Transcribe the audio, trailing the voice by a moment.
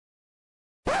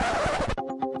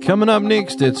Coming up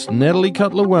next, it's Natalie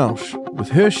Cutler-Welsh with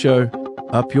her show,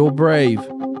 Up Your Brave.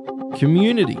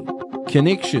 Community,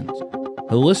 connections,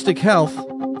 holistic health,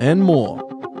 and more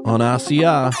on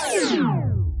RCR,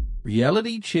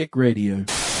 Reality Check Radio.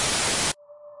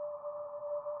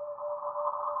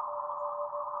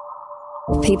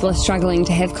 People are struggling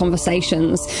to have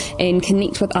conversations and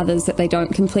connect with others that they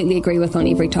don't completely agree with on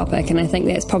every topic. And I think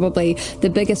that's probably the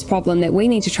biggest problem that we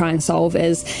need to try and solve,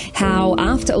 is how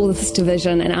after all this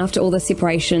division and after all this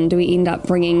separation do we end up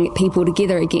bringing people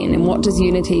together again, and what does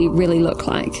unity really look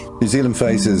like? New Zealand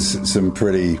faces some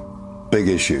pretty big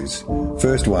issues.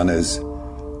 First one is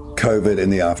COVID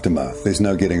and the aftermath. There's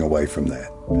no getting away from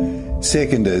that.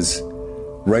 Second is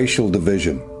racial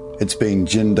division. It's been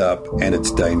ginned up and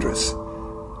it's dangerous.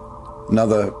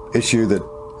 Another issue that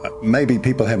maybe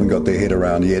people haven't got their head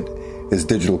around yet is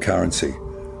digital currency.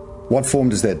 What form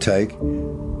does that take?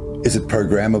 Is it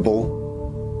programmable?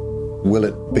 Will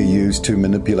it be used to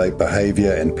manipulate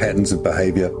behaviour and patterns of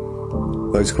behaviour?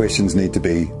 Those questions need to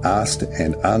be asked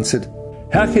and answered.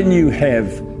 How can you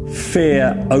have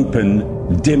fair,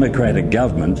 open, democratic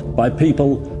government by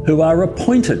people who are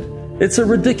appointed? It's a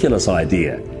ridiculous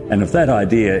idea. And if that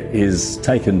idea is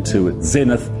taken to its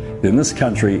zenith, then this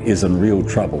country is in real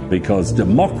trouble, because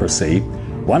democracy,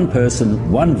 one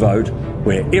person, one vote,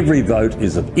 where every vote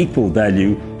is of equal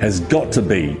value, has got to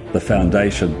be the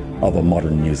foundation of a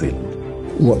modern New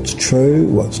Zealand. What's true,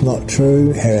 what's not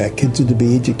true, how our kids are to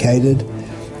be educated.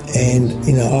 And,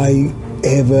 I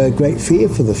have a great fear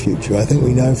for the future. I think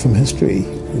we know from history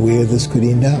where this could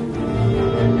end up.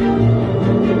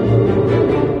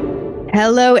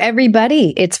 Hello,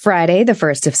 everybody. It's Friday, the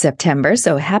 1st of September,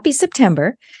 so happy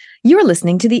September. You're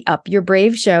listening to the Up Your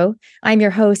Brave show. I'm your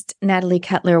host, Natalie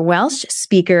Cutler-Welsh,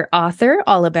 speaker, author,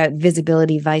 all about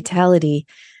visibility, vitality,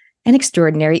 and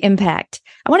extraordinary impact.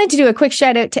 I wanted to do a quick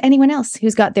shout out to anyone else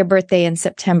who's got their birthday in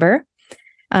September.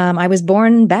 I was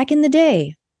born back in the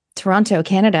day, Toronto,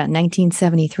 Canada,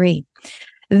 1973.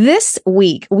 This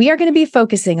week, we are going to be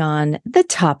focusing on the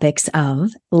topics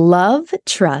of love,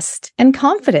 trust, and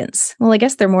confidence. Well, I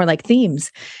guess they're more like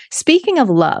themes. Speaking of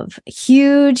love,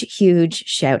 huge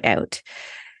shout out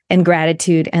and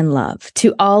gratitude and love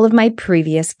to all of my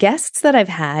previous guests that I've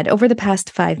had over the past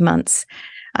 5 months.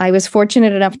 I was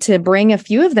fortunate enough to bring a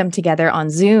few of them together on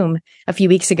Zoom a few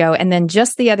weeks ago. And then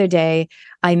just the other day,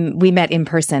 we met in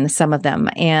person, some of them,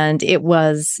 and it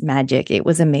was magic. It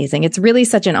was amazing. It's really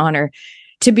such an honor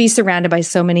to be surrounded by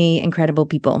so many incredible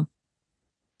people.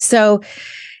 So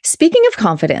speaking of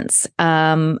confidence,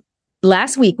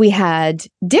 last week we had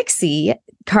Dixie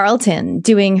Carlton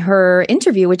doing her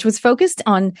interview, which was focused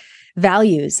on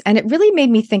values. And it really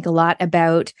made me think a lot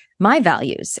about my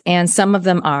values. And some of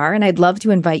them are, and I'd love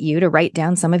to invite you to write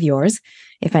down some of yours,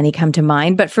 if any come to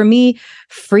mind. But for me,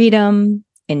 freedom,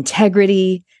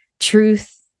 integrity,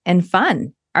 truth, and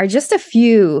fun are just a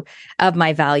few of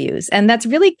my values. And that's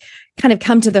really kind of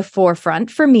come to the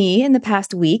forefront for me in the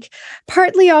past week,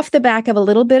 partly off the back of a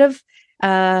little bit of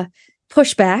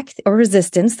pushback or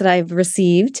resistance that I've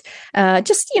received,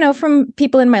 from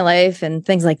people in my life and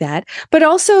things like that, but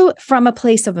also from a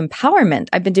place of empowerment.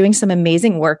 I've been doing some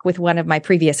amazing work with one of my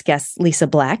previous guests, Lisa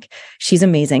Black. She's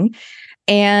amazing.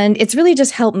 And it's really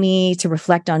just helped me to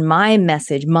reflect on my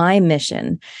message, my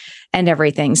mission, and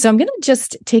everything. So I'm going to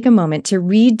just take a moment to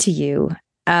read to you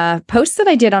a post that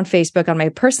I did on Facebook on my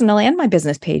personal and my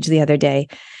business page the other day.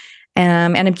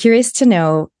 And I'm curious to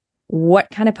know what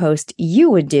kind of post you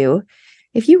would do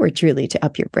if you were truly to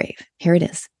up your brave. Here it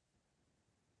is.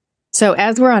 So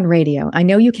as we're on radio, I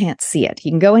know you can't see it.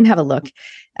 You can go and have a look.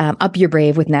 Up Your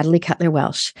Brave with Natalie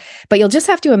Cutler-Welsh. But you'll just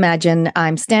have to imagine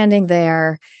I'm standing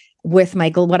there with my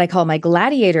what I call my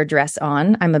gladiator dress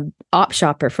on. I'm a op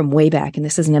shopper from way back, and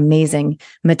this is an amazing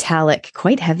metallic,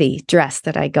 quite heavy dress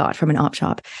that I got from an op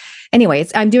shop. Anyway,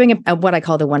 I'm doing what I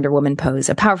call the Wonder Woman pose,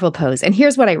 a powerful pose. And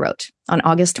here's what I wrote on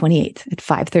August 28th at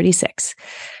 5:36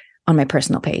 on my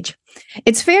personal page.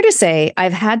 It's fair to say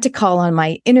I've had to call on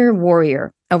my inner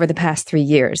warrior over the past 3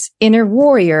 years. Inner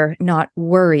warrior, not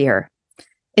worrier.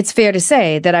 It's fair to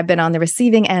say that I've been on the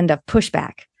receiving end of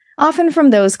pushback, often from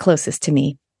those closest to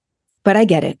me. But I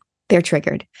get it. They're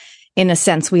triggered. In a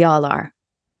sense, we all are.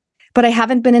 But I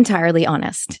haven't been entirely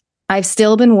honest. I've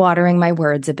still been watering my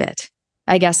words a bit.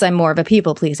 I guess I'm more of a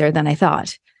people pleaser than I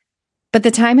thought. But the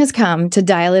time has come to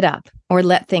dial it up or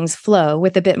let things flow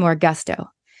with a bit more gusto.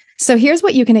 So here's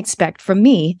what you can expect from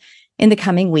me in the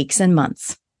coming weeks and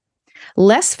months.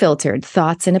 Less filtered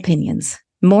thoughts and opinions.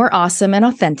 More awesome and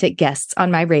authentic guests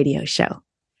on my radio show.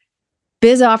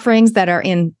 Biz offerings that are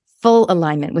in full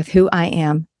alignment with who I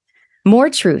am.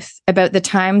 More truth about the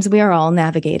times we are all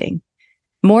navigating.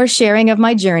 More sharing of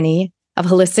my journey of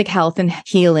holistic health and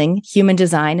healing, human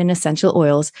design, and essential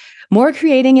oils. More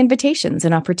creating invitations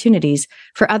and opportunities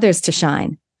for others to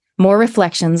shine. More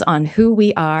reflections on who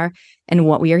we are and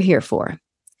what we are here for.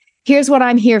 Here's what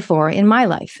I'm here for in my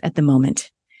life at the moment.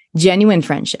 Genuine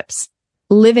friendships,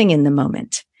 living in the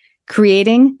moment,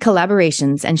 creating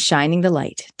collaborations and shining the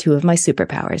light, 2 of my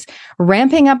superpowers,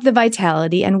 ramping up the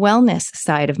vitality and wellness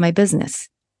side of my business.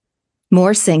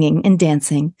 More singing and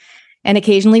dancing, and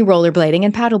occasionally rollerblading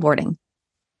and paddleboarding.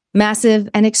 Massive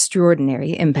and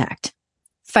extraordinary impact.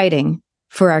 Fighting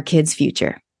for our kids'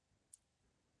 future.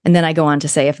 And then I go on to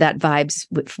say, if that vibes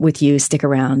with you, stick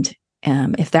around.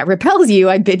 If that repels you,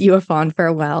 I bid you a fond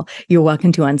farewell. You're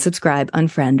welcome to unsubscribe,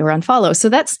 unfriend, or unfollow. So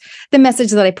that's the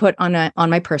message that I put on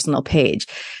my personal page.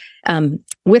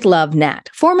 With love, Nat,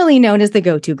 formerly known as the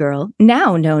Go-To Girl,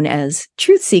 now known as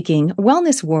truth-seeking,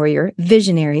 wellness warrior,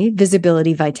 visionary,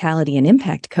 visibility, vitality, and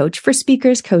impact coach for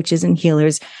speakers, coaches, and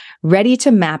healers ready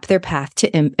to map their path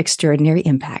to extraordinary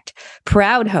impact.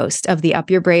 Proud host of the Up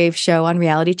Your Brave show on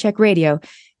Reality Check Radio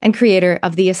and creator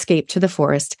of the Escape to the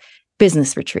Forest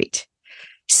business retreat.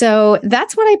 So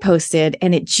that's what I posted,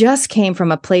 and it just came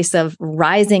from a place of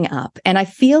rising up. And I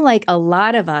feel like a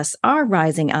lot of us are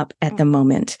rising up at the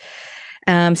moment.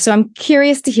 So I'm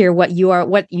curious to hear what you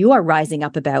are rising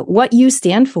up about, what you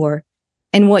stand for,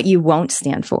 and what you won't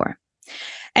stand for.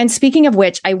 And speaking of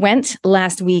which, I went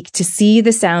last week to see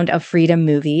the Sound of Freedom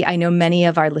movie. I know many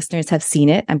of our listeners have seen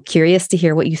it. I'm curious to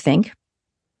hear what you think.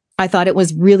 I thought it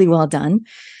was really well done.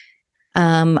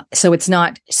 So it's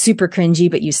not super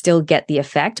cringy, but you still get the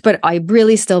effect. But I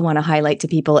really still want to highlight to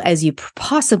people, as you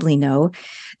possibly know,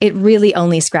 it really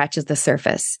only scratches the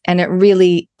surface, and it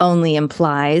really only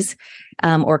implies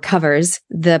or covers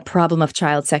the problem of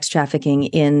child sex trafficking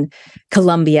in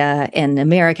Colombia and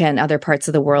America and other parts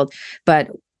of the world. But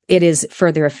it is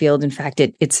further afield. In fact,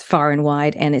 it's far and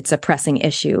wide, and it's a pressing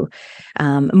issue,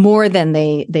 more than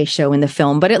they show in the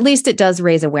film. But at least it does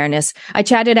raise awareness. I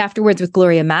chatted afterwards with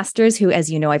Gloria Masters, who, as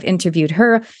you know, I've interviewed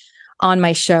her on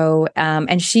my show,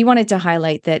 and she wanted to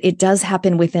highlight that it does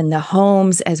happen within the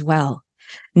homes as well,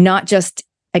 not just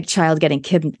a child getting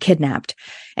kidnapped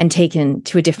and taken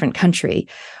to a different country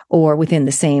or within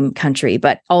the same country,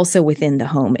 but also within the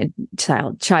home,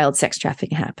 child sex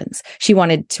trafficking happens. She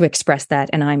wanted to express that,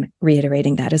 and I'm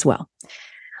reiterating that as well.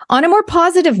 On a more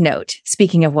positive note,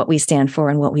 speaking of what we stand for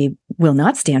and what we will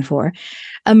not stand for,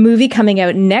 a movie coming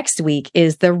out next week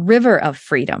is The River of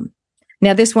Freedom.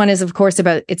 Now, this one is, of course,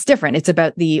 it's different. It's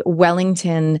about the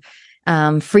Wellington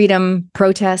freedom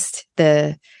protest,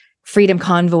 the Freedom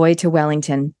Convoy to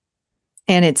Wellington.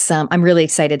 And it's, I'm really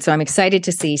excited. So I'm excited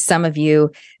to see some of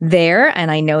you there. And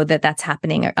I know that that's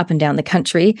happening up and down the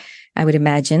country, I would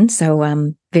imagine.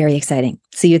 So very exciting.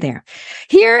 See you there.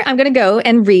 Here, I'm going to go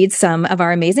and read some of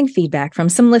our amazing feedback from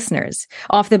some listeners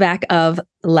off the back of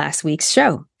last week's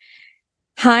show.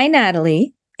 Hi,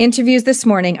 Natalie. Interviews this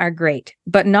morning are great,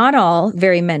 but not all,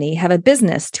 very many, have a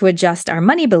business to adjust our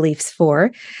money beliefs for.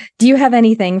 Do you have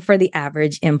anything for the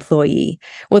average employee?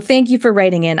 Well, thank you for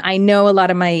writing in. I know a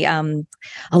lot of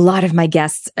my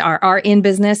guests are in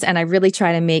business, and I really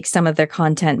try to make some of their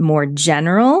content more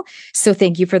general. So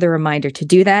thank you for the reminder to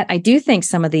do that. I do think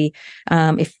we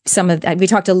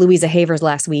talked to Louisa Havers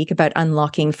last week about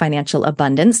unlocking financial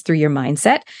abundance through your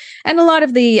mindset, and a lot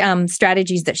of the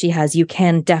strategies that she has, you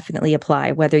can definitely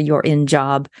apply, whether you're in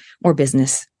job or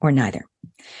business or neither.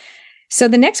 So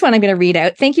the next one I'm going to read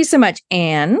out. Thank you so much,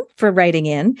 Anne, for writing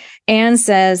in. Anne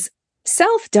says,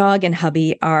 Self, Dog, and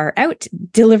hubby are out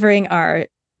delivering our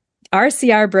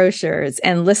RCR brochures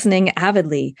and listening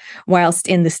avidly whilst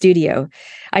in the studio.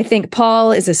 I think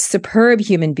Paul is a superb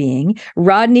human being.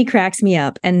 Rodney cracks me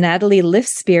up, and Natalie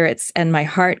lifts spirits, and my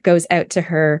heart goes out to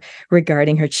her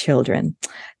regarding her children.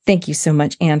 Thank you so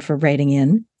much, Anne, for writing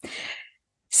in.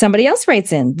 Somebody else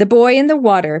writes in, The Boy in the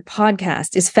Water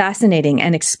podcast is fascinating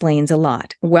and explains a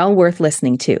lot. Well worth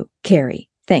listening to. Carrie.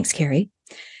 Thanks, Carrie.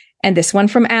 And this one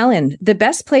from Alan. The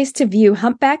best place to view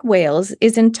humpback whales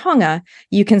is in Tonga.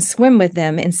 You can swim with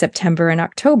them in September and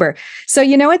October. So,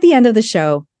 at the end of the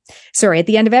show, at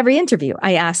the end of every interview,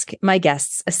 I ask my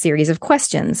guests a series of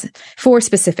questions, 4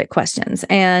 specific questions.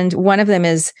 And one of them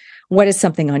is, what is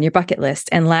something on your bucket list?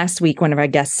 And last week, one of our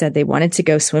guests said they wanted to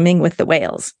go swimming with the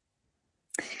whales.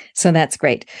 So that's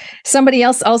great. Somebody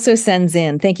else also sends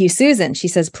in, thank you, Susan. She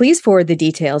says, please forward the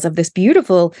details of this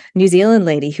beautiful New Zealand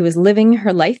lady who is living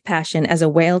her life passion as a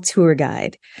whale tour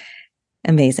guide.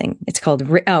 Amazing. It's called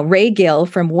Ray Gill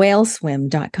from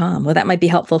whaleswim.com. Well, that might be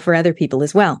helpful for other people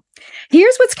as well.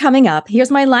 Here's what's coming up.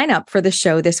 Here's my lineup for the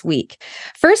show this week.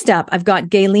 First up, I've got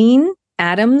Gayleen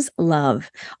Adams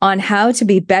Love, on how to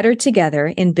be better together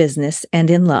in business and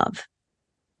in love.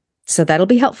 So that'll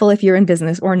be helpful if you're in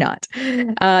business or not.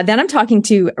 Then I'm talking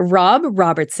to Rob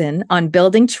Robertson on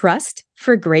building trust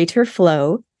for greater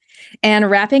flow, and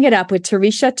wrapping it up with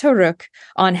Tarisha Toruk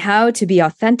on how to be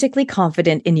authentically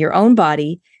confident in your own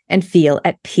body and feel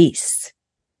at peace.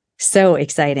 So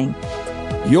exciting.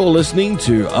 You're listening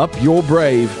to Up Your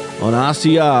Brave on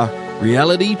RCR,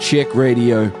 Reality Check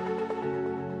Radio.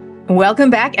 Welcome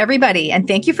back, everybody, and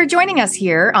thank you for joining us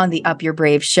here on the Up Your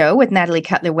Brave show with Natalie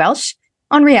Cutler-Welsh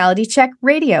on Reality Check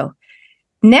Radio.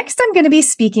 Next, I'm going to be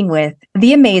speaking with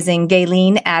the amazing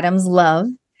Gayleen Adams Love.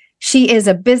 She is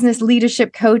a business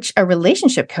leadership coach, a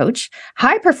relationship coach,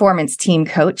 high performance team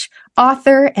coach,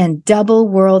 author, and double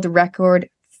world record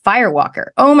firewalker.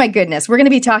 Oh my goodness. We're going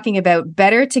to be talking about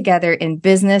better together in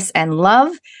business and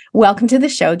love. Welcome to the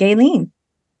show, Gayleen.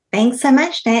 Thanks so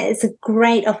much, Nat. It's a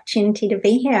great opportunity to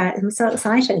be here. I'm so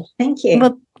excited. Thank you.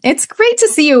 Well, it's great to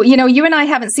see you. You know, you and I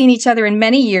haven't seen each other in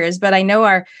many years, but I know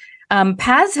our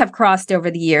paths have crossed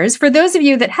over the years. For those of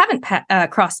you that haven't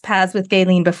crossed paths with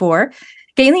Gayleen before,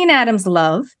 Gayleen Adams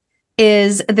Love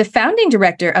is the founding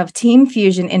director of Team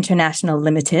Fusion International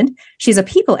Limited. She's a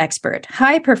people expert,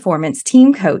 high performance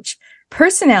team coach,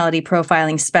 personality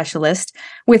profiling specialist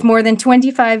with more than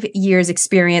 25 years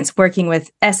experience working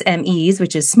with SMEs,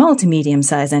 which is small to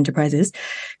medium-sized enterprises,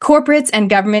 corporates, and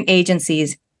government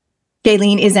agencies.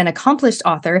 Gayleen is an accomplished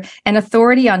author, an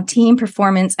authority on team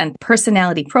performance and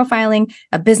personality profiling,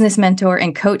 a business mentor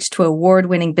and coach to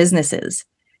award-winning businesses.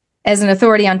 As an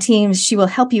authority on teams, she will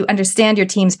help you understand your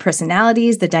team's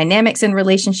personalities, the dynamics in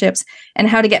relationships, and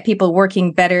how to get people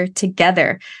working better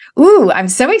together. Ooh, I'm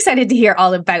so excited to hear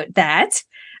all about that.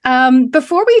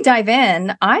 Before we dive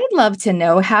in, I'd love to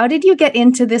know, how did you get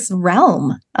into this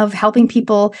realm of helping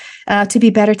people to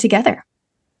be better together?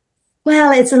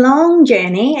 Well, it's a long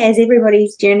journey, as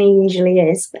everybody's journey usually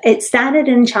is. It started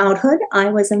in childhood. I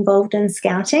was involved in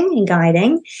scouting and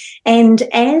guiding. And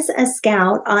as a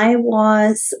scout, I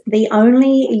was the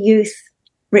only youth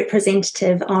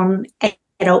representative on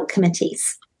adult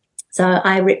committees. So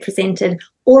I represented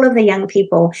all of the young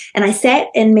people, and I sat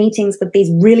in meetings with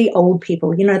these really old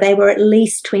people. You know, they were at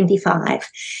least 25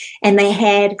 and they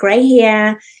had gray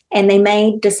hair and they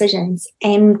made decisions,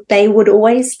 and they would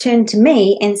always turn to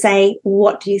me and say,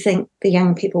 what do you think the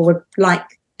young people would like?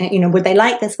 You know, would they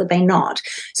like this? Would they not?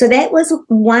 So that was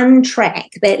one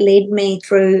track that led me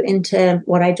through into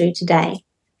what I do today.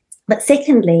 But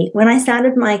secondly, when I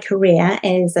started my career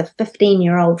as a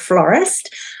 15-year-old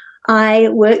florist, I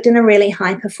worked in a really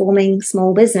high-performing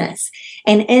small business.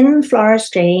 And in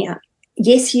floristry,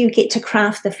 yes, you get to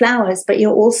craft the flowers, but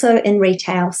you're also in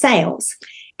retail sales.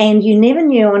 And you never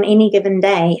knew on any given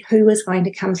day who was going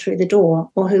to come through the door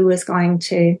or who was going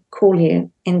to call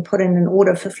you and put in an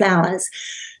order for flowers.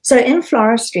 So in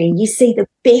floristry, you see the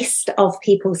best of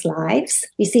people's lives.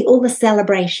 You see all the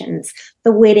celebrations,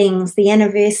 the weddings, the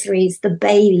anniversaries, the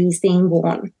babies being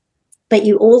born. But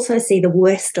you also see the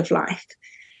worst of life,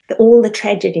 all the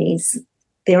tragedies.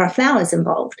 There are flowers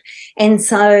involved. And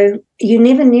so you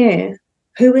never knew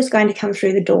who was going to come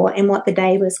through the door and what the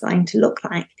day was going to look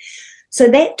like. So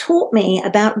that taught me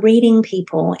about reading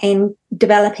people and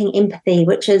developing empathy,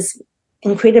 which is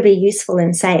incredibly useful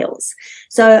in sales.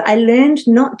 So I learned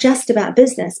not just about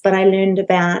business, but I learned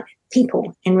about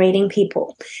people and reading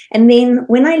people. And then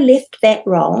when I left that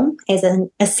role as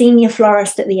a senior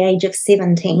florist at the age of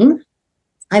 17,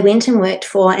 I went and worked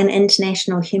for an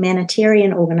international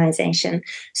humanitarian organization.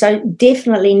 So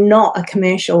definitely not a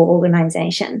commercial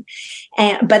organization,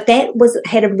 but that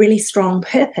had a really strong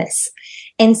purpose.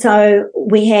 And so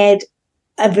we had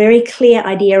a very clear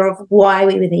idea of why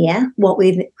we were there,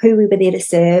 who we were there to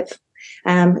serve.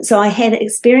 So I had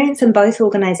experience in both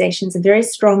organizations of very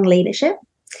strong leadership,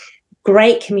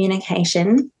 great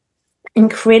communication,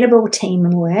 incredible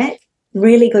teamwork,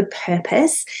 really good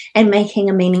purpose, and making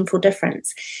a meaningful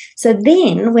difference. So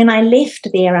then when I left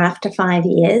there after 5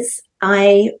 years,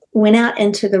 I went out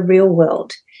into the real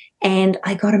world. And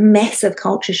I got a massive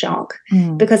culture shock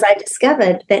because I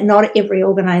discovered that not every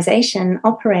organization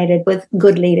operated with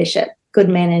good leadership, good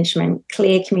management,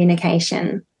 clear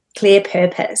communication, clear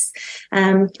purpose.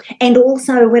 And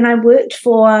also when I worked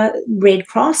for Red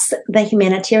Cross, the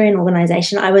humanitarian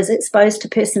organization, I was exposed to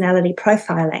personality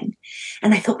profiling.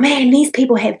 And I thought, man, these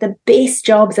people have the best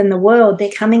jobs in the world. They're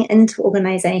coming into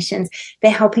organizations. They're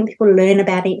helping people learn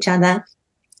about each other.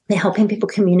 They're helping people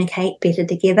communicate better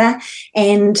together.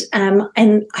 And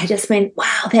I just went,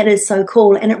 wow, that is so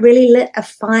cool. And it really lit a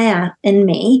fire in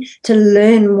me to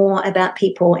learn more about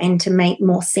people and to make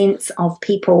more sense of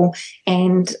people.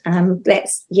 And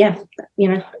that's,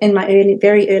 in my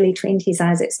very early 20s,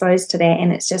 I was exposed to that,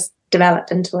 and it's just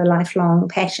developed into a lifelong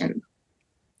passion.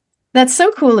 That's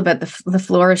so cool about the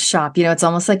florist shop. It's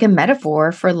almost like a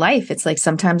metaphor for life. It's like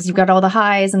sometimes you've got all the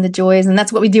highs and the joys, and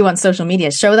that's what we do on social media,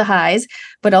 show the highs,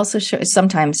 but also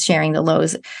sometimes sharing the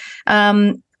lows.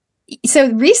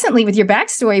 So recently, with your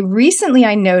backstory,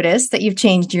 I noticed that you've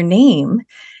changed your name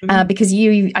because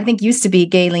you, I think, used to be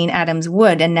Gayleen Adams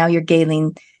Wood, and now you're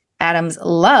Gayleen Adams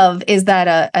Love. Is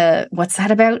that what's that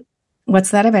about?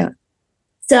 What's that about?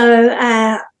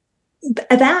 So,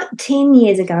 about 10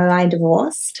 years ago, I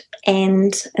divorced,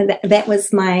 and that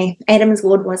was Adams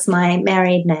Wood was my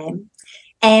married name.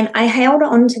 And I held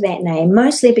on to that name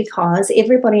mostly because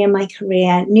everybody in my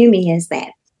career knew me as that.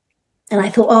 And I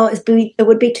thought, it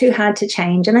would be too hard to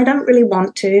change, and I don't really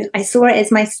want to. I saw it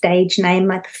as my stage name,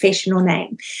 my professional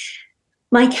name.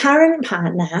 My current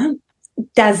partner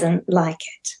doesn't like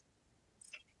it.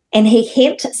 And he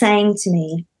kept saying to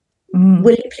me,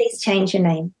 will you please change your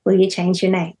name? Will you change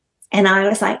your name? And I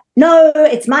was like, no,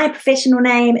 it's my professional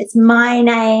name. It's my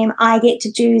name. I get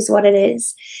to choose what it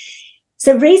is.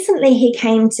 So recently he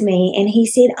came to me and he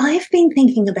said, I've been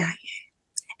thinking about you.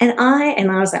 And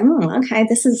I was like, okay,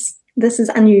 this is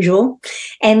unusual.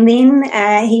 And then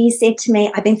he said to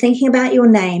me, I've been thinking about your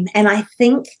name, and I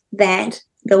think that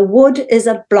the wood is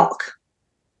a block.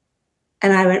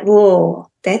 And I went, whoa,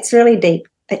 that's really deep.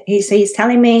 He's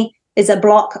telling me it's a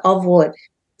block of wood.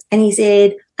 And he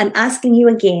said, I'm asking you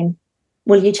again,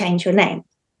 will you change your name?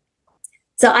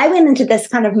 So I went into this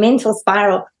kind of mental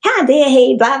spiral. How dare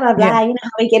he, blah, blah, blah. Yeah. You know how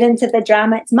we get into the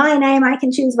drama. It's my name. I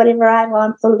can choose whatever I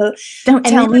want. Don't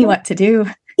tell me what to do.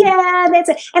 Yeah, that's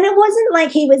it. And it wasn't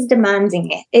like he was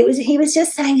demanding it. He was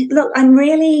just saying, look,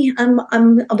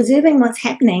 I'm observing what's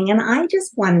happening, and I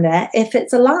just wonder if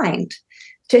it's aligned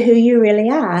to who you really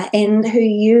are and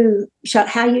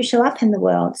how you show up in the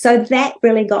world. So that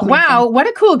really got me. Wow, what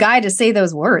a cool guy to say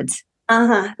those words.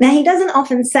 Now, he doesn't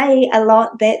often say a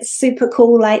lot that's super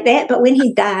cool like that, but when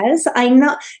he does, I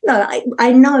know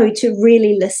to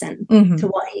really listen to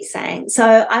what he's saying.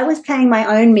 So I was playing my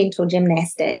own mental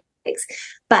gymnastics,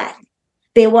 but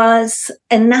there was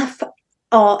enough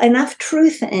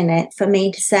truth in it for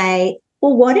me to say,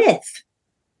 well, what if?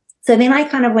 So then I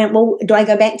kind of went, well, do I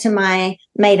go back to my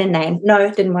maiden name?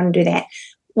 No, didn't want to do that.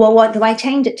 Well, what do I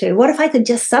change it to? What if I could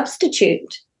just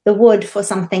substitute the wood for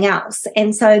something else?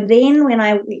 And so then when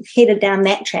I headed down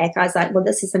that track, I was like, well,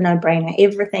 this is a no-brainer.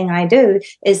 Everything I do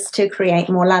is to create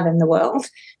more love in the world.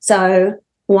 So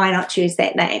why not choose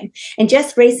that name? And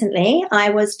just recently, I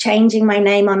was changing my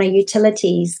name on a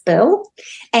utilities bill,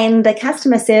 and the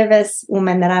customer service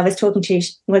woman that I was talking to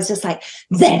was just like,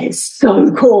 that is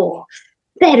so cool.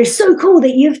 That is so cool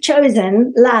that you've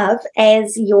chosen love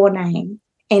as your name.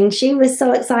 And she was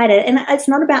so excited. And it's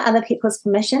not about other people's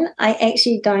permission. I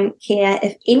actually don't care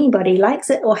if anybody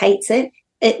likes it or hates it.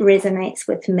 It resonates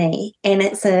with me. And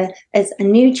it's a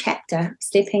new chapter,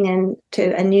 stepping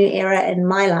into a new era in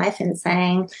my life and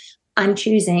saying, I'm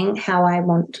choosing how I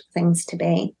want things to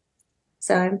be.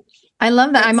 So I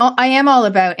love that. I am all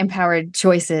about empowered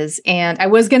choices. And I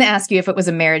was going to ask you if it was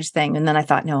a marriage thing. And then I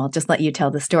thought, no, I'll just let you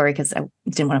tell the story because I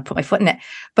didn't want to put my foot in it.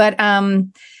 But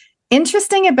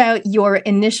interesting about your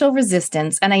initial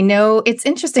resistance. And I know it's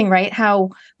interesting, right? How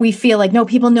we feel like, no,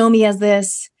 people know me as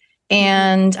this,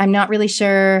 and I'm not really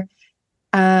sure.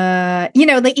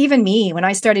 Like even me, when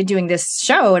I started doing this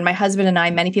show, and my husband and I,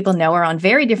 many people know, are on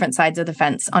very different sides of the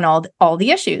fence on all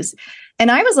the issues. And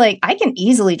I was like, I can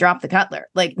easily drop the Cutler,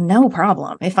 like no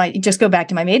problem. If I just go back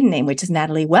to my maiden name, which is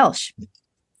Natalie Welsh.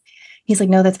 He's like,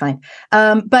 no, that's fine.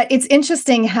 But it's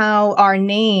interesting how our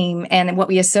name and what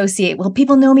we associate, well,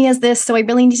 people know me as this, so I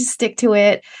really need to stick to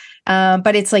it.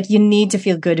 But it's like, you need to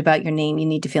feel good about your name. You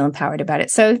need to feel empowered about it.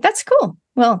 So that's cool.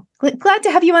 Well, glad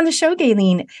to have you on the show,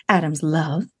 Gayleen Adams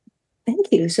Love.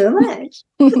 Thank you so much.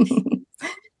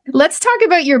 Let's talk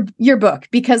about your book,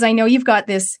 because I know you've got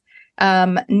this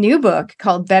new book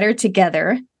called Better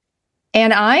Together.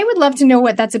 And I would love to know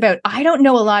what that's about. I don't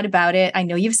know a lot about it. I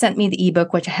know you've sent me the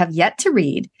ebook, which I have yet to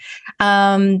read.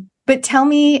 But tell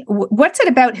me, what's it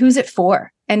about? Who's it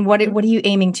for? And how are you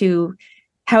aiming to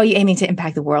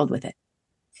impact the world with it?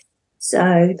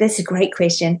 So that's a great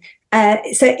question.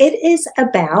 So it is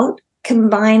about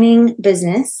combining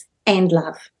business and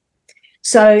love.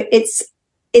 So it's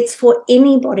for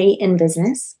anybody in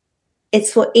business.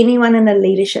 It's for anyone in a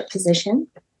leadership position.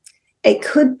 it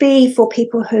could be for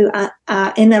people who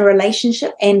are in a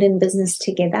relationship and in business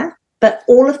together, but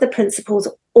all of the principles,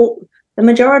 the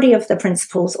majority of the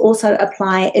principles also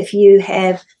apply if you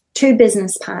have two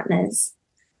business partners.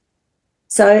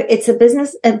 So it's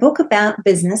a book about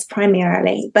business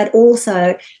primarily, but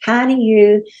also how do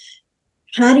you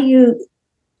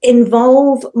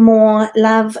involve more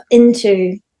love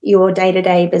into your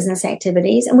day-to-day business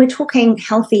activities? And we're talking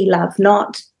healthy love,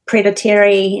 not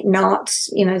predatory, not,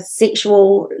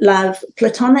 sexual love,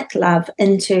 platonic love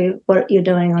into what you're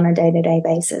doing on a day-to-day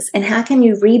basis. And how can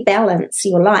you rebalance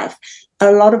your life?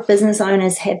 A lot of business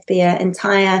owners have their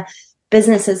entire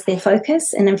business as their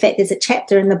focus. And in fact, there's a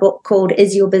chapter in the book called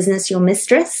Is Your Business Your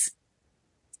Mistress?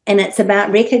 And it's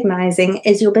about recognizing,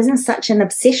 is your business such an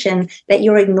obsession that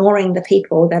you're ignoring the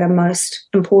people that are most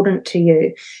important to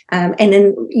you?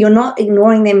 You're not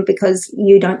ignoring them because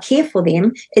you don't care for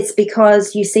them. It's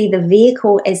because you see the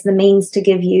vehicle as the means to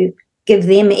give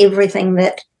them everything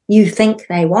that you think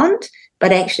they want,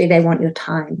 but actually they want your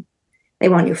time. They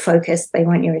want your focus. They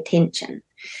want your attention.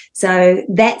 So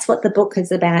that's what the book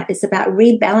is about. It's about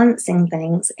rebalancing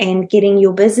things and getting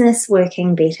your business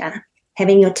working better,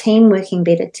 having your team working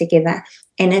better together.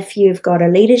 And if you've got a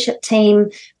leadership team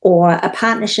or a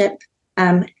partnership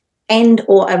and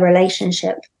or a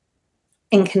relationship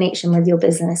in connection with your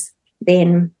business,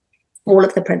 then all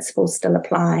of the principles still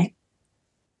apply.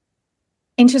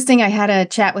 Interesting. I had a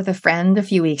chat with a friend a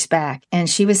few weeks back, and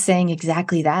she was saying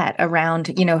exactly that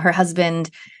around, her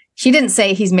husband. She didn't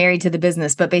say he's married to the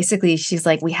business, but basically she's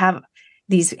like, we have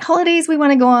these holidays we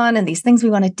want to go on and these things we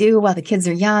want to do while the kids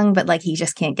are young, but he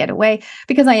just can't get away.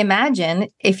 Because I imagine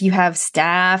if you have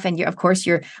staff and of course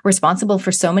you're responsible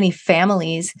for so many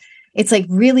families, it's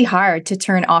really hard to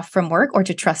turn off from work or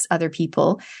to trust other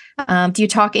people. Do you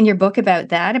talk in your book about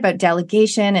that, about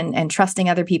delegation and trusting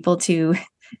other people to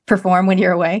perform when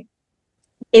you're away?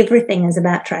 Everything is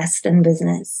about trust in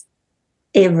business.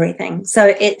 Everything.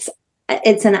 So it's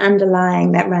an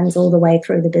underlying that runs all the way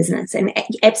through the business. And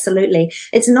absolutely,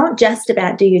 it's not just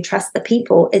about do you trust the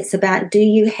people, it's about do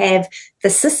you have the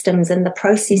systems and the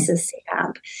processes set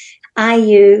up? Are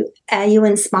you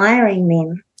inspiring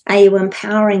them? Are you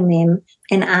empowering them?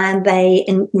 And are they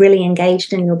really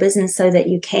engaged in your business so that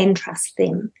you can trust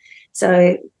them?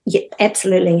 So yeah,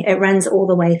 absolutely, it runs all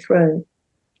the way through.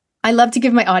 I love to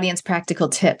give my audience practical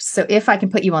tips. So if I can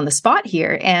put you on the spot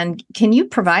here, and can you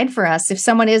provide for us, if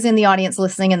someone is in the audience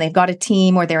listening and they've got a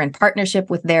team or they're in partnership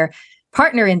with their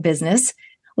partner in business,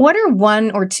 what are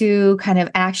one or two kind of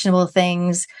actionable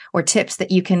things or tips that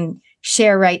you can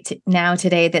share now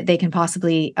today that they can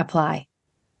possibly apply?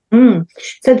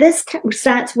 So this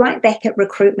starts right back at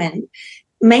recruitment.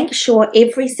 Make sure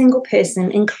every single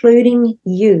person, including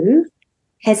you,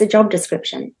 has a job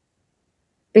description.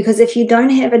 Because if you don't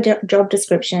have a job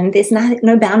description, there's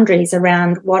no boundaries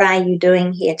around what are you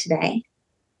doing here today.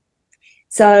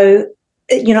 So,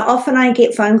 often I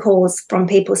get phone calls from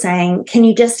people saying, can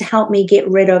you just help me get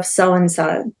rid of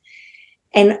so-and-so?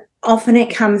 And often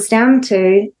it comes down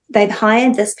to they've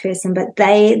hired this person, but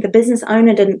the business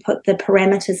owner didn't put the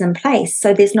parameters in place.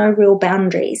 So there's no real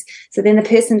boundaries. So then the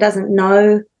person doesn't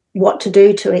know what to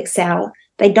do to excel.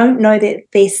 They don't know that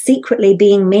they're secretly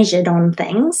being measured on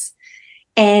things.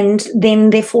 And then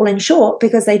they're falling short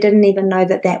because they didn't even know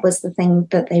that was the thing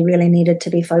that they really needed to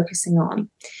be focusing on.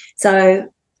 So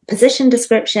position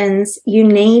descriptions, you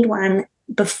need one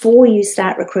before you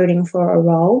start recruiting for a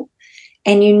role,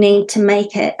 and you need to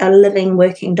make it a living,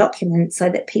 working document so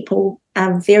that people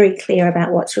are very clear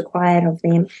about what's required of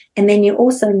them. And then you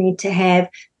also need to have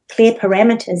clear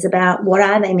parameters about what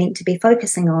are they meant to be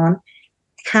focusing on,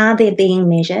 how they're being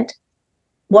measured,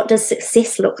 what does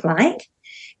success look like,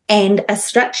 and a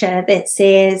structure that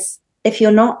says, if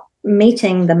you're not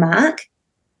meeting the mark,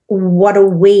 what are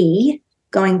we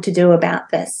going to do about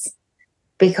this?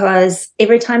 Because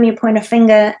every time you point a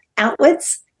finger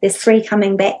outwards, there's three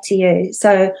coming back to you.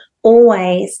 So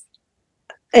always,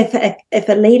 if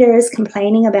a leader is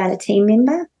complaining about a team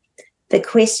member, the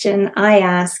question I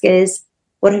ask is,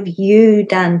 what have you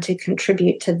done to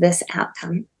contribute to this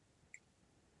outcome?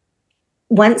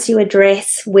 Once you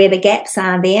address where the gaps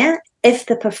are there, if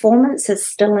the performance is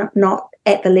still not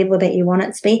at the level that you want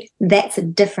it to be, that's a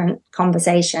different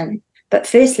conversation. But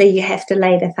firstly, you have to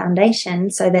lay the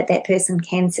foundation so that person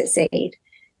can succeed.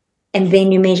 And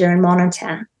then you measure and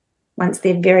monitor once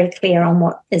they're very clear on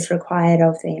what is required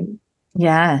of them.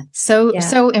 Yeah. So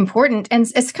important. And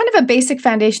it's kind of a basic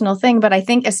foundational thing, but I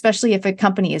think especially if a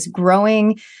company is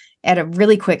growing at a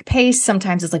really quick pace,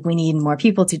 sometimes it's we need more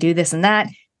people to do this and that.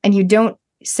 And you don't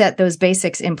set those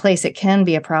basics in place, it can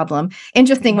be a problem.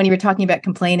 Interesting, when you were talking about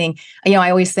complaining, I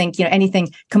always think,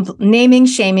 anything naming,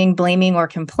 shaming, blaming, or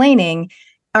complaining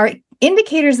are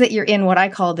indicators that you're in what I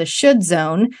call the should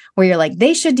zone, where you're like,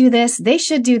 they should do this, they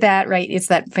should do that, right? It's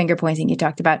that finger pointing you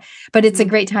talked about. But it's a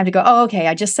great time to go, oh, okay,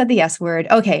 I just said the S word.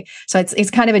 Okay. So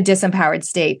it's kind of a disempowered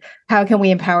state. How can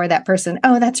we empower that person?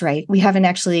 Oh, that's right. We haven't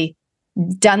actually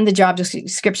done the job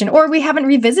description, or we haven't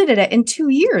revisited it in 2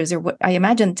 years, or what I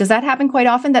imagine. Does that happen quite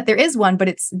often, that there is one, but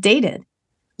it's dated?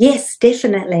 Yes,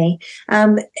 definitely.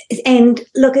 And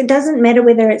look, it doesn't matter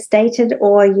whether it's dated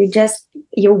or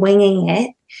you're winging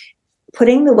it.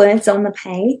 Putting the words on the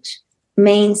page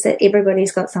means that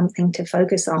everybody's got something to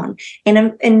focus on.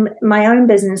 And in my own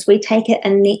business, we take it a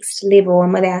next level.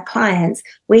 And with our clients,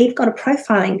 we've got a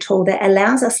profiling tool that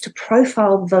allows us to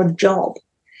profile the job.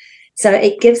 So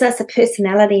it gives us a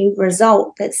personality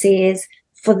result that says,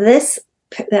 for this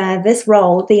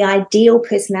role, the ideal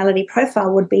personality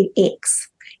profile would be X.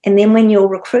 And then when you're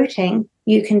recruiting,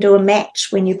 you can do a match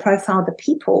when you profile the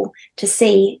people to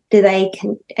see do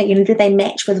they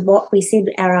match with what we said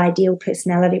our ideal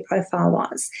personality profile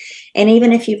was. And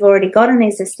even if you've already got an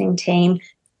existing team,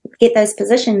 get those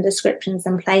position descriptions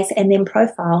in place and then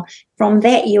profile. From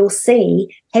that, you'll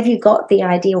see, have you got the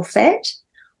ideal fit,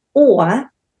 or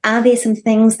are there some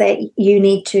things that you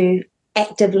need to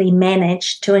actively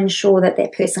manage to ensure that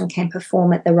that person can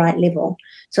perform at the right level?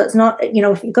 So it's not,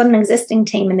 if you've got an existing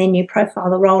team and then you profile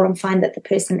the role and find that the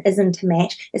person isn't a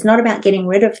match, it's not about getting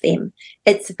rid of them.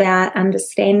 It's about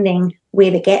understanding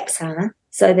where the gaps are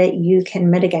so that you can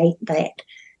mitigate that.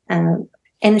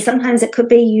 And sometimes it could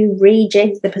be you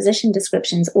rejig the position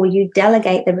descriptions, or you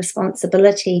delegate the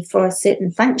responsibility for a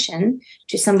certain function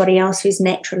to somebody else who's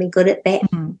naturally good at that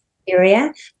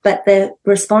area, but the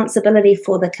responsibility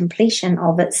for the completion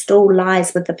of it still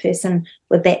lies with the person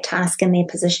with that task in their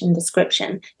position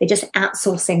description. They're just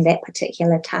outsourcing that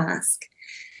particular task.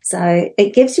 So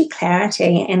it gives you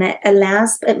clarity, and it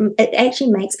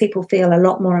actually makes people feel a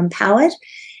lot more empowered.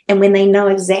 And when they know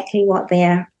exactly what's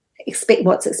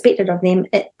expected of them,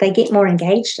 they get more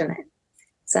engaged in it.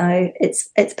 So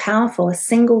it's powerful. A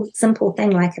single simple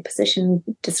thing like a position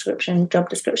description, job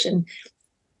description,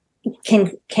 can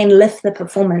lift the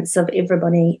performance of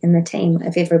everybody in the team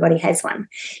if everybody has one.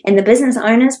 And the business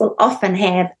owners will often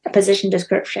have a position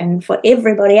description for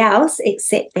everybody else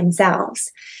except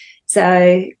themselves.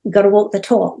 So you've got to walk the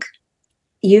talk.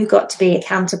 You've got to be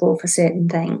accountable for certain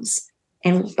things.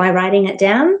 And by writing it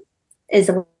down is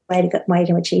a way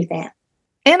to achieve that.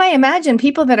 And I imagine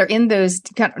people that are in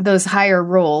those higher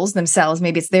roles themselves,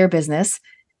 maybe it's their business,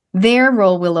 their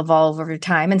role will evolve over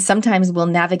time, and sometimes will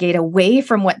navigate away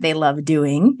from what they love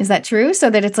doing. Is that true? So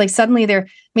that it's like suddenly they're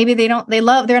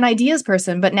an ideas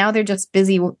person, but now they're just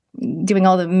busy doing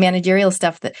all the managerial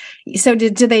stuff. So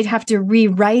do they have to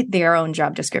rewrite their own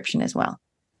job description as well?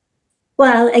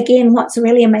 Well, again, what's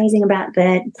really amazing about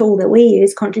the tool that we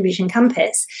use, Contribution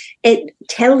Compass, it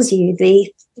tells you the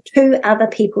 2 other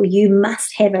people you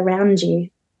must have around you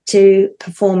to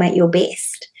perform at your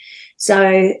best.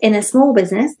 So in a small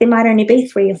business, there might only be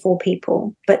 3 or 4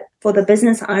 people, but for the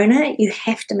business owner, you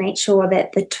have to make sure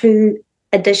that the 2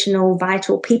 additional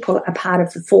vital people are part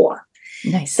of the 4.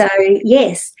 Nice. So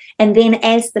yes. And then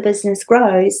as the business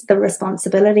grows, the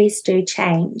responsibilities do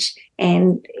change.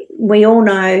 And we all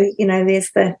know,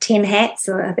 there's the 10 hats,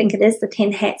 or I think it is the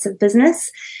 10 hats of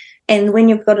business. And when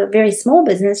you've got a very small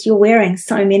business, you're wearing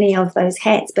so many of those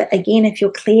hats. But again, if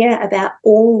you're clear about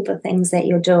all the things that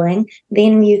you're doing,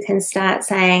 then you can start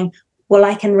saying, well,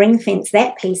 I can ring fence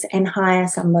that piece and hire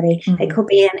somebody. Mm-hmm. It could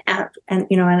be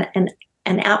an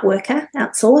outworker,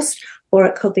 outsourced, or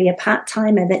it could be a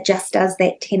part-timer that just does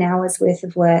that 10 hours worth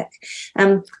of work.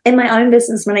 In my own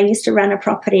business, when I used to run a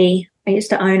property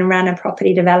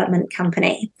development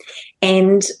company,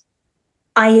 and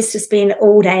I used to spend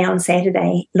all day on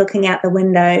Saturday looking out the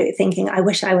window thinking, I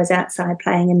wish I was outside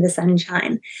playing in the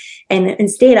sunshine. And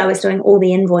instead I was doing all the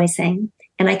invoicing.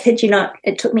 And I kid you not,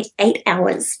 it took me 8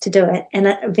 hours to do it. And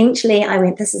eventually I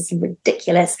went, this is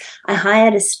ridiculous. I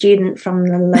hired a student from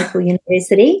the local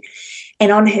university.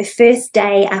 And on her first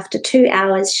day, after 2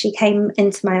 hours, she came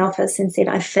into my office and said,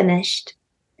 I've finished.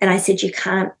 And I said, you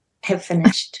can't have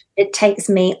finished. It takes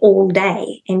me all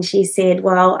day. And she said,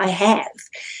 well, I have.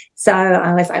 So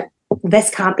I was like,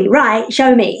 this can't be right.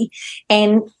 Show me.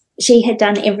 And she had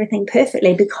done everything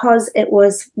perfectly because it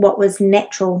was what was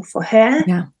natural for her.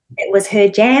 Yeah. It was her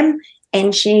jam.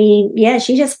 And she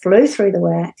just flew through the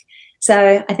work.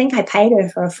 So I think I paid her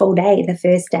for a full day the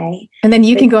first day. And then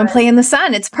you can go and play in the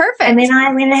sun. It's perfect. And then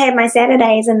I went and had my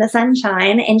Saturdays in the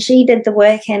sunshine, and she did the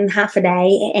work in half a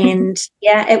day. And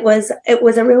yeah, it was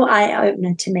a real eye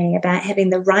opener to me about having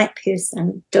the right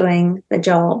person doing the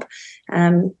job.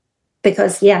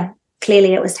 Because yeah,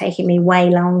 clearly it was taking me way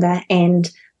longer and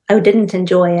I didn't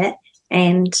enjoy it.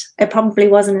 And it probably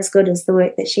wasn't as good as the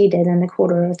work that she did in a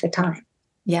quarter of the time.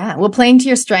 Yeah. Well, playing to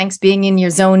your strengths, being in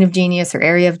your zone of genius or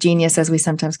area of genius, as we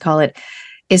sometimes call it,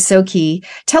 is so key.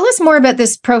 Tell us more about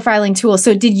this profiling tool.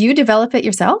 So did you develop it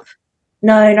yourself?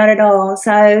 No, not at all.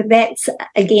 So that's,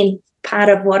 again, part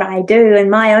of what I do. And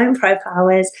my own profile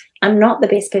is I'm not the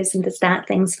best person to start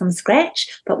things from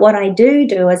scratch. But what I do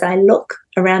is I look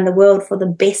around the world for the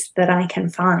best that I can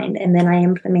find, and then I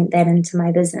implement that into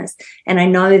my business. And I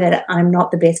know that I'm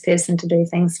not the best person to do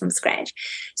things from scratch.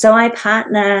 So I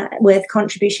partner with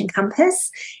Contribution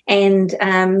Compass, and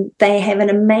they have an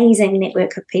amazing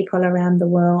network of people around the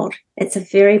world. It's a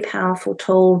very powerful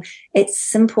tool. It's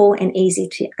simple and easy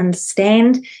to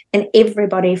understand, and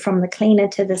everybody from the cleaner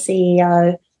to the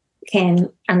CEO can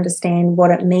understand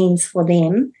what it means for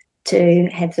them to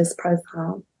have this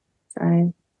profile.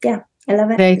 So yeah, I love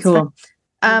it. Very cool.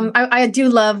 I do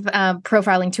love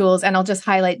profiling tools, and I'll just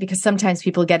highlight, because sometimes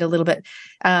people get a little bit,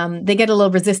 they get a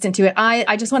little resistant to it.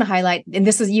 I just want to highlight, and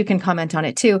this is, you can comment on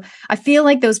it too. I feel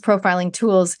like those profiling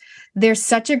tools, they're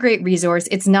such a great resource.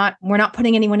 We're not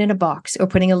putting anyone in a box or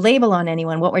putting a label on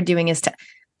anyone. What we're doing is to,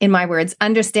 in my words,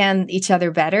 understand each other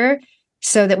better,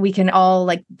 so that we can all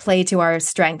like play to our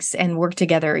strengths and work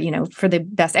together, for the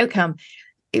best outcome.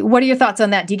 What are your thoughts on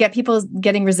that? Do you get people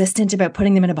getting resistant about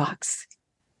putting them in a box?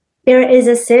 There is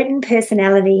a certain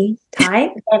personality type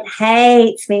that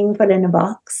hates being put in a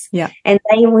box. Yeah. And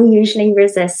they will usually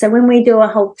resist. So when we do a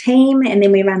whole team and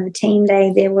then we run a team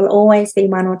day, there will always be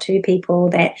one or two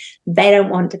people that they don't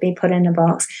want to be put in a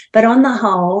box. But on the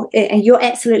whole, and you're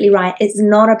absolutely right, it's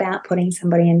not about putting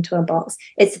somebody into a box.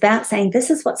 It's about saying,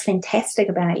 this is what's fantastic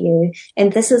about you,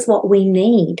 and this is what we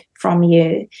need from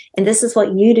you, and this is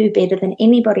what you do better than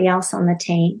anybody else on the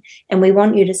team. And we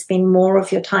want you to spend more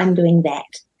of your time doing that.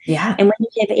 Yeah. And when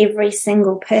you have every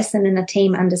single person in a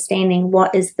team understanding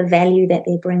what is the value that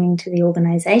they're bringing to the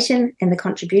organization and the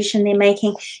contribution they're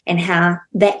making, and how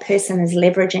that person is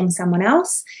leveraging someone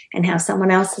else and how someone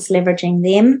else is leveraging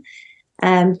them,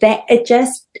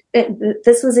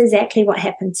 this was exactly what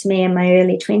happened to me in my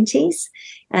early 20s.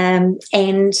 And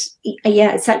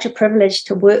yeah, it's such a privilege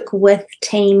to work with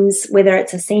teams, whether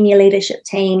it's a senior leadership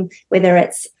team, whether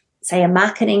it's, say, a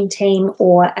marketing team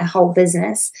or a whole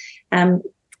business.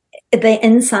 The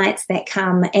insights that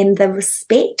come and the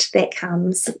respect that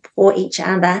comes for each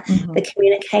other, the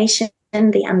communication,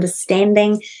 the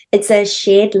understanding, it's a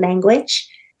shared language,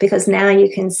 because now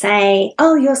you can say,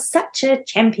 oh, you're such a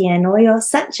champion, or you're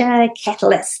such a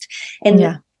catalyst. And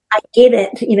yeah. I get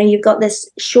it. You've got this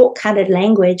shortcutted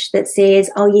language that says,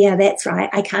 oh, yeah, that's right.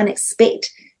 I can't expect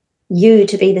you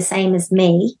to be the same as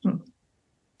me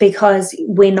because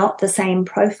we're not the same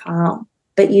profile.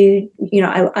 But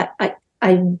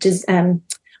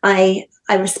I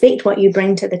respect what you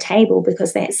bring to the table,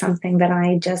 because that's something that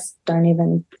I just don't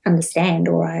even understand,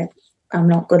 or I'm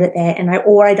not good at that.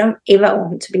 I don't ever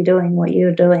want to be doing what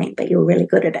you're doing, but you're really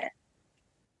good at it.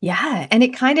 Yeah. And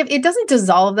it doesn't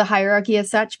dissolve the hierarchy as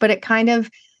such, but it kind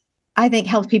of, I think,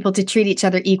 helps people to treat each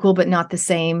other equal, but not the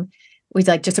same. We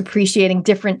like just appreciating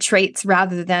different traits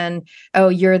rather than, oh,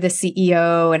 you're the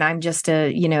CEO and I'm just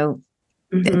a,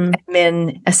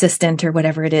 admin assistant or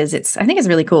whatever it is. I think it's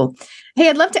really cool. Hey,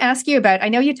 I'd love to ask you about, I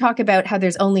know you talk about how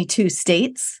there's only two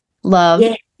states, love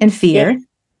and fear.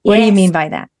 What do you mean by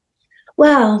that?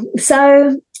 Well,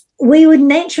 so we would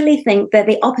naturally think that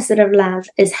the opposite of love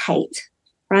is hate,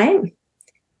 right?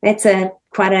 That's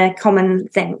quite a common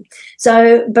thing.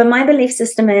 So, but my belief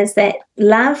system is that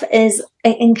love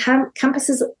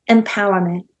encompasses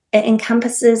empowerment. It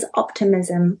encompasses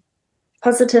optimism,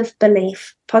 positive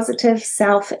belief, positive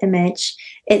self-image.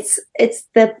 It's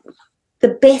the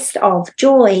best of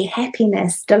joy,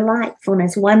 happiness,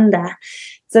 delightfulness, wonder.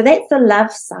 So that's the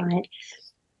love side.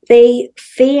 The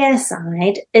fear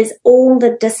side is all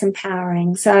the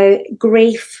disempowering. So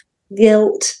grief,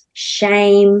 guilt,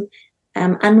 shame,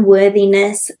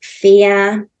 unworthiness,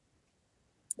 fear,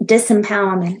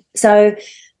 disempowerment. So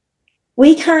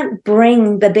we can't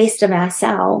bring the best of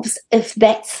ourselves if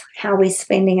that's how we're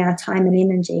spending our time and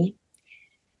energy.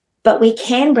 But we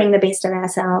can bring the best of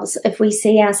ourselves if we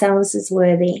see ourselves as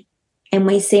worthy and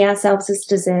we see ourselves as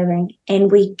deserving,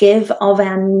 and we give of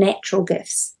our natural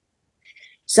gifts.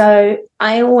 So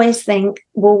I always think,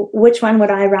 well, which one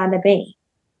would I rather be?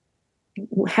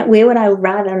 where would I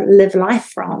rather live life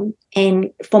from?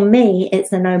 And for me,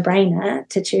 it's a no-brainer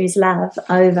to choose love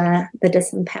over the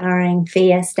disempowering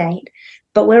fear state.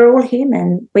 But we're all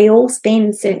human. We all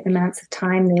spend certain amounts of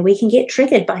time there. We can get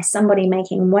triggered by somebody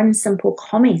making one simple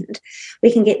comment.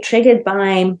 We can get triggered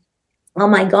by, oh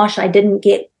my gosh, I didn't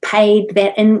get paid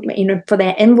that for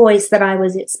that invoice that I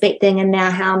was expecting, and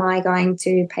now how am I going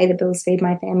to pay the bills, feed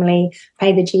my family,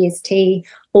 pay the GST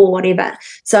or whatever.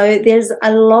 So there's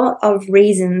a lot of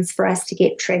reasons for us to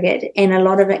get triggered, and a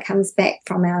lot of it comes back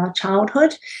from our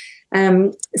childhood.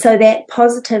 So that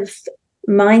positive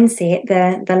mindset,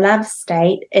 the love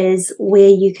state, is where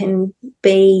you can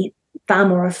be far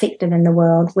more effective in the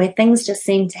world, where things just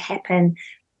seem to happen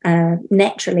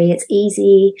naturally. It's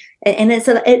easy, and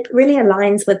it really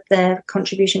aligns with the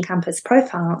Contribution Compass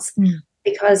profiles,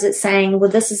 because it's saying, well,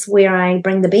 this is where I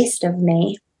bring the best of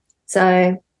me.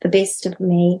 So the best of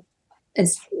me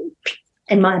is,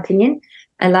 in my opinion,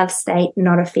 a love state,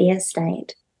 not a fear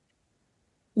state.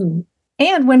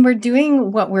 And when we're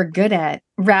doing what we're good at,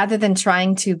 rather than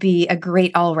trying to be a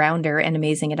great all-rounder and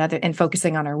amazing at other and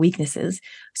focusing on our weaknesses.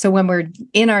 So when we're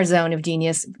in our zone of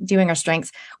genius, doing our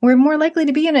strengths, we're more likely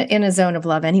to be in a zone of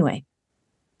love anyway.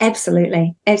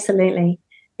 Absolutely. Absolutely.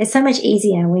 It's so much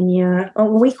easier when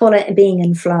we call it being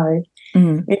in flow.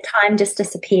 The time just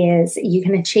disappears. You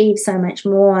can achieve so much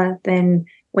more than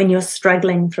when you're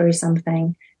struggling through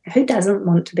something. Who doesn't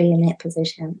want to be in that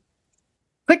position?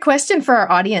 Quick question for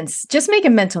our audience. Just make a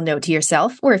mental note to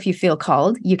yourself, or if you feel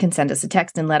called, you can send us a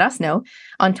text and let us know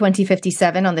on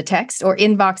 2057 on the text, or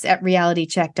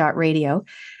inbox@realitycheck.radio.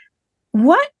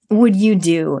 What would you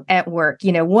do at work?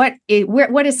 What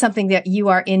is something that you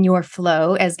are in your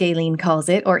flow, as Gayleen calls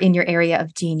it, or in your area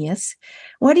of genius?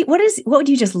 What would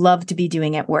you just love to be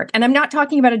doing at work? And I'm not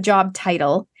talking about a job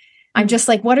title. I'm just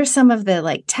like, what are some of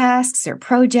the tasks or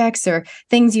projects or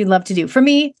things you'd love to do? For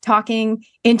me, talking,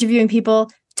 interviewing people,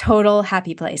 total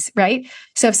happy place, right?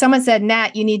 So if someone said,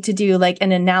 Nat, you need to do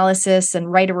an analysis and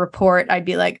write a report, I'd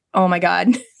be like, oh my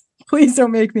God, please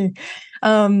don't make me.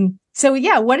 So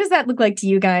yeah, what does that look like to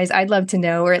you guys? I'd love to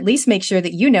know, or at least make sure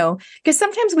that you know, because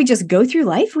sometimes we just go through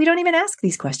life. We don't even ask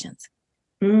these questions.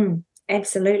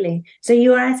 Absolutely. So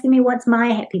you are asking me, what's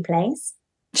my happy place?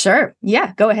 Sure.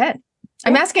 Yeah, go ahead.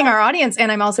 I'm asking our audience,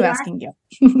 and I'm also asking you.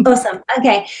 Awesome.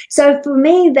 Okay. So for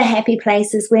me, the happy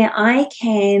place is where I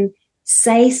can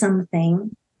say something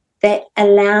that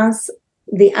allows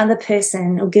the other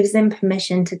person, or gives them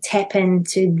permission to tap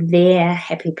into their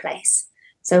happy place.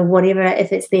 So whatever,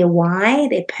 if it's their why,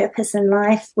 their purpose in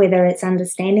life, whether it's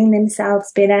understanding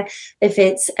themselves better, if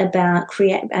it's about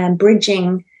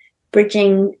bridging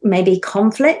maybe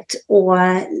conflict or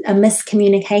a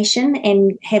miscommunication,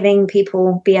 and having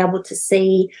people be able to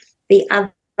see the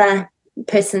other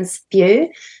person's view.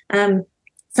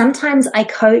 Sometimes I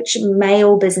coach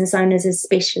male business owners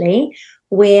especially,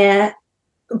 where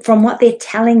from what they're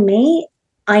telling me,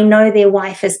 I know their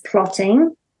wife is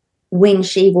plotting when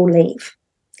she will leave.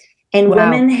 And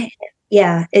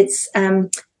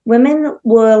women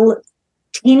will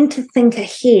tend to think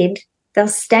ahead. They'll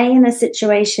stay in a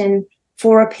situation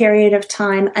for a period of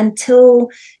time until,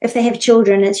 if they have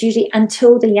children, it's usually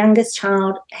until the youngest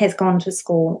child has gone to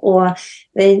school, or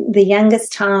the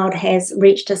youngest child has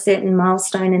reached a certain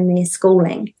milestone in their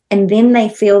schooling. And then they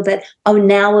feel that, oh,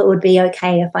 now it would be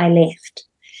okay if I left.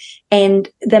 And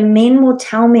the men will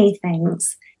tell me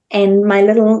things, and my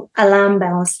little alarm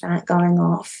bells start going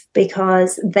off,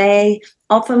 because they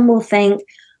often will think,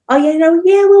 oh,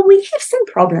 well, we have some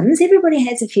problems. Everybody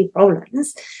has a few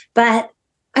problems, but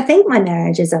I think my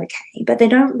marriage is okay. But they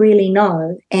don't really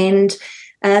know. And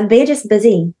they're just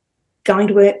busy going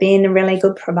to work, being a really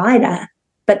good provider,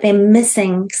 but they're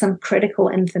missing some critical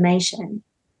information.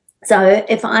 So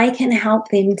if I can help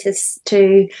them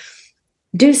to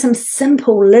do some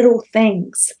simple little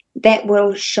things that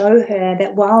will show her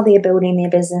that while they're building their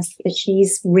business, that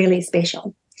she's really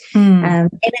special.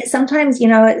 And sometimes,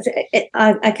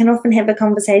 I can often have a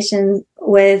conversation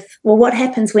with, well, what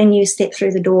happens when you step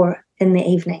through the door in the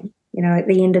evening, at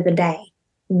the end of the day?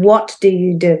 What do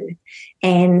you do?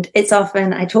 And it's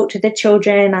often, I talk to the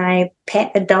children, I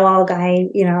pat the dog, I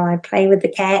play with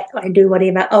the cat, I do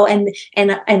whatever. Oh, and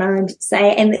I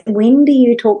say, and when do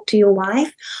you talk to your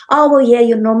wife? Oh, well, yeah,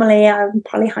 I'm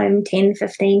probably home 10,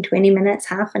 15, 20 minutes,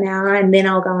 half an hour, and then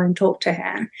I'll go and talk to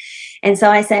her. And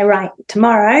so I say, right,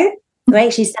 tomorrow, we're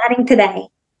actually starting today.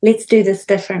 Let's do this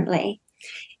differently.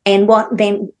 And what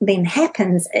then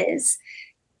happens is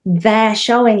they're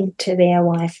showing to their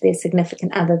wife, their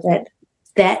significant other,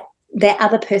 that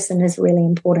other person is really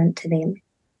important to them.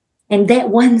 And that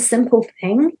one simple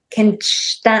thing can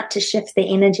start to shift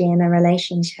the energy in a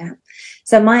relationship.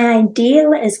 So my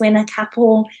ideal is when a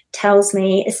couple tells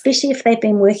me, especially if they've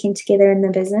been working together in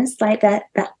the business, like that,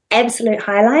 the absolute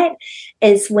highlight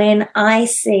is when I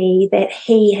see that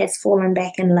he has fallen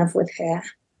back in love with her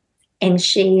and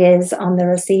she is on the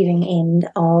receiving end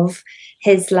of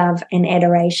his love and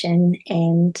adoration,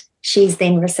 and she's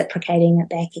then reciprocating it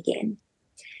back again.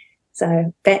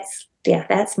 So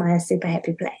that's my super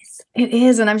happy place. It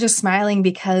is. And I'm just smiling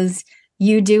because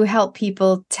you do help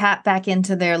people tap back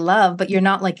into their love, but you're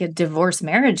not like a divorce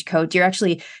marriage coach. You're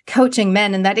actually coaching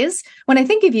men. And that is when I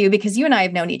think of you, because you and I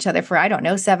have known each other for,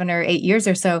 7 or 8 years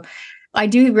or so. I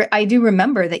do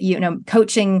remember that,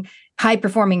 coaching high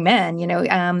performing men,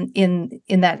 in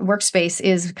that workspace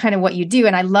is kind of what you do.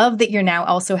 And I love that you're now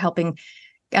also helping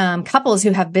couples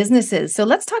who have businesses. So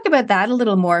let's talk about that a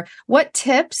little more. What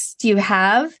tips do you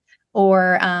have,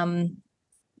 or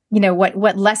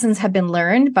what lessons have been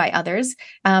learned by others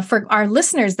for our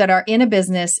listeners that are in a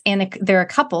business and they're a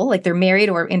couple, like they're married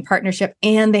or in partnership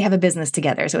and they have a business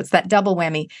together? So it's that double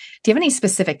whammy. Do you have any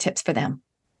specific tips for them?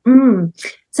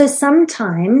 So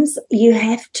sometimes you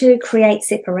have to create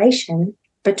separation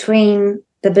between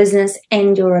the business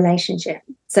and your relationship.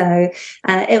 So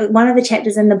one of the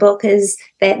chapters in the book is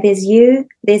that there's you,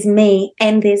 there's me,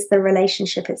 and there's the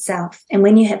relationship itself. And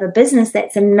when you have a business,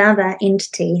 that's another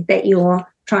entity that you're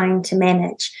trying to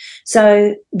manage.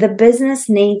 So the business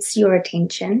needs your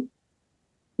attention.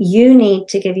 You need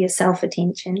to give yourself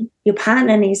attention. Your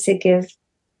partner needs to give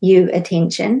you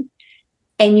attention.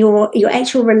 And your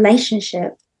actual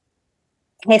relationship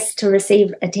has to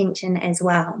receive attention as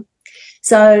well.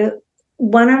 So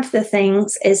one of the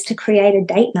things is to create a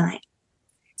date night.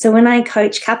 So when I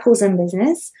coach couples in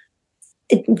business,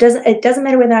 it doesn't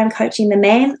matter whether I'm coaching the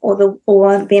man or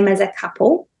them as a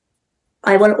couple.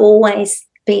 I will always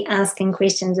be asking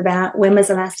questions about when was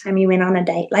the last time you went on a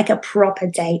date, like a proper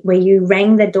date where you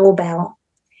rang the doorbell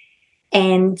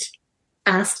and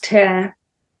asked her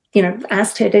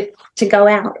to go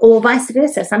out, or vice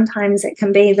versa. Sometimes it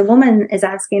can be the woman is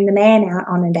asking the man out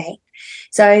on a date.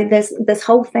 So there's this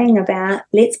whole thing about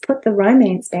let's put the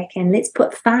romance back in, let's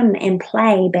put fun and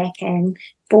play back in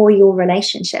for your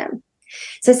relationship.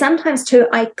 So sometimes too,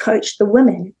 I coach the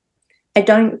women. I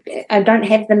don't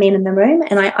have the men in the room,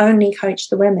 and I only coach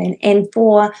the women. And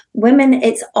for women,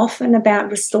 it's often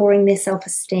about restoring their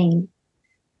self-esteem,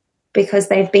 because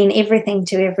they've been everything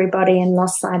to everybody and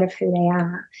lost sight of who they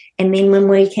are. And then when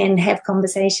we can have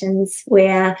conversations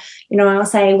where, I'll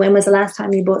say, when was the last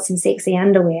time you bought some sexy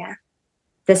underwear?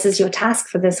 This is your task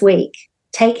for this week.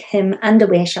 Take him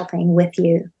underwear shopping with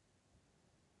you.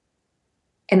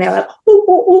 And they're like,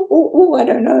 I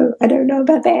don't know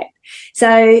about that. So,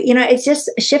 it's just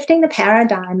shifting the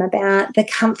paradigm about the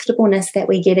comfortableness that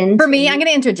we get into. For me, I'm going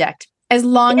to interject. As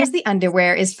long as the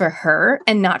underwear is for her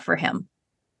and not for him.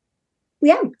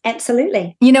 Yeah,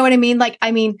 absolutely. You know what I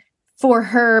mean? For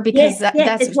her, because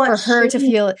that's for her to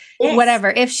feel whatever.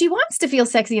 If she wants to feel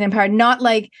sexy and empowered, not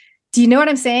like, do you know what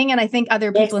I'm saying? And I think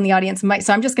other people in the audience might.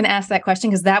 So I'm just going to ask that question,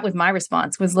 because that was my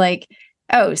response, was like,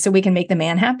 oh, so we can make the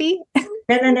man happy?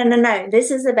 No.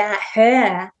 This is about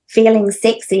her feeling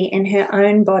sexy in her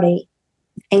own body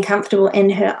and comfortable in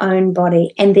her own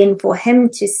body. And then for him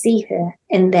to see her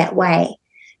in that way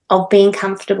of being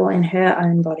comfortable in her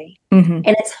own body. Mm-hmm.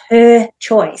 And it's her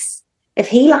choice. If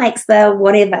he likes the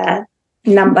whatever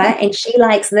number and she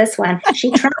likes this one,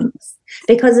 she trumps,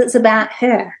 because it's about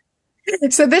her.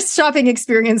 So this shopping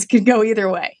experience could go either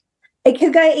way. It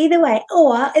could go either way.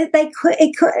 Or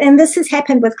it could, and this has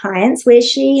happened with clients where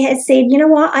she has said, you know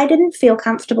what, I didn't feel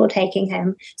comfortable taking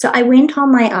him. So I went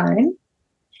on my own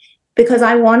because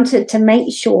I wanted to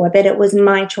make sure that it was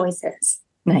my choices.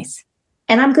 Nice.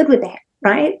 And I'm good with that.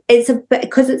 Right?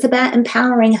 Because it's about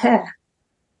empowering her.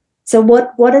 So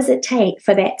what does it take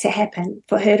for that to happen?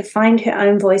 For her to find her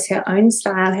own voice, her own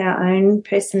style, her own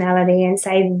personality, and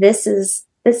say, this is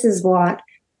what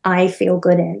I feel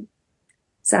good in.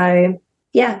 So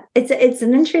yeah, it's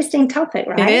an interesting topic,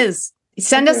 right? It is.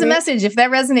 Send us a message if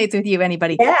that resonates with you,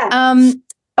 anybody. Yeah.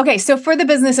 Okay, so for the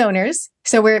business owners,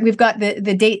 so we've got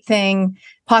the date thing,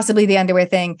 possibly the underwear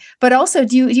thing, but also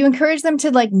do you encourage them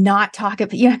to not talk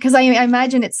about, because I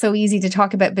imagine it's so easy to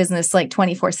talk about business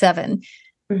 24/7,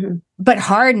 but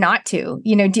hard not to,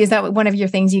 is that one of your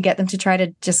things you get them to try to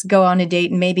just go on a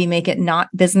date and maybe make it not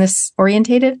business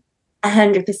orientated?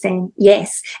 100%.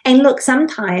 Yes. And look,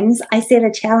 sometimes I set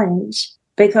a challenge,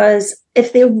 because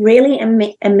if they're really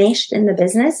enmeshed in the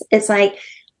business, it's like,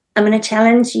 I'm going to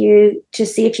challenge you to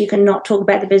see if you can not talk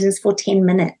about the business for 10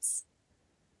 minutes.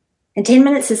 And 10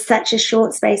 minutes is such a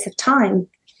short space of time,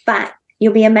 but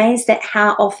you'll be amazed at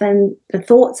how often the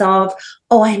thoughts of,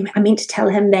 oh, I meant to tell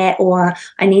him that, or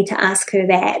I need to ask her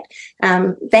that,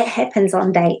 that happens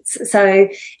on dates. So,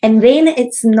 and then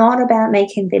it's not about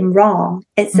making them wrong.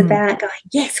 It's about going,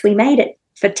 yes, we made it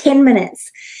for 10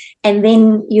 minutes. And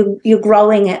then you're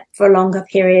growing it for longer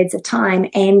periods of time.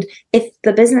 And if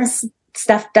the business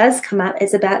stuff does come up,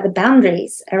 it's about the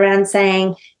boundaries around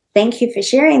saying, thank you for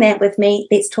sharing that with me.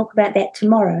 Let's talk about that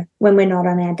tomorrow when we're not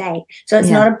on our date. So it's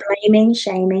not a blaming,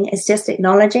 shaming. It's just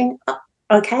acknowledging, oh,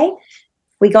 okay,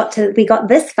 we got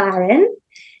this far in,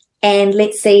 and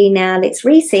let's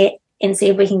reset and see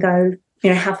if we can go,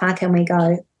 how far can we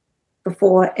go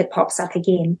before it pops up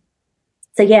again.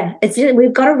 So yeah,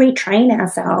 we've got to retrain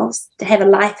ourselves to have a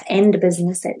life and a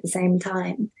business at the same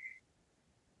time.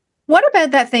 What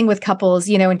about that thing with couples,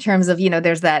 in terms of,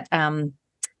 there's that,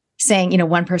 saying,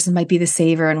 one person might be the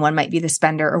saver and one might be the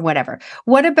spender or whatever.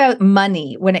 What about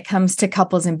money when it comes to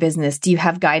couples in business? Do you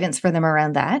have guidance for them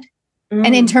around that?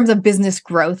 And in terms of business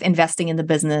growth, investing in the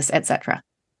business, etc.?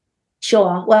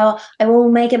 Sure. Well, I will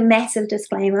make a massive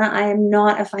disclaimer. I am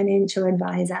not a financial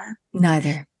advisor.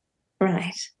 Neither.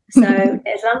 Right. So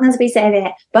as long as we say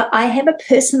that, but I have a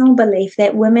personal belief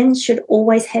that women should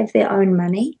always have their own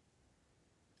money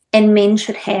and men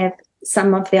should have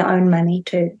some of their own money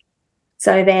too.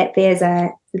 So that there's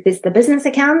the business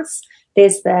accounts,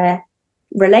 there's the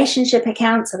relationship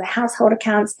accounts or the household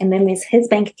accounts, and then there's his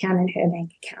bank account and her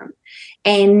bank account.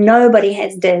 And nobody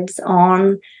has dibs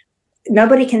on,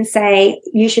 nobody can say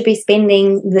you should be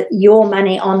spending your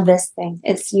money on this thing.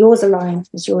 It's yours alone.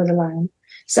 It's yours alone.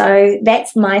 So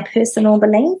that's my personal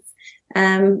belief,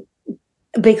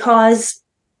 because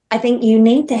I think you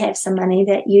need to have some money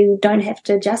that you don't have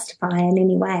to justify in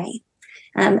any way.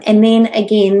 And then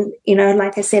again,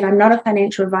 like I said, I'm not a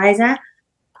financial advisor.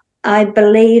 I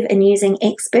believe in using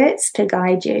experts to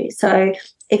guide you. So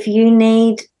if you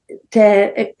need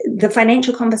the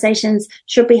financial conversations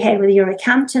should be had with your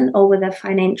accountant or with a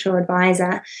financial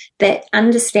advisor that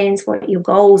understands what your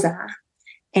goals are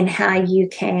and how you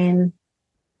can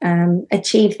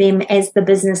achieve them as the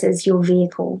business is your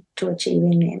vehicle to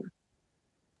achieving them.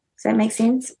 Does that make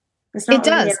sense? It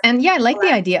does. And yeah, I like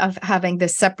the idea of having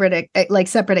this separate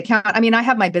account. I mean, I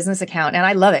have my business account and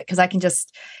I love it because I can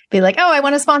just be like, oh, I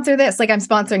want to sponsor this. Like I'm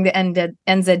sponsoring the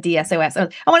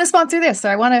NZDSOS. I want to sponsor this, or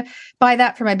I want to buy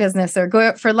that for my business, or go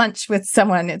out for lunch with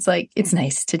someone. It's like, it's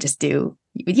nice to just do,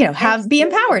 be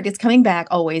empowered. It's coming back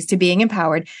always to being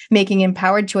empowered, making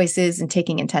empowered choices and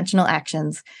taking intentional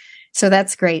actions. So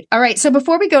that's great. All right. So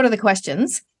before we go to the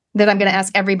questions that I'm going to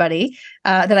ask everybody,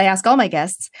 that I ask all my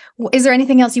guests, is there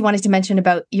anything else you wanted to mention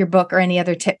about your book or any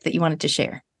other tip that you wanted to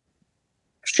share?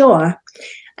 Sure.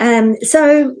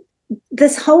 So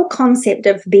this whole concept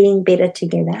of being better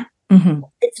together,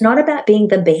 it's not about being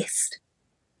the best.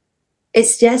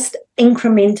 It's just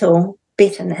incremental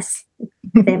betterness,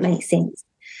 if that makes sense.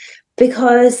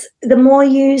 Because the more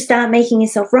you start making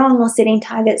yourself wrong or setting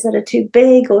targets that are too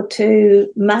big or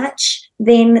too much,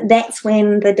 then that's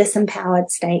when the disempowered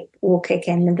state will kick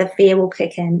in and the fear will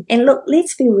kick in. And look,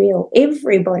 let's be real.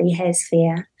 Everybody has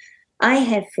fear. I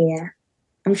have fear.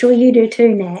 I'm sure you do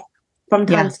too, Nat, from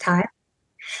time to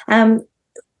time.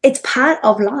 It's part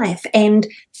of life. And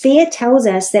fear tells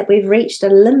us that we've reached a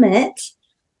limit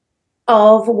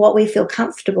of what we feel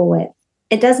comfortable with.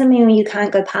 It doesn't mean you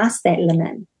can't go past that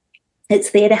limit.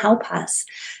 It's there to help us.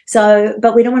 So,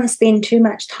 but we don't want to spend too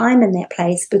much time in that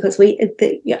place because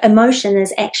emotion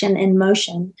is action in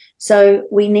motion. So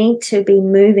we need to be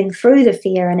moving through the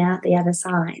fear and out the other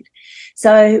side.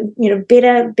 So,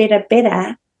 better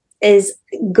is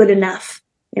good enough.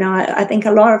 I think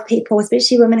a lot of people,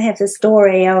 especially women, have the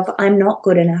story of I'm not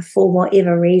good enough for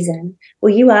whatever reason.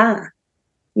 Well, you are.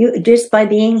 You just by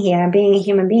being here and being a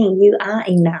human being, you are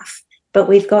enough. But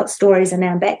we've got stories in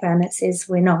our background that says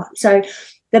we're not. So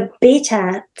the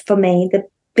better, for me, the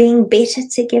being better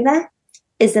together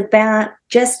is about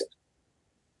just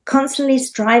constantly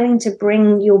striving to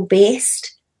bring your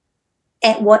best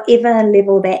at whatever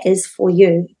level that is for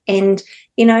you. And,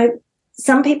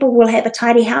 some people will have a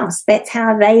tidy house. That's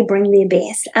how they bring their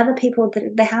best. Other people,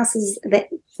 the house is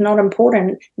that's not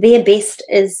important. Their best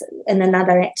is in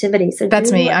another activity. So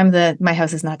that's me. My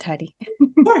house is not tidy.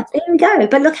 Yeah, there we go.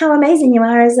 But look how amazing you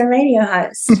are as a radio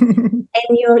host. And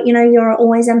you're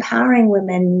always empowering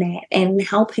women and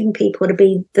helping people to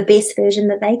be the best version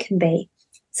that they can be.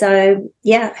 So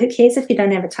yeah, who cares if you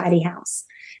don't have a tidy house?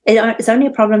 It's only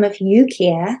a problem if you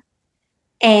care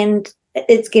and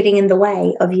it's getting in the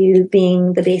way of you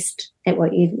being the best at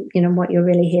what what you're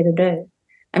really here to do.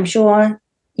 I'm sure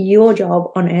your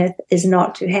job on earth is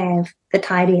not to have the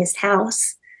tidiest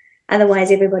house.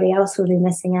 Otherwise, everybody else will be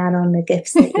missing out on the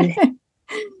gifts that you have.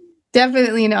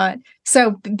 Definitely not.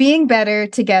 So being better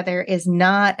together is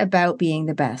not about being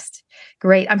the best.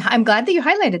 Great. I'm glad that you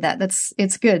highlighted that.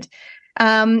 It's good.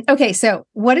 Okay. So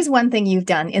what is one thing you've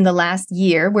done in the last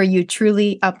year where you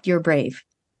truly upped your brave?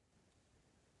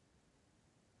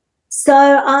 So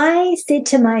I said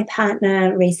to my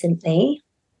partner recently,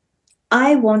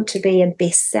 I want to be a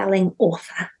best-selling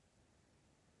author.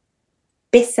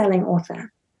 Best-selling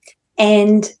author.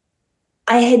 And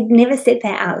I had never said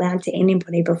that out loud to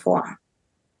anybody before.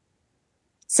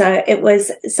 So it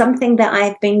was something that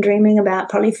I've been dreaming about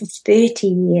probably for 30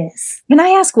 years. Can I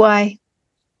ask why?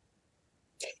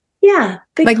 Yeah.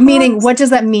 Like, meaning, what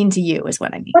does that mean to you is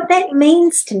what I mean. What that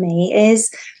means to me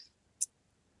is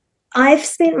I've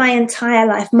spent my entire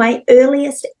life, my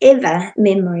earliest ever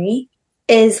memory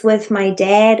is with my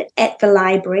dad at the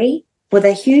library with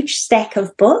a huge stack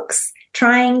of books,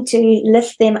 trying to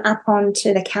lift them up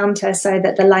onto the counter so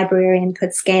that the librarian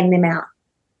could scan them out.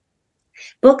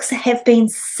 Books have been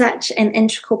such an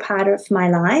integral part of my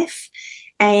life.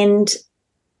 And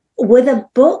with a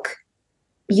book,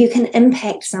 you can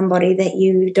impact somebody that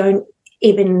you don't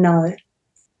even know.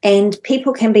 And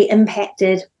people can be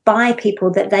impacted by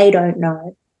people that they don't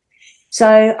know.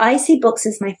 So I see books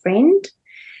as my friend.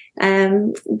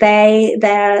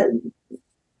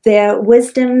 They're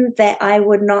wisdom that I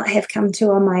would not have come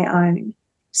to on my own.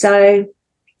 So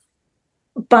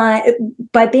by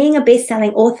being a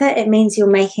best-selling author, it means you're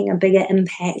making a bigger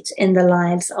impact in the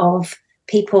lives of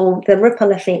people. The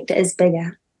ripple effect is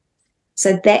bigger.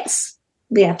 So that's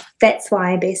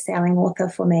why a best-selling author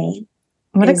for me.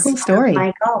 What a cool story.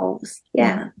 My goals.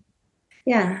 Yeah.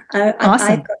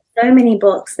 Awesome. I've got so many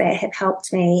books that have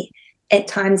helped me at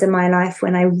times in my life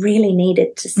when I really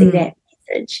needed to see that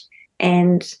message.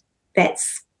 And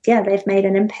they've made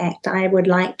an impact. I would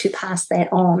like to pass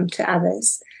that on to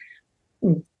others.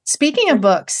 Speaking of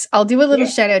books, I'll do a little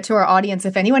shout out to our audience.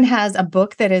 If anyone has a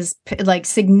book that has like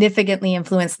significantly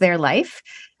influenced their life,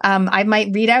 I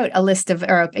might read out a list of,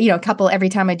 or a couple every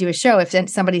time I do a show. If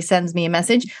somebody sends me a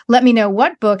message, let me know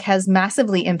what book has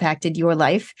massively impacted your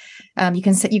life. You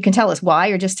can tell us why,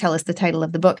 or just tell us the title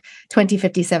of the book.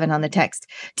 2057 on the text.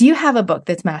 Do you have a book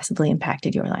that's massively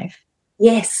impacted your life?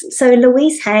 Yes. So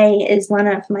Louise Hay is one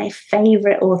of my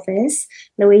favorite authors,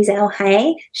 Louise L.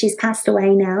 Hay. She's passed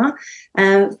away now.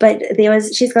 But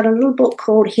she's got a little book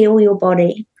called Heal Your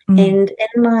Body. And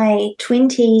in my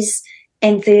 20s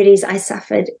and 30s, I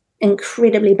suffered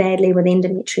incredibly badly with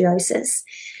endometriosis.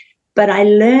 But I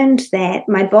learned that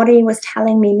my body was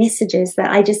telling me messages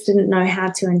that I just didn't know how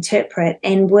to interpret.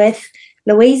 And with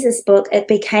Louise's book, it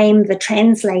became the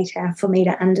translator for me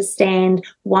to understand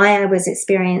why I was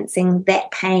experiencing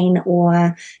that pain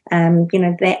or,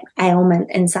 that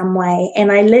ailment in some way.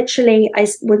 And I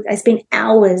spent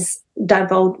hours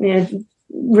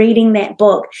reading that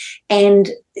book and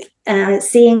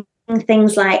seeing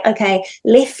things like, okay,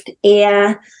 left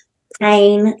ear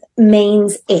pain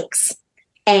means X.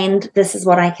 And this is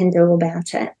what I can do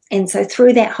about it. And so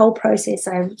through that whole process,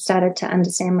 I started to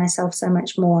understand myself so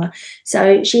much more.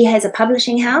 So she has a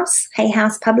publishing house, Hay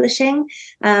House Publishing.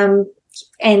 And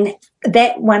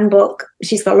that one book,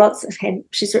 she wrote lots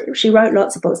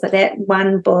of books, but that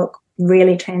one book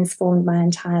really transformed my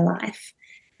entire life.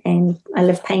 And I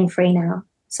live pain-free now.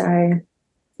 So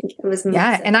it was amazing.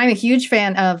 Yeah, and I'm a huge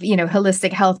fan of,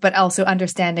 holistic health, but also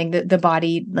understanding the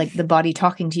body, like the body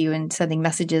talking to you and sending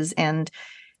messages. And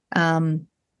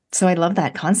so I love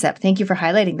that concept. Thank you for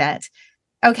highlighting that.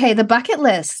 Okay, the bucket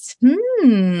list.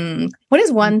 What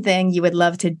is one thing you would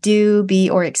love to do, be,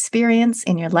 or experience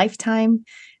in your lifetime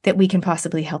that we can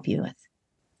possibly help you with?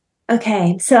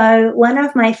 Okay, so one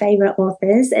of my favorite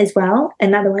authors as well,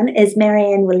 another one, is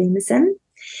Marianne Williamson.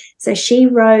 So she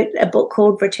wrote a book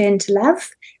called Return to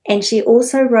Love, and she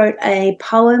also wrote a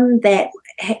poem that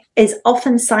is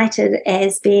often cited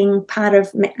as being part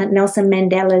of Nelson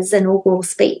Mandela's inaugural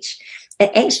speech.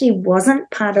 It actually wasn't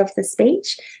part of the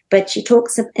speech, but she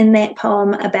talks in that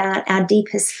poem about our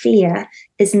deepest fear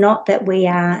is not that we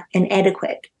are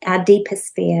inadequate. Our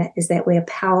deepest fear is that we are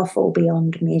powerful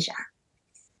beyond measure,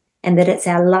 and that it's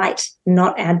our light,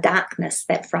 not our darkness,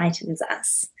 that frightens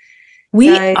us.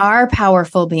 We are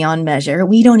powerful beyond measure.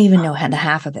 We don't even know the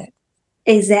half of it.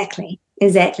 Exactly.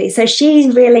 So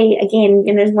she's really, again,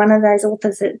 one of those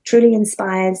authors that truly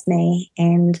inspires me,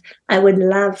 and I would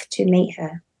love to meet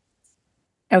her.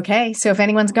 Okay. So if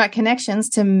anyone's got connections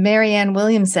to Marianne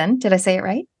Williamson, did I say it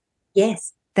right?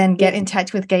 Yes. Then get in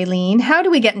touch with Gayleen. How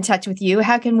do we get in touch with you?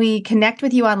 How can we connect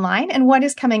with you online? And what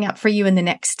is coming up for you in the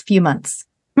next few months?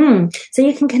 So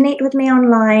you can connect with me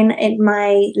online at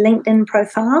my LinkedIn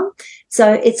profile.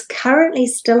 So it's currently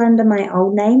still under my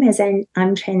old name as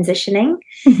I'm transitioning.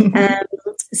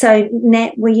 So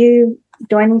Nat,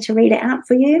 do I need to read it out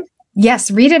for you? Yes,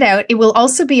 read it out. It will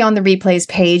also be on the replays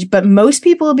page, but most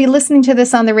people will be listening to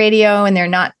this on the radio and they're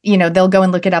not, they'll go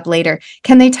and look it up later.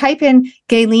 Can they type in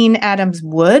Gaylene Adams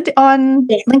Wood on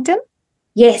LinkedIn?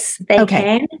 Yes, they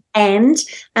can. And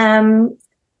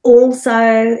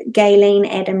also Gaylene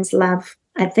Adams Love.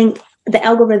 I think the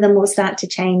algorithm will start to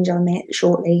change on that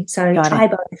shortly. So try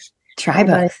both. Try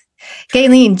both.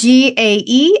 Gaylene,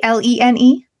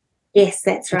 Gaelene? Yes,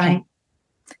 that's right.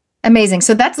 Amazing.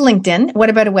 So that's LinkedIn.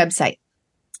 What about a website?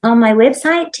 On my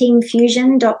website,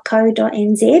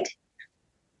 teamfusion.co.nz.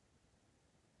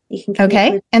 You can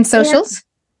connect with and socials?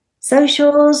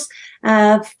 Socials,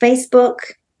 Facebook.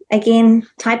 Again,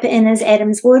 type it in as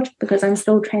Adams Wood because I'm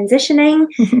still transitioning.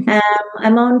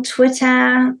 I'm on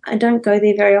Twitter. I don't go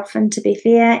there very often, to be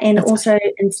fair, and also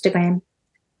Instagram.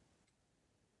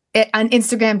 On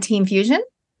Instagram, Team Fusion?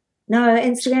 No,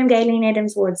 Instagram, Gaylene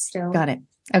Adams Wood still. Got it.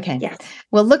 Okay. Yeah.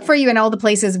 Well, look for you in all the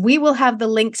places. We will have the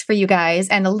links for you guys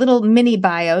and a little mini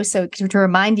bio so to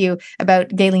remind you about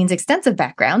Gaylene's extensive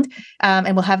background.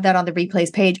 And we'll have that on the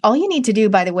replays page. All you need to do,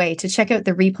 by the way, to check out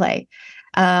the replay,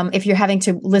 if you're having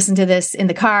to listen to this in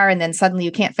the car and then suddenly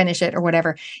you can't finish it or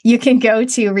whatever, you can go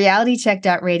to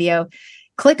realitycheck.radio,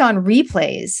 click on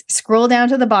replays, scroll down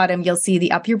to the bottom. You'll see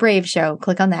the Up Your Brave show.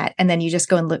 Click on that. And then you just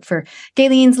go and look for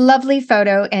Gaylene's lovely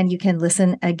photo and you can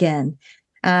listen again.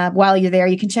 While you're there,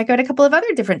 you can check out a couple of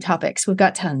other different topics. We've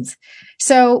got tons.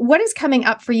 So what is coming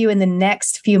up for you in the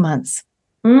next few months?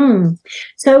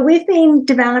 So we've been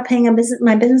developing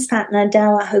my business partner,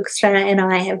 Dawa Hoekstra, and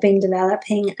I have been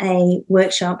developing a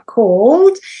workshop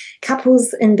called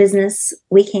Couples in Business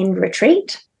Weekend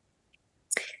Retreat.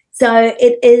 So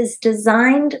it is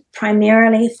designed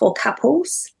primarily for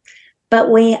couples,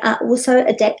 but we are also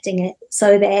adapting it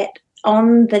so that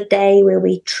on the day where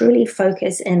we truly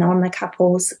focus in on the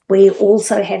couples, we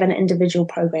also have an individual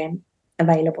program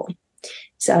available.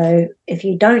 So if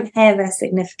you don't have a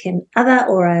significant other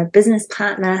or a business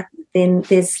partner, then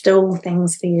there's still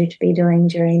things for you to be doing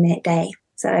during that day.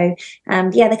 So,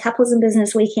 the Couples in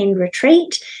Business Weekend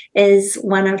Retreat is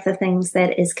one of the things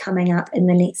that is coming up in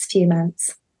the next few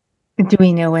months. Do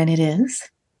we know when it is?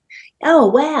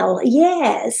 Oh, well,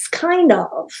 yes, kind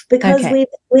of, because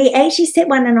we actually set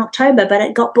one in October, but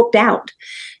it got booked out.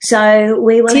 So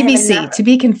we will TBC, to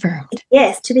be confirmed.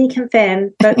 Yes, to be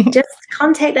confirmed. But just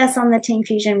contact us on the Team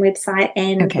Fusion website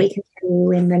and we can tell you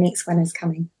when the next one is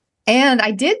coming. And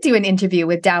I did do an interview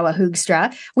with Dawa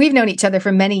Hoekstra. We've known each other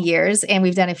for many years, and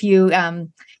we've done a few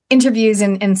interviews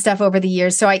and stuff over the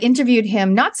years. So I interviewed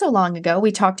him not so long ago.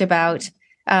 We talked about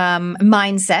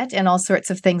mindset and all sorts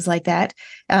of things like that.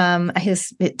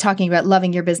 His talking about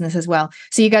loving your business as well.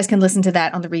 So you guys can listen to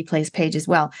that on the replays page as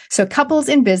well. So Couples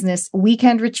in Business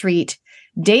Weekend Retreat,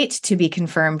 date to be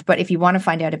confirmed. But if you want to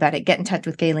find out about it, get in touch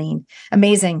with Gaylene.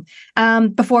 Amazing.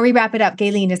 Before we wrap it up,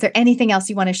 Gaylene, is there anything else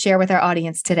you want to share with our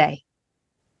audience today?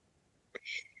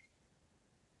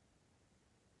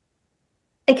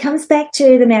 It comes back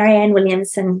to the Marianne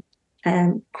Williamson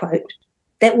quote,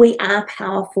 that we are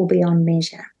powerful beyond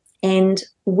measure and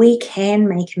we can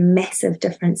make a massive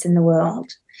difference in the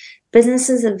world. Business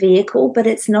is a vehicle, but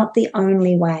it's not the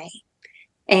only way.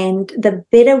 And the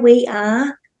better we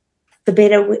are,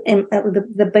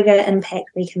 the bigger impact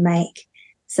we can make.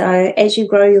 So as you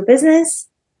grow your business,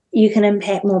 you can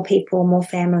impact more people, more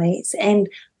families. And,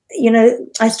 I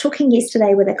was talking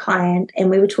yesterday with a client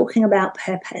and we were talking about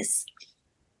purpose.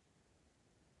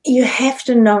 You have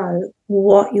to know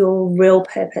what your real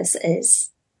purpose is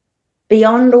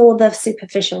beyond all the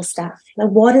superficial stuff. Like,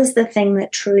 what is the thing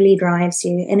that truly drives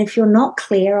you? And if you're not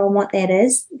clear on what that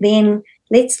is, then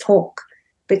let's talk,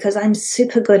 because I'm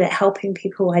super good at helping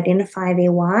people identify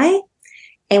their why.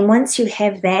 And once you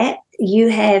have that, you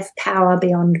have power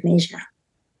beyond measure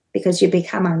because you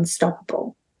become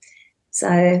unstoppable.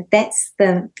 So that's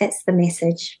the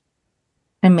message.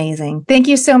 Amazing. Thank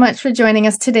you so much for joining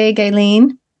us today,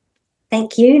 Gaylene.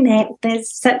 Thank you, Nat.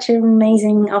 That's such an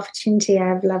amazing opportunity.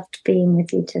 I've loved being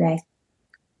with you today.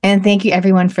 And thank you,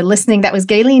 everyone, for listening. That was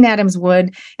Gaylene Adams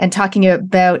Wood and talking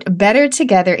about better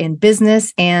together in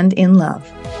business and in love.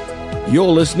 You're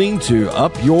listening to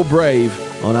Up Your Brave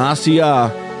on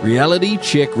RCR, Reality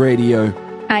Check Radio.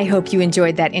 I hope you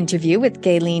enjoyed that interview with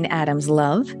Gaylene Adams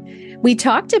Love. We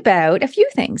talked about a few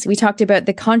things. We talked about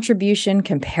the contribution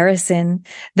comparison,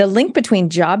 the link between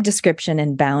job description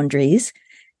and boundaries,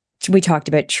 We talked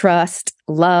about trust,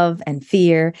 love, and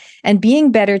fear, and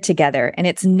being better together. And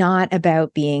it's not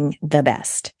about being the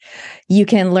best. You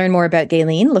can learn more about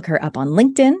Gayleen. Look her up on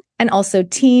LinkedIn and also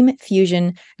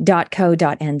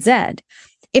teamfusion.co.nz.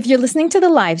 If you're listening to the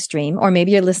live stream, or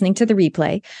maybe you're listening to the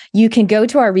replay, you can go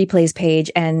to our replays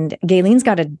page, and Gayleen's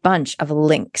got a bunch of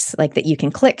links like that you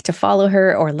can click to follow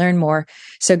her or learn more.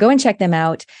 So go and check them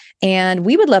out. And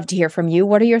we would love to hear from you.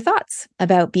 What are your thoughts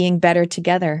about being better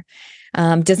together?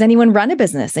 Does anyone run a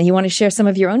business and you want to share some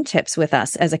of your own tips with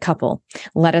us as a couple?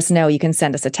 Let us know. You can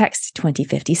send us a text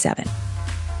 2057.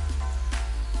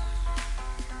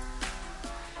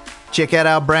 Check out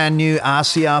our brand new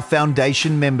RCR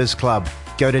Foundation Members Club.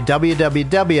 Go to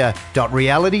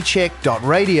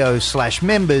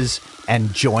www.realitycheck.radio/members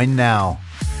and join now.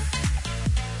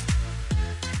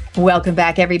 Welcome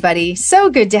back, everybody. So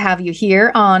good to have you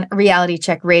here on Reality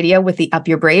Check Radio with the Up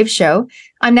Your Brave show.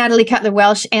 I'm Natalie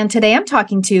Cutler-Welsh, and today I'm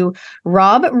talking to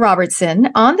Rob Robertson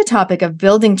on the topic of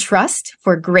building trust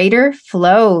for greater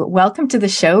flow. Welcome to the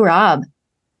show, Rob.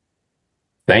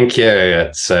 Thank you.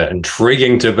 It's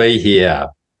intriguing to be here.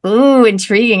 Ooh,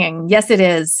 intriguing. Yes, it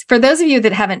is. For those of you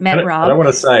that haven't met Rob. I don't want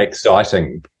to say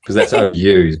exciting because that's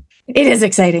overused. It is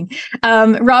exciting.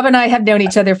 Rob and I have known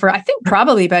each other for, I think,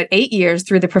 probably about 8 years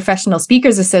through the Professional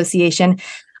Speakers Association.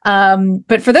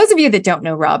 But for those of you that don't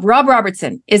know Rob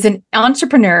Robertson is an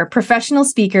entrepreneur, professional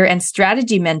speaker, and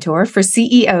strategy mentor for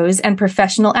CEOs and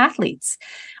professional athletes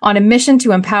on a mission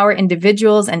to empower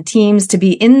individuals and teams to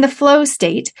be in the flow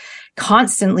state,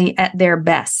 constantly at their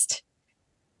best.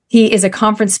 He is a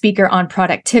conference speaker on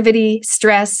productivity,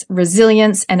 stress,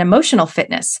 resilience, and emotional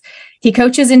fitness. He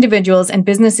coaches individuals and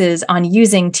businesses on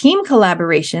using team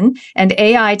collaboration and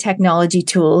AI technology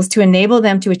tools to enable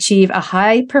them to achieve a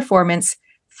high-performance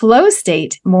flow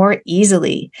state more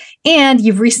easily. And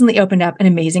you've recently opened up an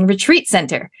amazing retreat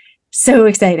center. So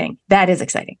exciting. That is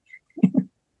exciting.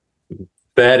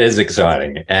 That is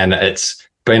exciting. And it's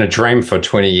been a dream for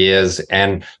 20 years.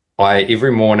 And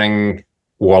every morning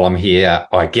while I'm here,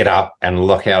 I get up and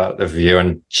look out at the view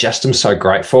and just am so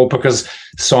grateful because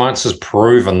science has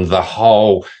proven the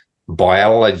whole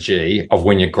biology of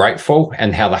when you're grateful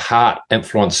and how the heart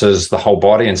influences the whole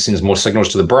body and sends more signals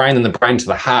to the brain and the brain to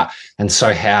the heart. And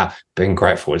so how being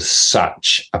grateful is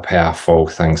such a powerful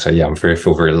thing. So yeah,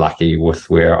 feel very lucky with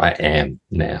where I am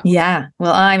now. Yeah.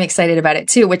 Well, I'm excited about it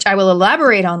too, which I will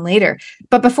elaborate on later.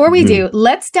 But before we do,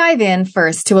 let's dive in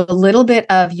first to a little bit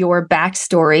of your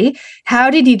backstory. How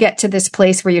did you get to this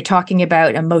place where you're talking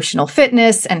about emotional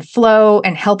fitness and flow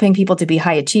and helping people to be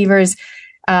high achievers?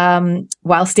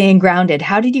 While staying grounded?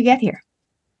 How did you get here?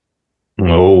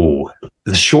 Oh,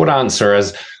 the short answer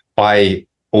is I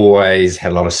always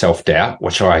had a lot of self-doubt,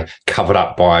 which I covered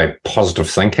up by positive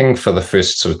thinking for the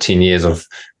first sort of 10 years of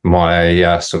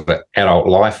my sort of adult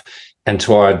life,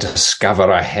 until I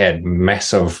discovered I had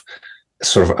massive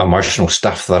sort of emotional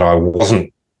stuff that I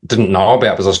didn't know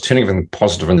about because I was turning everything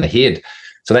positive in the head.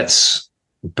 So that's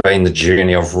been the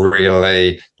journey of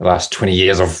really the last 20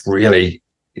 years of really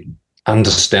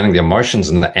understanding the emotions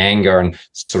and the anger and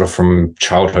sort of from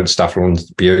childhood stuff and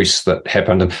abuse that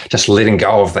happened and just letting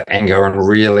go of the anger and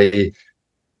really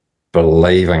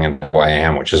believing in who I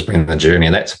am, which has been the journey.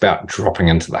 And that's about dropping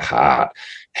into the heart,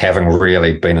 having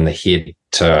really been in the head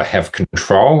to have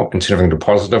control and turning everything to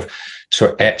positive.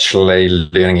 So actually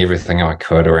learning everything I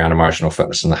could around emotional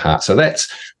fitness in the heart. So that's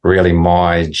really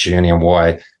my journey and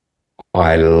why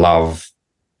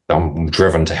I'm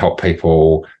driven to help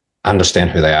people understand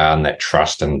who they are and that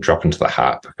trust and drop into the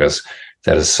heart, because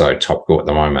that is so topical at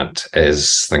the moment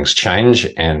as things change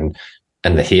and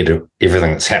in the head of everything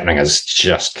that's happening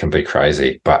can be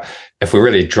crazy. But if we're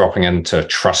really dropping into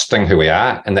trusting who we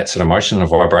are, and that's an emotion and a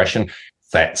vibration,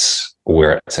 that's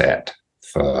where it's at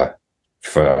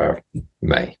for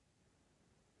me.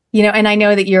 You know, and I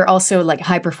know that you're also like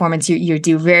high performance. You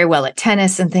do very well at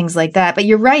tennis and things like that. But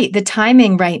you're right. The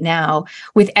timing right now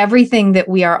with everything that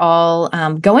we are all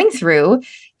going through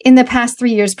in the past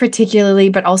 3 years, particularly,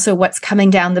 but also what's coming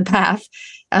down the path.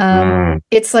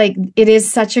 It's like it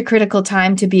is such a critical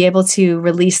time to be able to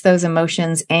release those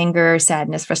emotions, anger,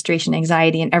 sadness, frustration,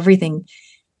 anxiety, and everything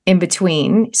in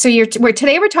between. So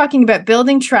today we're talking about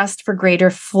building trust for greater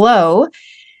flow.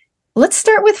 Let's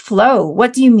start with flow.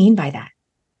 What do you mean by that?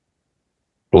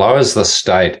 Flow is the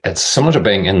state. It's similar to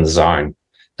being in the zone.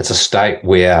 It's a state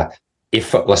where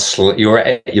effortlessly you're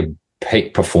at your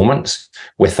peak performance,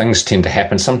 where things tend to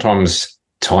happen. Sometimes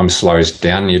time slows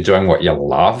down. You're doing what you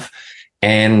love,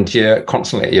 and you're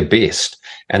constantly at your best.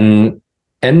 And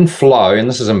in flow, and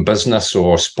this is in business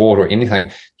or sport or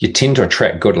anything, you tend to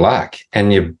attract good luck,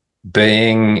 and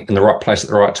being in the right place at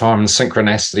the right time, and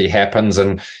synchronicity happens,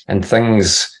 and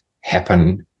things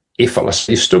happen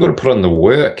effortlessly. You've still got to put in the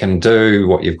work and do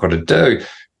what you've got to do,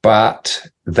 but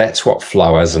that's what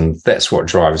flow is, and that's what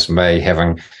drives me,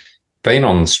 having been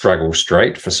on struggle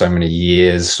street for so many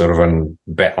years, sort of in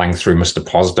battling through Mr.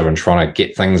 Positive and trying to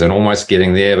get things and almost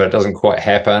getting there, but it doesn't quite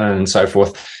happen and so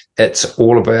forth. It's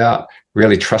all about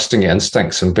really trusting your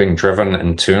instincts and being driven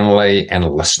internally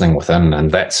and listening within.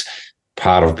 And that's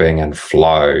part of being in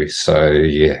flow. So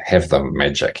you have the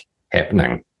magic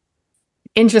happening.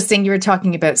 Interesting. You were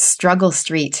talking about struggle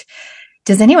street.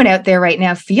 Does anyone out there right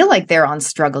now feel like they're on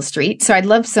struggle street? So I'd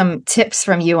love some tips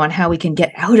from you on how we can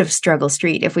get out of struggle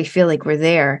street if we feel like we're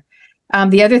there.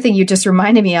 The other thing you just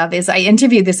reminded me of is I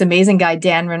interviewed this amazing guy,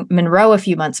 Dan Monroe, a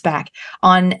few months back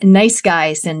on nice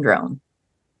guy syndrome.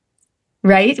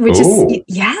 Right. Which is,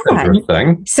 yeah.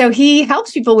 So he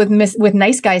helps people with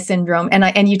nice guy syndrome.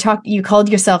 And you called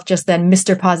yourself just then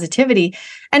Mr. Positivity.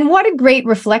 And what a great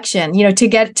reflection, to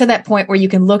get to that point where you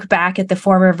can look back at the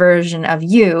former version of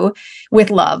you with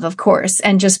love, of course,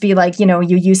 and just be like, you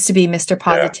used to be Mr.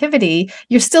 Positivity. Yeah.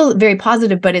 You're still very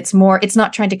positive, but it's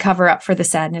not trying to cover up for the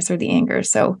sadness or the anger.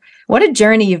 So what a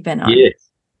journey you've been on. Yeah.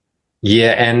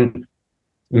 Yeah. And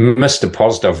Mr.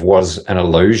 Positive was an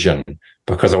illusion,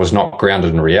 because I was not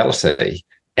grounded in reality,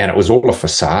 and it was all a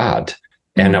facade.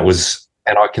 And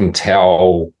I can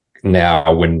tell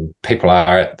now when people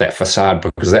are at that facade,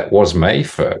 because that was me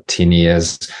for 10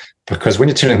 years. Because when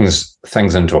you're turning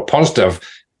things into a positive,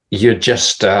 you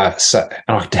just, I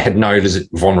had no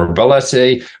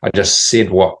vulnerability. I just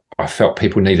said what I felt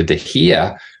people needed to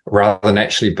hear, rather than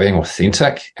actually being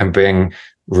authentic and being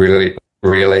really,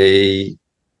 really,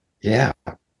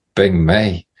 being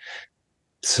me.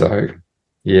 So,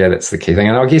 yeah, that's the key thing.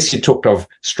 And I guess you talked of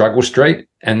struggle street,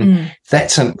 and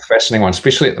that's a fascinating one,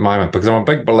 especially at the moment, because I'm a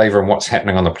big believer in what's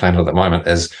happening on the planet at the moment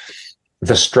is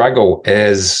the struggle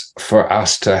is for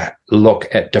us to look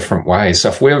at different ways. So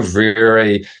if we're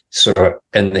very sort of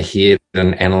in the head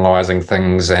and analyzing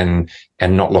things and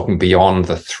not looking beyond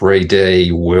the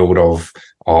 3D world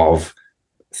of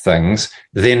things,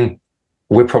 then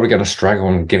we're probably going to struggle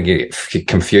and going to get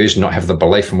confused and not have the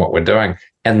belief in what we're doing.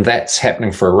 And that's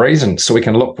happening for a reason. So we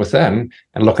can look within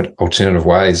and look at alternative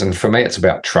ways. And for me, it's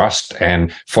about trust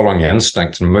and following your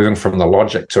instinct and moving from the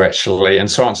logic to actually, and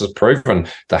science has proven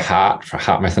the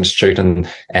HeartMath Institute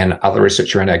and other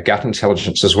research around our gut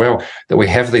intelligence as well, that we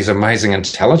have these amazing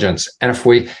intelligence. And if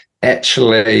we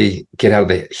actually get out of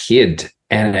the head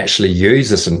and actually use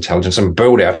this intelligence and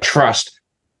build our trust,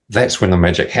 that's when the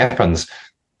magic happens,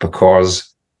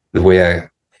 because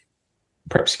we're,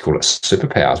 perhaps you call it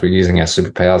superpowers. We're using our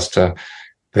superpowers to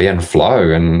be in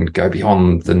flow and go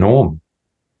beyond the norm.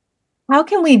 How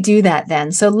can we do that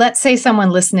then? So let's say someone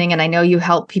listening, and I know you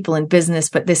help people in business,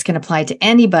 but this can apply to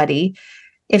anybody.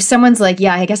 If someone's like,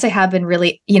 yeah, I guess I have been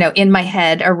really, in my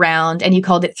head around, and you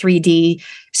called it 3D.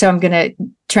 So I'm going to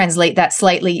translate that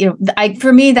slightly.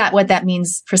 For me, what that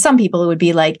means for some people, it would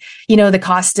be like, the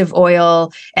cost of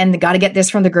oil, and got to get this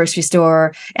from the grocery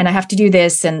store, and I have to do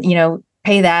this, and,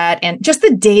 pay that, and just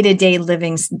the day-to-day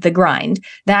living, the grind.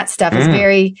 That stuff is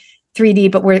very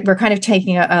 3D, but we're kind of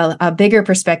taking a bigger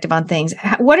perspective on things.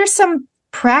 What are some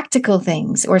practical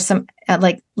things, or some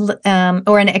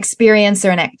or an experience,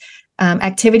 or an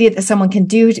activity that someone can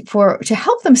do to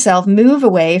help themselves move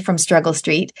away from struggle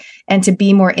street and to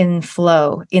be more in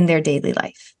flow in their daily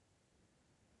life?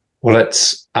 Well,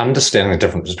 it's understanding the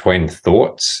difference between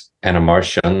thoughts and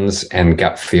emotions and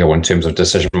gut feel in terms of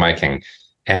decision making.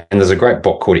 And there's a great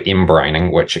book called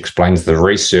M-Braining, which explains the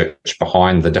research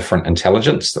behind the different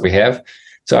intelligence that we have.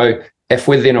 So if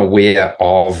we're then aware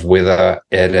of whether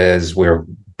it is we're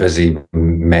busy,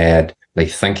 madly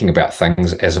thinking about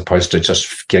things as opposed to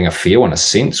just getting a feel and a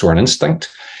sense or an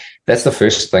instinct, that's the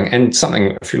first thing. And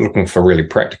something, if you're looking for really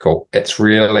practical, it's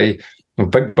really a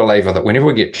big believer that whenever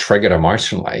we get triggered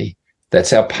emotionally,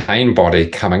 that's our pain body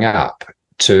coming up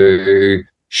to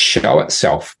show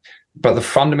itself. But the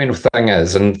fundamental thing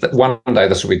is, and one day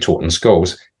this will be taught in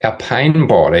schools, our pain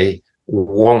body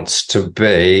wants to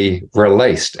be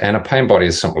released. And a pain body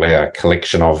is simply a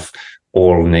collection of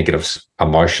all negative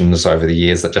emotions over the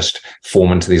years that just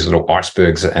form into these little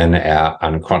icebergs in our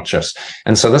unconscious.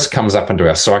 And so this comes up into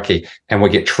our psyche and we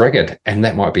get triggered. And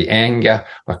that might be anger.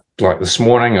 Like this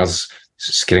morning, I was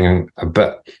just getting a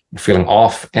bit feeling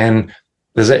off. And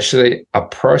there's actually a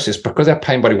process, because our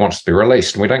pain body wants to be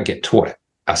released, and we don't get taught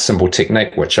a simple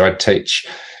technique, which I teach,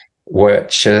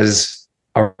 which is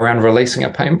around releasing a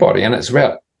pain body. And it's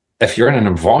about, if you're in an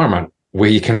environment where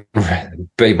you can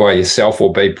be by yourself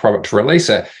or be private to release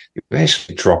it, you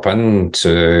actually drop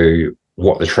into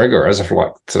what the trigger is. If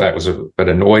like today I was a bit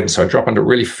annoyed, so I drop into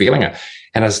really feeling it.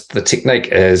 And as the technique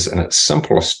is, in its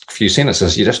simplest few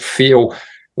sentences, you just feel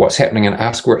what's happening and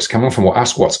ask where it's coming from, or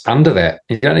ask what's under that.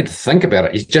 You don't need to think about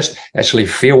it. You just actually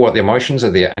feel what the emotions are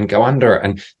there and go under it,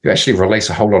 and you actually release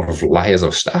a whole lot of layers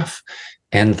of stuff.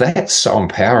 And that's so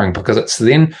empowering, because it's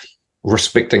then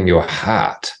respecting your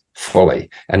heart fully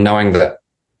and knowing that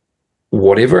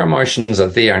whatever emotions are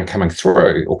there and coming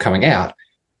through or coming out,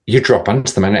 you drop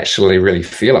into them and actually really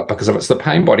feel it. Because if it's the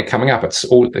pain body coming up,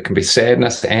 it can be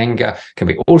sadness, anger, can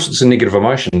be all sorts of negative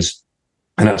emotions,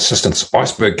 and it's just this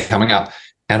iceberg coming up.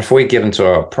 And if we get into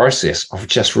a process of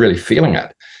just really feeling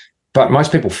it, but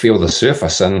most people feel the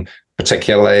surface, and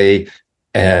particularly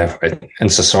in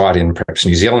society, and perhaps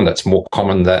New Zealand, it's more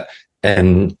common that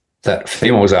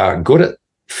females are good at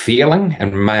feeling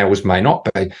and males may not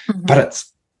be. Mm-hmm. But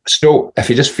it's still, if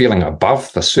you're just feeling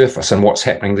above the surface and what's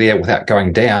happening there without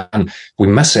going down, we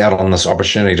miss out on this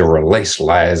opportunity to release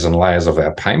layers and layers of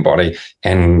our pain body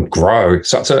and grow.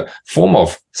 So it's a form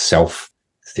of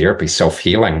self-therapy,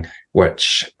 self-healing,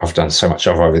 which I've done so much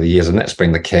of over the years. And that's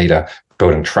been the key to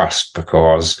building trust,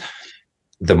 because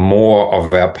the more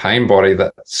of our pain body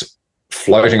that's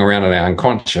floating around in our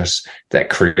unconscious, that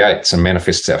creates and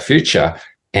manifests our future.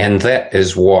 And that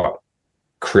is what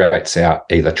creates our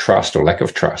either trust or lack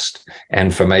of trust.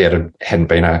 And for me, it hadn't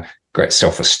been a great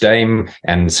self-esteem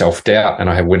and self-doubt. And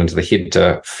I went into the head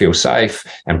to feel safe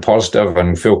and positive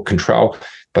and feel control.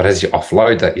 But as you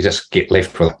offload that, you just get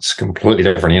left with this completely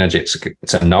different energy.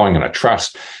 It's a knowing and a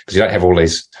trust, because you don't have all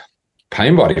these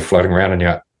pain body floating around in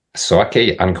your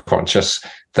psyche, unconscious,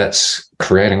 that's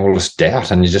creating all this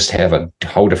doubt, and you just have a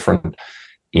whole different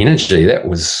energy. That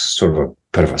was sort of a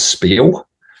bit of a spiel.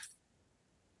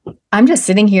 I'm just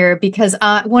sitting here because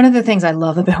one of the things I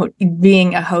love about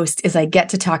being a host is I get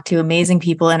to talk to amazing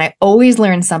people, and I always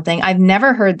learn something. I've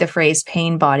never heard the phrase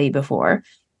pain body before,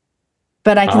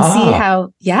 but I can see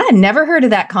how, never heard of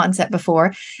that concept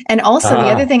before. And also the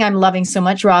other thing I'm loving so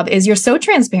much, Rob, is you're so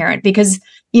transparent, because,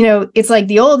 you know, it's like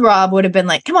the old Rob would have been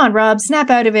like, come on, Rob, snap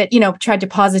out of it, you know, tried to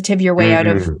positive your way out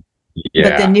of,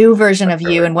 but the new version of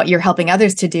you and what you're helping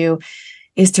others to do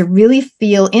is to really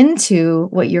feel into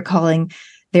what you're calling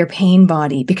their pain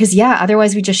body. Because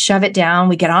otherwise we just shove it down,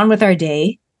 we get on with our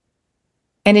day,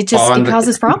 and it just it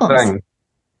causes problems.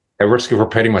 At risk of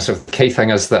repeating myself, the key thing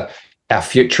is that our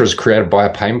future is created by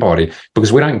a pain body,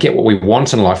 because we don't get what we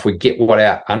want in life. We get what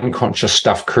our unconscious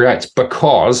stuff creates,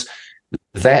 because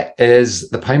that is,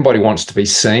 the pain body wants to be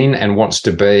seen and wants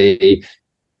to be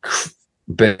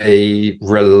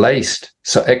released.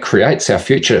 So it creates our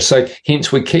future. So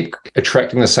hence we keep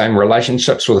attracting the same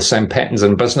relationships or the same patterns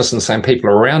in business and the same people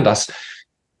around us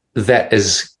that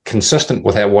is consistent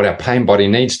with what our pain body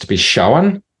needs to be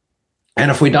shown. And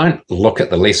if we don't look at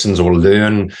the lessons or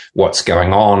learn what's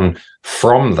going on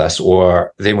from this,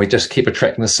 or then we just keep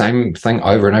attracting the same thing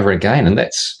over and over again. And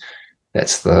that's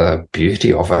the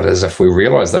beauty of it, is if we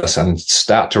realize this and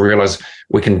start to realize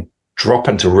we can drop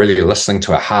into really listening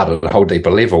to our heart at a whole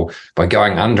deeper level by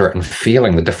going under it and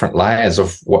feeling the different layers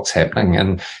of what's happening.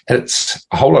 And it's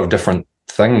a whole lot of different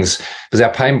things, because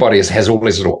our pain body has all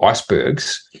these little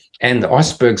icebergs. And the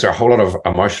icebergs are a whole lot of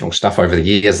emotional stuff over the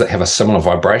years that have a similar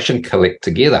vibration collect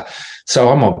together.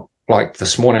 So like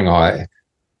this morning, I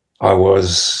had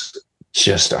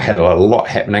a lot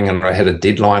happening, and I had a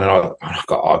deadline, and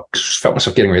I felt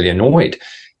myself getting really annoyed.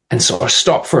 And so I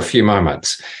stopped for a few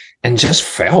moments and just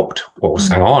felt what was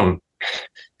going on.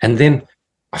 And then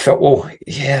I felt, well,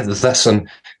 there's this, and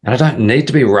I don't need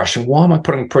to be rushing. Why am I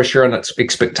putting pressure on its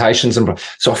expectations? And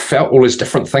so I felt all these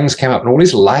different things came up, and all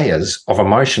these layers of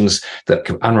emotions that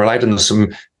unrelated, and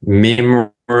some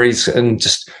memories, and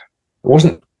just it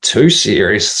wasn't too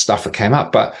serious stuff that came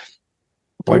up. But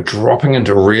by dropping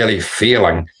into really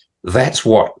feeling, that's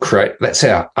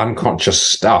our unconscious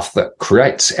stuff that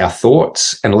creates our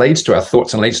thoughts and leads to our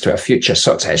thoughts and leads to our future.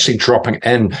 So it's actually dropping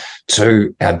in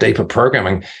to our deeper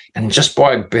programming. And just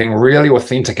by being really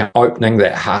authentic and opening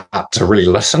that heart to really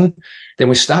listen, then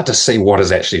we start to see what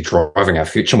is actually driving our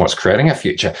future and what's creating our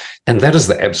future. And that is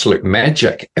the absolute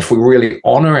magic, if we really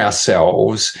honor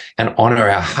ourselves and honor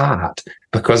our heart.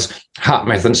 Because Heart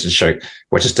Math Institute,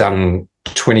 which has done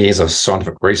 20 years of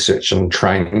scientific research and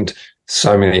trained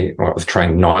we've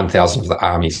trained 9,000 of the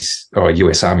Army's or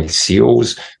US Army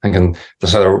SEALs, and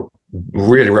so they're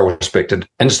really well-respected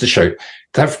institute.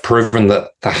 They've proven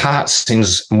that the heart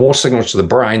sends more signals to the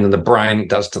brain than the brain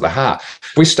does to the heart.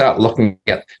 If we start looking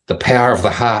at the power of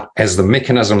the heart as the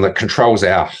mechanism that controls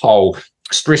our whole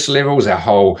stress levels, our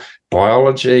whole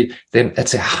biology, then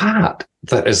it's our heart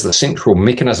that is the central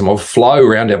mechanism of flow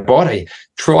around our body.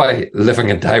 Try living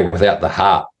a day without the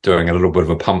heart doing a little bit of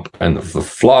a pump and the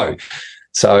flow.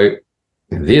 So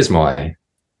there's my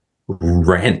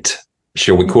rant.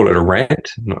 Shall we call it a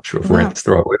rant? I'm not sure if rant's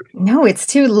the right word. No, it's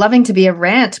too loving to be a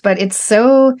rant, but it's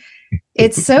so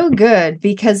good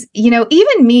because,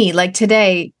 even me, like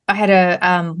today, I had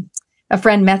a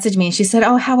friend message me and she said,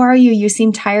 "Oh, how are you? You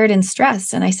seem tired and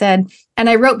stressed." And I said, and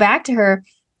I wrote back to her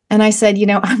and I said,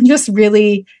 I'm just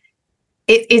really,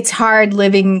 it's hard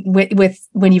living with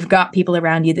when you've got people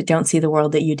around you that don't see the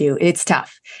world that you do. It's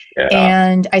tough. Yeah.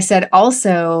 And I said,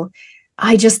 also,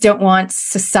 I just don't want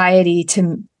society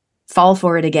to fall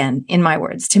for it again, in my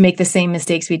words, to make the same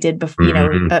mistakes we did before,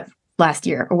 last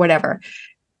year or whatever.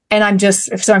 And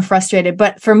I'm frustrated.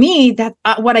 But for me, that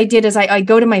what I did is I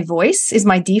go to my voice is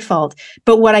my default.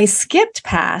 But what I skipped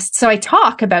past, so I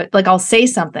talk about, like, I'll say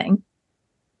something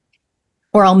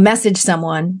or I'll message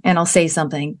someone and I'll say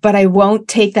something, but I won't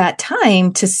take that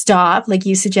time to stop, like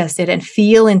you suggested, and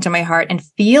feel into my heart and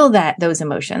feel those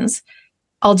emotions.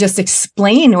 I'll just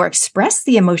explain or express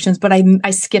the emotions, but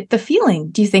I skip the feeling.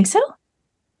 Do you think so?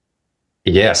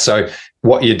 Yeah. So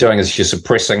what you're doing is you're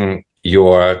suppressing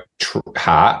your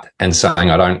heart and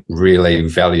saying, I don't really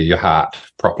value your heart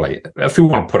properly. If you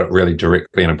want to put it really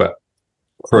directly and a bit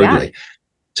crudely,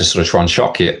 to sort of try and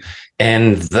shock you.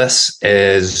 And this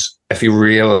is, if you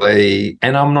really,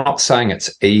 and I'm not saying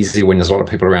it's easy when there's a lot of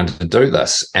people around to do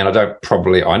this, and I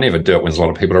never do it when there's a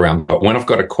lot of people around, but when I've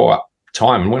got a quiet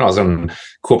time, when I was in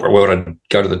corporate world, I'd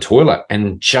go to the toilet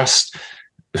and just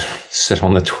sit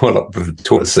on the toilet with the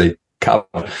toilet seat cover,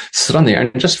 sit on there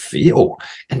and just feel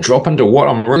and drop into what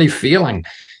I'm really feeling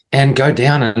and go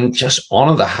down and just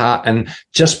honor the heart and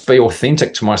just be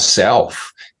authentic to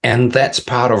myself. And that's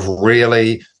part of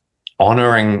really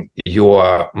honoring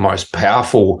your most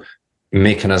powerful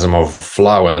mechanism of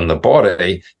flow in the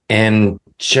body and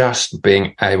just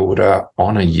being able to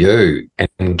honor you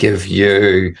and give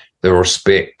you the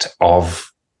respect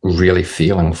of really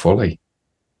feeling fully.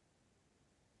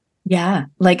 Yeah.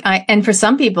 And for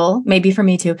some people, maybe for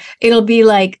me too, it'll be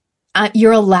like,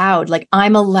 you're allowed, like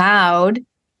I'm allowed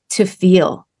to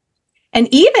feel. And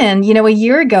even, a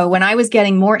year ago when I was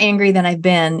getting more angry than I've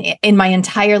been in my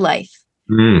entire life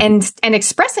and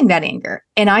expressing that anger,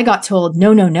 and I got told,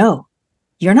 no,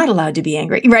 you're not allowed to be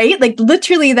angry, right? Like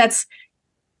literally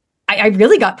I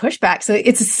really got pushback. So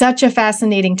it's such a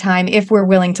fascinating time if we're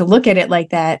willing to look at it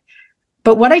like that.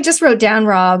 But what I just wrote down,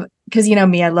 Rob, because you know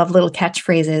me, I love little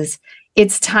catchphrases.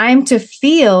 It's time to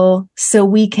feel so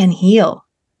we can heal.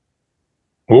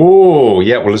 Oh,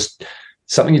 yeah. Well,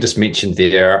 something you just mentioned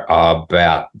there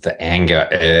about the anger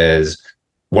is,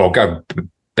 well, I'll go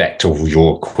back to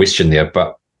your question there,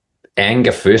 but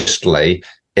anger, firstly,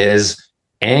 is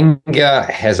anger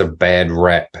has a bad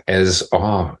rap as,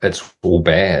 it's all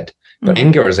bad. But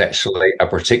anger is actually a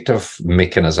protective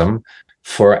mechanism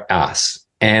for us.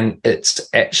 And it's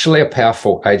actually a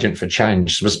powerful agent for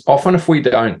change. Because often if we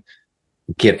don't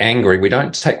get angry, we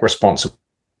don't take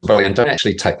responsibility and don't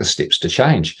actually take the steps to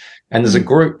change. And there's a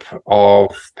group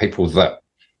of people that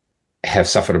have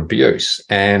suffered abuse.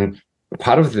 And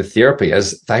part of the therapy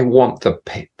is they want the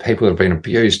people that have been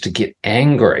abused to get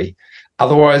angry.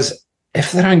 Otherwise,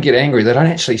 if they don't get angry, they don't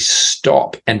actually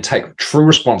stop and take true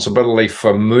responsibility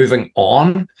for moving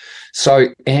on. So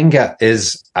anger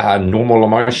is a normal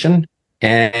emotion.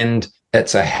 And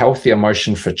it's a healthy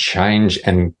emotion for change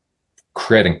and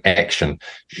creating action.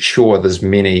 Sure, there's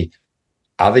many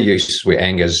other uses where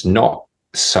anger is not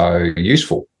so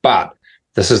useful, but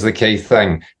this is the key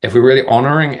thing. If we're really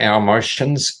honoring our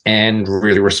emotions and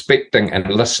really respecting and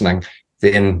listening,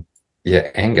 then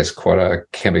anger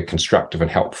can be constructive and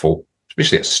helpful.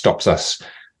 Especially it stops us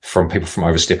from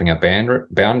overstepping our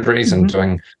boundaries and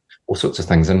doing all sorts of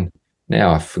things. And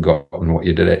now I've forgotten what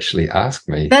you did actually ask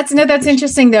me. That's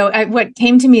interesting though. What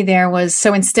came to me there was,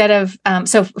 so instead of,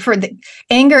 for the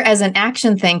anger as an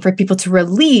action thing for people to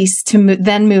release, to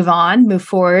then move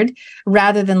forward,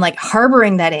 rather than like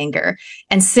harboring that anger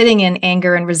and sitting in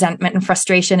anger and resentment and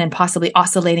frustration and possibly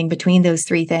oscillating between those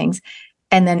three things.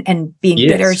 And being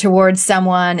bitter towards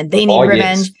someone and they need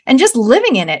revenge and just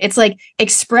living in it. It's like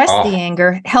express the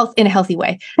anger in a healthy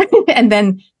way and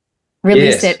then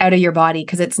release it out of your body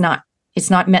because it's not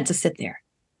meant to sit there.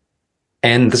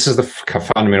 And this is the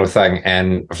fundamental thing.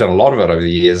 And I've done a lot of it over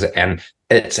the years, and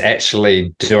it's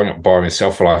actually doing it by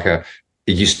myself. It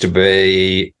used to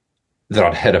be that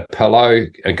I'd hit a pillow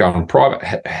and go in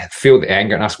private, feel the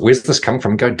anger and ask, where's this coming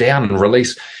from? Go down and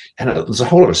release. And it was a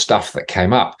whole lot of stuff that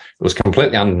came up. It was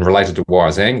completely unrelated to why I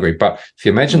was angry. But if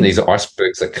you imagine these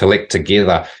icebergs that collect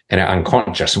together in our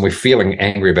unconscious, and we're feeling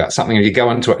angry about something, and you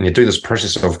go into it and you do this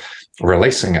process of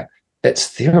releasing it, it's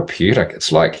therapeutic.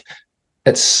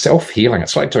 It's self-healing.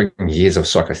 It's like doing years of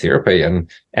psychotherapy.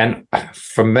 And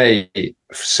for me,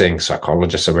 seeing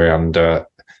psychologists around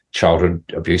childhood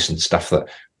abuse and stuff,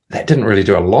 that didn't really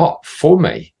do a lot for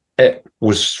me. It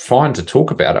was fine to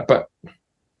talk about it, but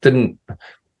didn't,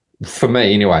 for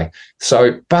me anyway.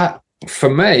 So, but for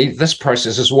me, this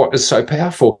process is what is so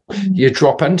powerful. You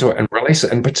drop into it and release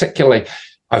it. And particularly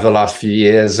over the last few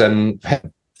years, and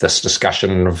this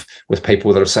discussion with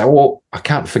people that have said, well, I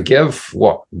can't forgive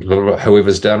what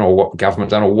whoever's done or what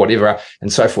government done or whatever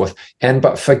and so forth.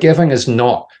 But forgiving is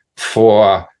not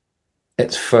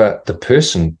it's for the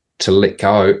person to let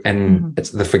go, and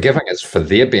it's the forgiving is for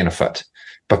their benefit,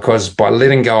 because by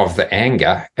letting go of the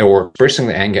anger or expressing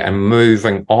the anger and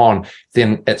moving on,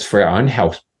 then it's for our own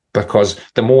health, because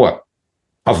the more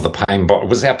of the pain body, it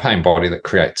was our pain body that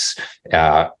creates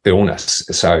our illness.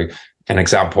 So an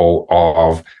example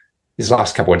of these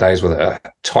last couple of days with a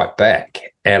tight back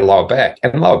and lower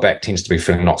back tends to be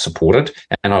feeling not supported.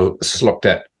 And I just looked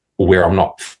at where I'm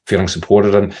not feeling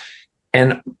supported,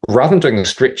 and rather than doing the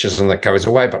stretches and that goes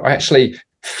away, but I actually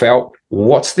felt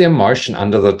what's the emotion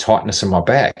under the tightness in my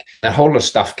back. A whole lot of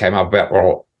stuff came up about,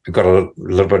 well, I got a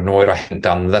little bit annoyed I hadn't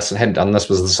done this and hadn't done this.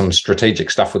 Was some strategic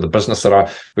stuff with the business that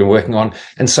I've been working on.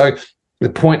 And so the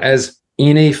point is,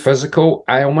 any physical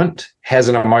ailment has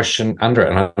an emotion under it.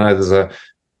 And I know there's a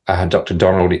Dr.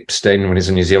 Donald Epstein, when he's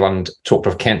in New Zealand, talked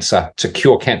of cancer. To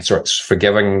cure cancer, it's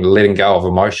forgiving, letting go of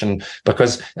emotion,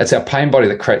 because it's our pain body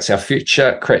that creates our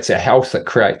future, creates our health, that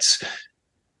creates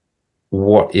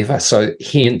whatever. So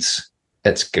hence,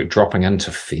 it's dropping into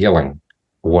feeling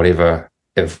whatever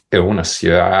illness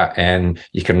you are, and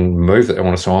you can move the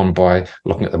illness on by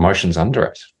looking at the emotions under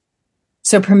it.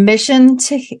 So permission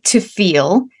to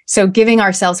feel. So giving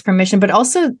ourselves permission, but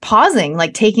also pausing,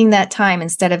 like taking that time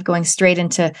instead of going straight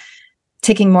into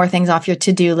ticking more things off your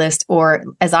to-do list, or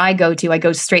as I go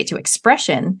straight to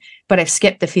expression, but I've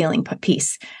skipped the feeling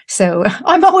piece. So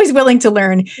I'm always willing to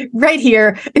learn right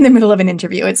here in the middle of an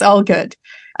interview. It's all good.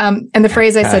 And the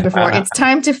phrase I said before, it's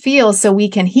time to feel so we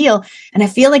can heal. And I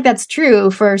feel like that's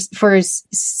true for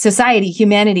society,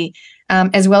 humanity,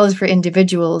 as well as for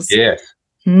individuals. Yes.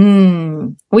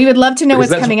 We would love to know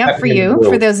what's coming up for you.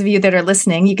 For those of you that are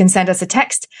listening, you can send us a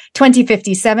text,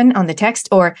 2057 on the text,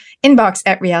 or inbox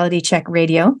at Reality Check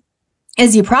Radio.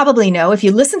 As you probably know, if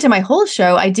you listen to my whole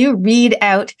show, I do read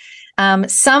out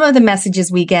some of the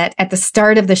messages we get at the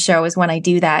start of the show is when I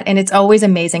do that. And it's always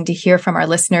amazing to hear from our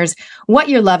listeners what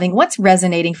you're loving, what's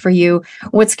resonating for you,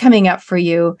 what's coming up for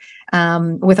you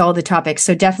with all the topics.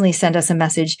 So definitely send us a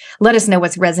message. Let us know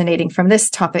what's resonating from this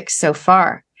topic so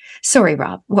far. Sorry,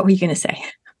 Rob, what were you going to say?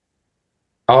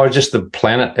 Oh, just the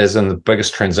planet is in the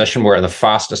biggest transition. We're in the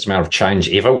fastest amount of change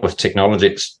ever with technology.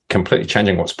 It's completely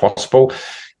changing what's possible.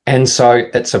 And so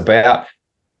it's about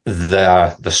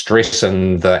the stress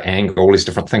and the anger, all these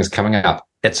different things coming up.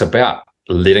 It's about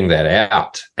letting that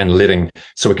out and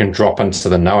so we can drop into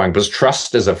the knowing, because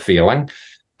trust is a feeling,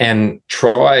 and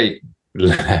try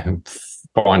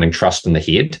finding trust in the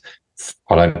head.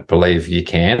 I don't believe you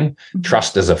can.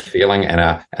 Trust is a feeling and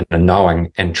a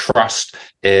knowing, and trust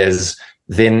is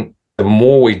then the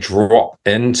more we drop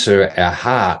into our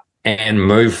heart and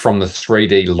move from the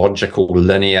 3D logical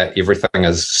linear, everything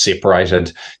is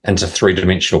separated into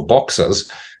three-dimensional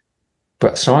boxes.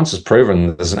 But science has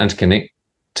proven there's an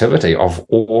interconnectivity of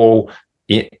all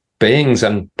beings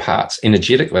and parts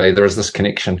energetically. There is this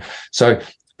connection. So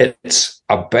it's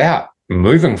about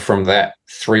moving from that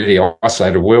 3D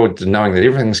isolated world to knowing that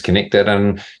everything's connected,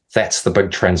 and that's the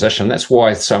big transition. That's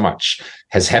why so much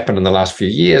has happened in the last few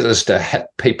years, is to hit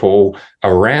people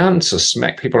around, to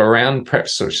smack people around.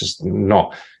 Perhaps it's just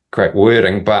not great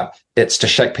wording, but it's to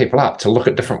shake people up, to look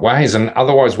at different ways. And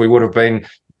otherwise we would have been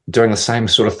doing the same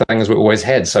sort of thing as we always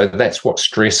had. So that's what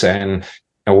stress and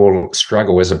all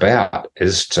struggle is about,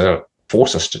 is to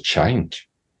force us to change.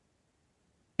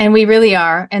 And we really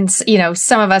are. And,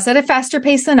 some of us at a faster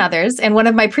pace than others. And one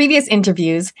of my previous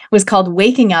interviews was called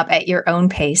Waking Up at Your Own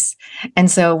Pace. And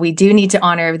so we do need to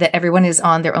honor that everyone is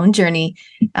on their own journey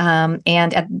and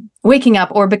at waking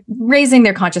up or raising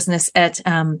their consciousness at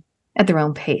their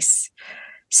own pace.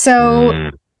 So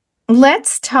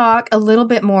let's talk a little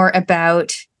bit more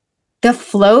about the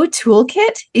Flow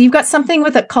Toolkit. You've got something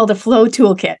called a Flow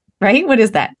Toolkit, right? What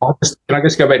is that? Can I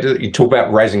just go back to, you talk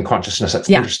about raising consciousness. That's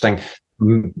interesting.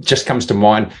 Just comes to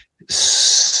mind,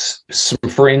 some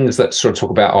friends that sort of talk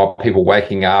about people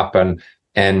waking up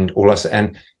and all this,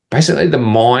 and basically the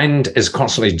mind is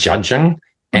constantly judging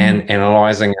and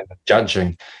analyzing and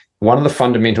judging. One of the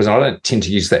fundamentals, and I don't tend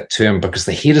to use that term because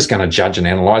the head is going to judge and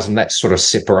analyze, and that's sort of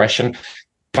separation.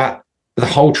 But the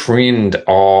whole trend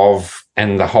of,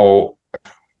 and the whole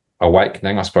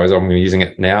awakening, I suppose I'm using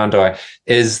it now,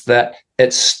 is that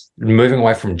it's moving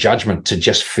away from judgment to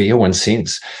just feel and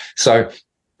sense. So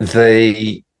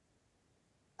the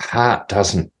heart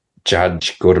doesn't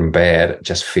judge good and bad, it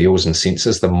just feels and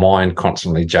senses. The mind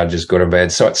constantly judges good and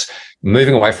bad. So it's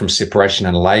moving away from separation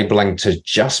and labeling to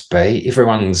just be.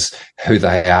 Everyone's who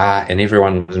they are, and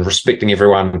everyone respecting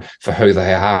everyone for who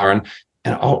they are. And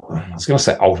I was going to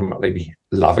say ultimately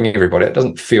loving everybody. It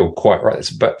doesn't feel quite right.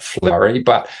 It's a bit flowery,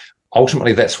 but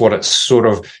ultimately that's what it's sort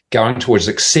of going towards,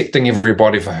 accepting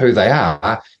everybody for who they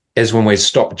are, is when we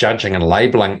stop judging and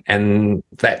labeling, and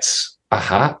that's a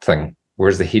heart thing.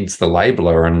 Whereas the head's the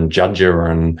labeler and judger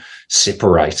and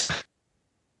separator.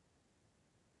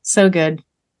 So good.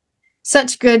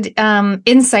 Such good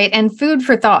insight and food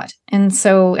for thought. And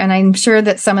I'm sure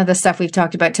that some of the stuff we've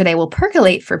talked about today will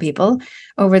percolate for people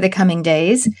over the coming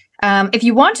days. If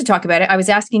you want to talk about it, I was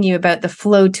asking you about the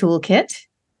Flow Toolkit.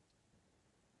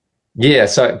 Yeah,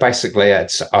 so basically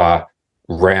it's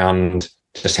around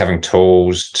just having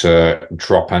tools to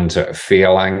drop into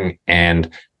feeling, and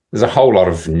there's a whole lot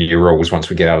of new rules once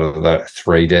we get out of the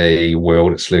 3D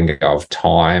world. It's letting go of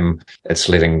time. It's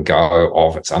letting go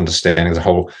of its understanding. There's a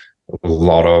whole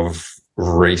lot of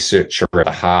research around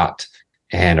the heart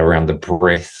and around the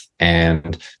breath,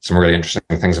 and some really interesting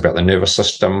things about the nervous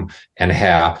system and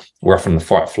how we're often in the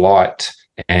fight flight,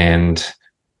 and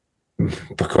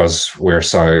because we're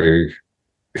so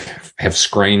have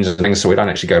screens and things, so we don't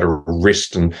actually go to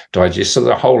rest and digest. So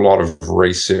there's a whole lot of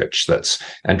research that's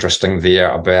interesting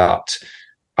there about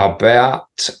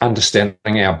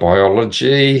understanding our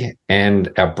biology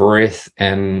and our breath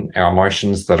and our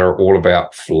emotions, that are all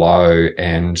about flow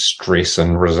and stress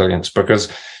and resilience. Because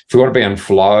if we want to be in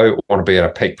flow, want to be at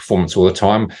a peak performance all the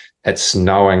time, it's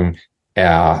knowing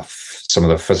some of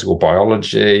the physical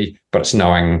biology, but it's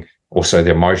knowing also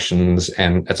the emotions,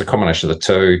 and it's a combination of the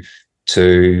two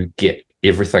to get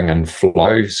everything in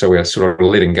flow. So we're sort of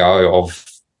letting go of,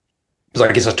 because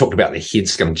I guess I talked about the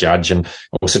head's going to judge, and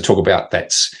also talk about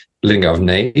that's letting go of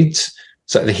needs.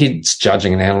 So the head's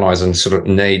judging and analysing sort of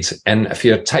needs. And if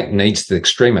you take needs to the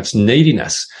extreme, it's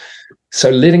neediness. So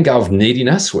letting go of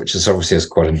neediness, which is obviously has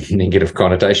quite a negative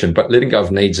connotation, but letting go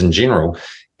of needs in general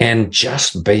and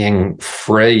just being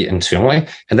free internally.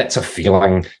 And that's a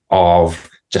feeling of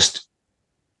just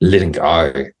letting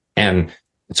go. And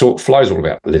flow's all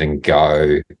about letting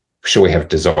go. Sure, we have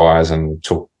desires and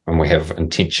we have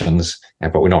intentions,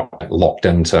 but we're not locked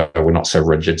into, we're not so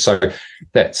rigid. So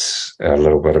that's a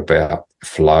little bit about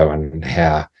flow and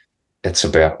how it's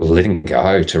about letting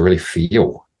go to really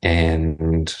feel,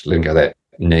 and letting go of that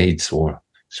needs, or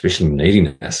especially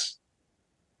neediness.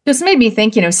 This made me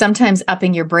think, sometimes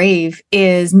upping your brave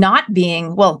is not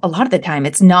being, well, a lot of the time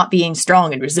it's not being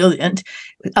strong and resilient.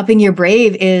 Upping your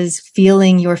brave is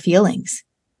feeling your feelings,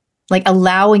 like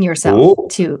allowing yourself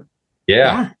to.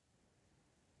 Yeah.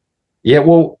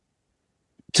 Well,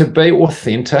 to be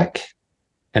authentic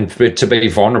and to be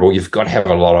vulnerable, you've got to have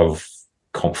a lot of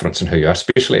confidence in who you are,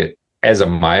 especially as a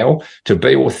male. To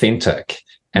be authentic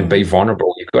and be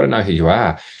vulnerable, you've got to know who you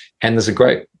are. And there's a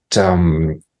great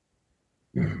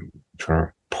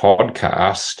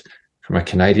podcast from a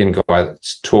Canadian guy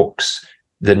that talks,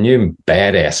 the new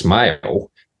badass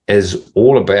male is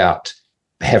all about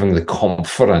having the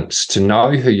confidence to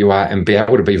know who you are and be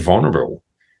able to be vulnerable.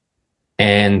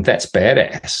 And that's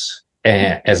badass,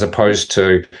 as opposed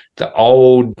to the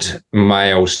old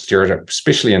male stereotype,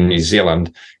 especially in New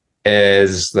Zealand,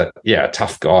 is that, a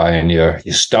tough guy and you're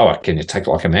stoic and you take it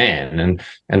like a man, and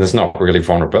there's not really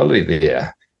vulnerability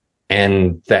there.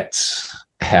 And that's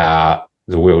how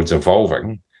the world's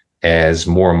evolving, as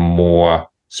more and more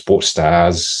sports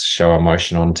stars show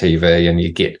emotion on TV and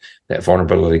you get that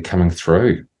vulnerability coming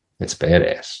through. It's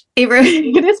badass.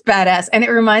 It is badass. And it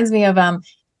reminds me of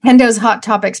Hendo's Hot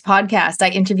Topics podcast. I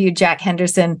interviewed Jack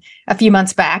Henderson a few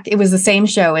months back. It was the same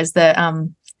show as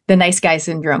the nice guy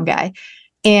syndrome guy.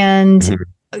 And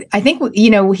I think,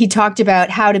 he talked about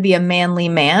how to be a manly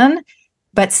man,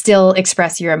 but still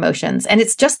express your emotions. And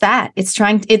it's just that. It's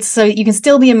so you can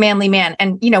still be a manly man.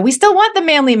 And, we still want the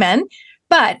manly men,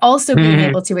 but also being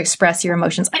able to express your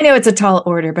emotions. I know it's a tall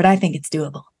order, but I think it's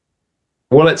doable.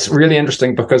 Well, it's really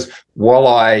interesting because while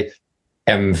I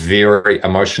am very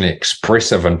emotionally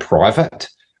expressive in private,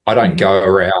 I don't go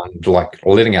around like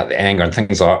letting out the anger and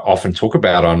things I often talk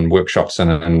about on workshops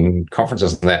and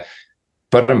conferences and that.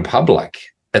 But in public,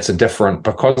 it's a different,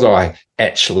 because I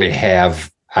actually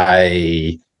have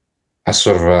a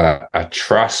sort of a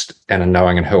trust and a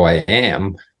knowing in who I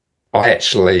am. I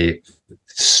actually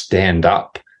stand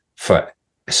up for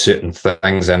certain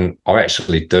things, and I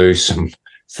actually do some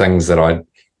things that I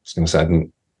was going to say I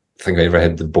didn't think I ever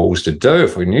had the balls to do,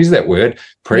 if we can use that word,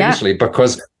 previously,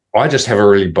 because I just have a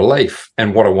really belief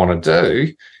in what I want to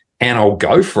do, and I'll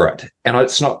go for it. And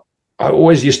it's not, I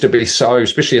always used to be so,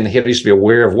 especially in the head, I used to be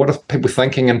aware of what are people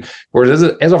thinking. And whereas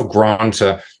as I've grown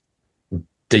to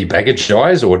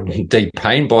de-baggagize or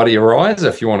de-pain body-arize,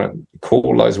 if you want to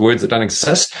call those words that don't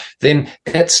exist, then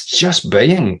it's just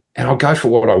being, and I'll go for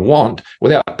what I want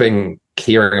without being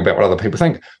caring about what other people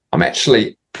think. I'm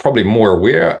actually probably more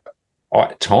aware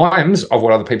at times of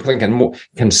what other people think, and more,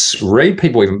 can read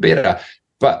people even better.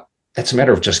 But it's a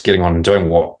matter of just getting on and doing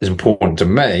what is important to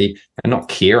me and not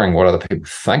caring what other people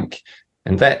think.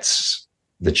 And that's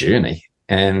the journey.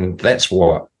 And that's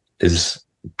what is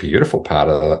beautiful part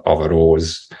of it all,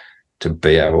 is to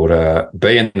be able to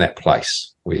be in that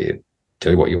place where you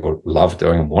do what you love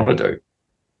doing and want to do.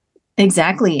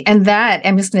 Exactly. And that,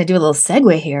 I'm just going to do a little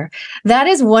segue here. That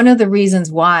is one of the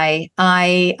reasons why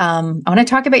I want to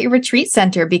talk about your retreat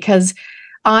center, because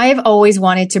I've always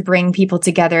wanted to bring people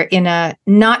together in a,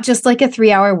 not just like a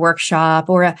 3-hour workshop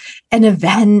or an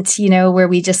event, where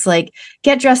we just like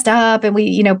get dressed up and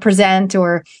we, present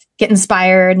or get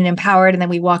inspired and empowered, and then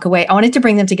we walk away. I wanted to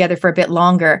bring them together for a bit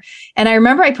longer. And I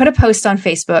remember I put a post on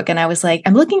Facebook and I was like,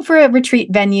 I'm looking for a retreat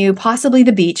venue, possibly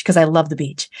the beach, because I love the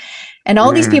beach. And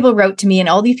all these people wrote to me, and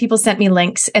all these people sent me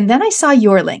links. And then I saw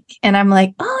your link and I'm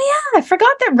like, oh yeah, I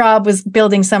forgot that Rob was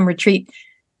building some retreat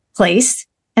place.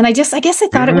 And I guess I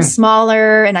thought it was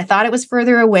smaller and I thought it was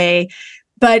further away.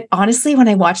 But honestly, when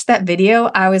I watched that video,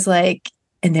 I was like,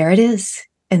 and there it is.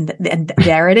 And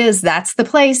there it is. That's the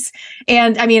place.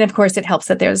 And I mean, of course, it helps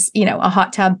that there's, a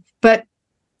hot tub. But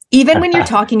even when you're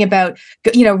talking about,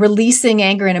 releasing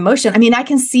anger and emotion, I mean, I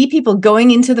can see people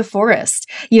going into the forest,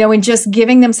 and just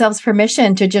giving themselves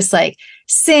permission to just like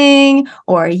sing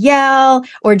or yell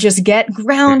or just get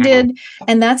grounded.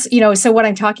 And that's, so what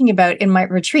I'm talking about in my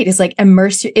retreat is like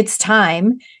immerse. It's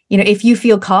time, if you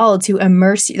feel called to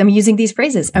immerse, I'm using these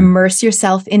phrases, immerse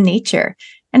yourself in nature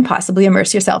and possibly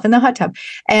immerse yourself in the hot tub,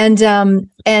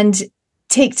 and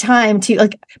take time to,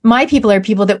 like, my people are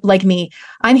people that, like me,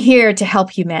 I'm here to help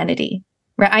humanity,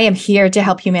 right? I am here to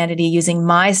help humanity using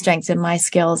my strengths and my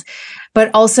skills, but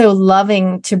also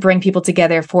loving to bring people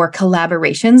together for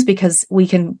collaborations, because we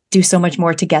can do so much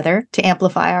more together to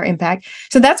amplify our impact.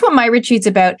 So that's what my retreat's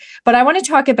about. But I want to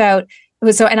talk about,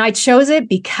 and I chose it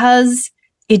because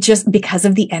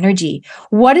of the energy.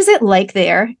 What is it like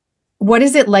there? What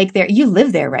is it like there? You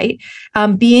live there, right?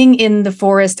 Being in the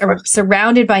forest or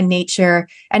surrounded by nature,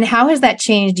 and how has that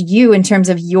changed you in terms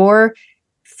of your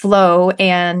flow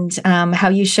and how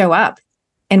you show up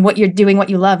and what you're doing,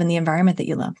 what you love, in the environment that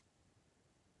you love?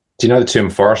 Do you know the term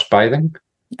forest bathing?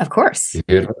 Of course. You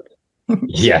heard of it?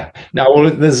 Yeah. No, well,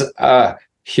 there's a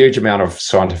huge amount of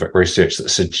scientific research that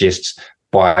suggests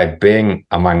by being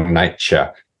among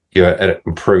nature, it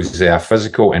improves our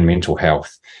physical and mental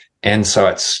health. And so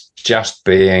it's just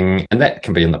being, and that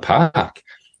can be in the park,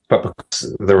 but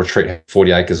because the retreat has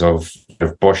 40 acres of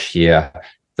bush here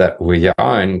that we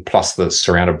own, plus that's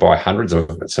surrounded by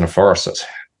it's in a forest that's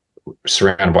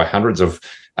surrounded by hundreds of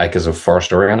acres of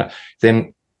forest around it,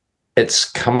 then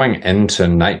it's coming into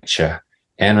nature.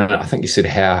 And I think you said,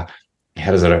 how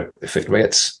does it affect me?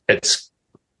 It's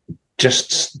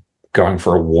just going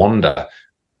for a wander,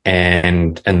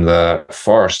 and in the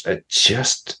forest, it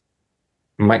just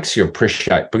makes you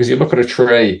appreciate, because you look at a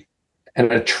tree,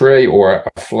 and a tree or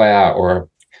a flower or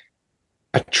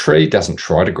a tree doesn't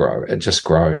try to grow, it just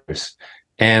grows.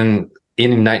 And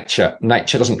in nature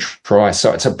doesn't try.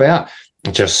 So it's about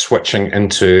just switching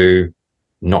into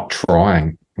not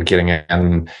trying and getting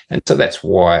in. And so that's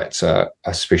why it's a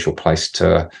special place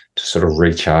to sort of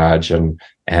recharge and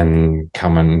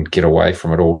come and get away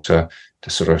from it all, to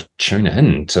sort of tune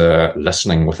in to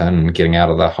listening within, getting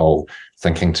out of the whole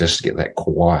thinking, just to get that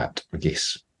quiet, I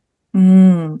guess.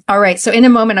 All right. So in a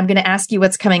moment, I'm going to ask you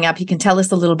what's coming up. You can tell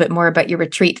us a little bit more about your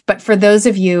retreat. But for those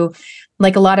of you,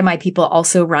 like a lot of my people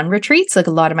also run retreats, like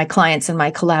a lot of my clients and my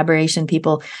collaboration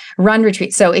people run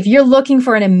retreats. So if you're looking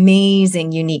for an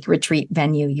amazing, unique retreat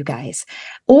venue, you guys,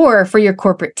 or for your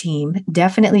corporate team,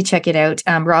 definitely check it out.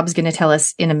 Rob's going to tell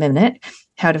us in a minute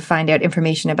how to find out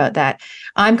information about that.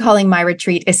 I'm calling my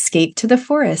retreat Escape to the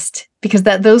Forest, because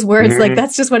those words, like,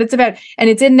 that's just what it's about. And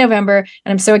it's in November,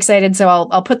 and I'm so excited. So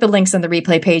I'll put the links on the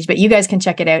replay page, but you guys can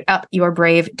check it out,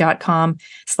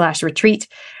 upyourbrave.com/retreat.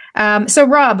 So,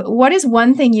 Rob, what is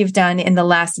one thing you've done in the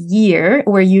last year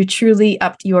where you truly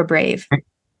upped your brave?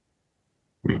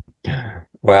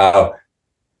 Well,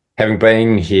 having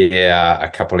been here a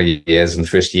couple of years, and the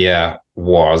first year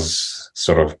was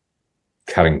sort of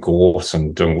cutting gorse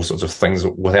and doing all sorts of things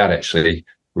without actually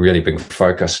really being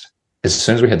focused. As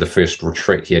soon as we had the first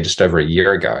retreat here just over a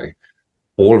year ago,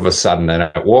 all of a sudden, and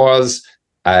it was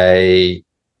a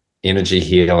energy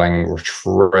healing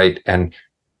retreat, and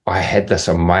I had this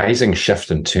amazing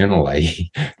shift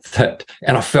internally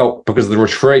and I felt, because the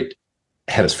retreat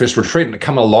had its first retreat and it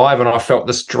come alive, and I felt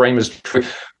this dream is true.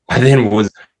 And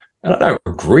I don't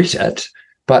regret it,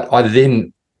 but I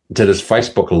then did his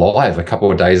Facebook Live a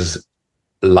couple of days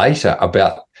later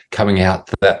about coming out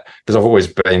that, because I've always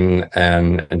been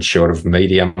an intuitive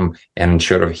medium and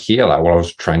intuitive healer. Well, I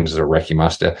was trained as a Reiki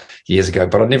master years ago,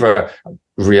 but I never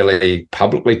really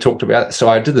publicly talked about it. So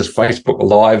I did this Facebook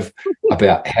Live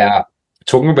about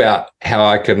talking about how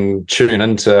I can tune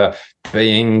into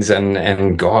beings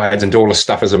and guides and do all this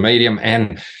stuff as a medium.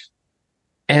 And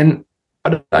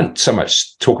I don't so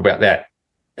much talk about that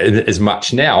as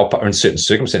much now, but in certain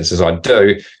circumstances I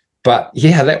do. But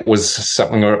yeah, that was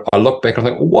something I look back and I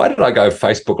think, well, why did I go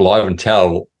Facebook Live and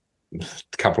tell a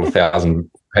couple of thousand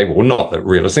people? Well, not that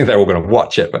realistically they're all going to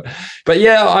watch it, but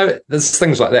yeah, there's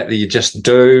things like that you just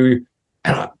do.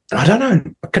 And I don't know,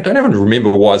 I don't even remember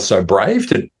why I was so brave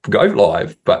to go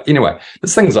live. But anyway,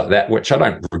 there's things like that which I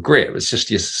don't regret. It's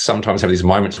just you sometimes have these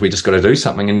moments where you just got to do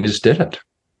something and you just did it.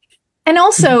 And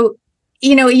also,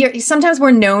 sometimes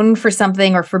we're known for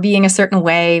something or for being a certain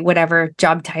way, whatever,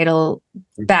 job title,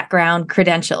 background,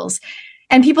 credentials.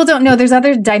 And people don't know there's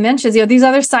other dimensions, these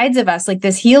other sides of us, like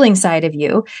this healing side of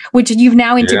you, which you've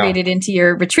now integrated into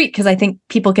your retreat, because I think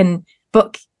people can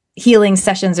book healing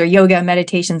sessions or yoga,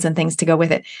 meditations, and things to go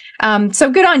with it.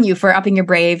 So good on you for upping your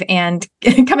brave and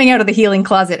coming out of the healing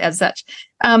closet as such.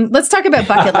 Let's talk about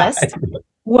bucket list.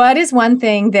 What is one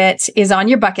thing that is on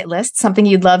your bucket list, something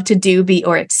you'd love to do, be,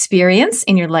 or experience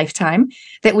in your lifetime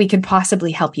that we could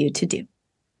possibly help you to do?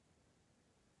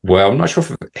 Well, I'm not sure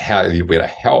how you'd be able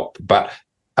to help, but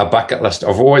a bucket list.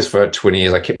 I've always, for 20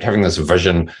 years, I kept having this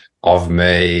vision of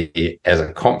me as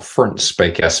a conference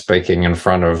speaker speaking in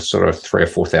front of sort of 3,000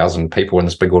 or 4,000 people in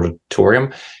this big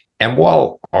auditorium. And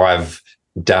while I've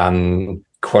done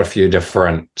quite a few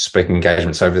different speaking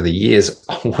engagements over the years,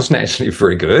 I wasn't actually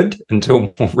very good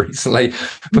until more recently,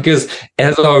 because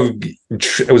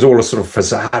it was all a sort of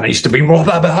facade. I used to be more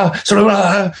sort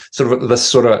of this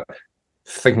sort of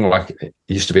thinking like I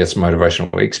used to be this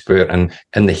motivational expert and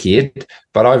in the head.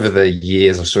 But over the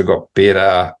years, I've sort of got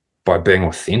better by being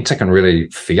authentic and really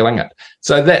feeling it.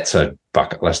 So that's a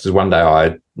bucket list. Is one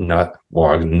day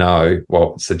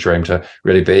it's the dream to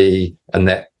really be in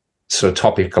that sort of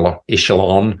topical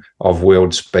echelon of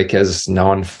world speakers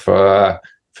known for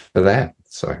that.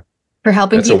 So for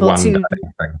helping people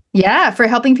for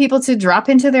helping people to drop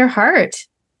into their heart.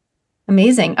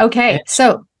 Amazing. Okay.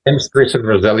 So and stress and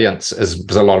resilience is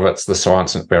a lot of it's the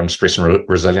science around stress and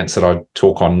resilience that I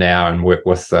talk on now and work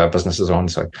with businesses on.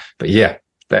 So, but yeah,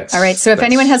 that's all right. So if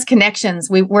anyone has connections,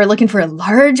 we're looking for a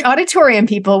large auditorium,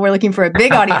 people. We're looking for a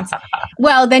big audience.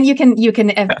 Well, then you can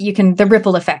the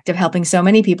ripple effect of helping so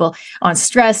many people on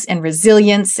stress and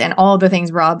resilience and all the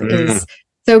things Rob is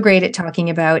so great at talking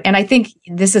about. And I think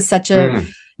this is such your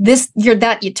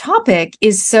topic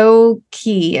is so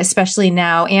key, especially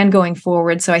now and going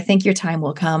forward. So I think your time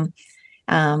will come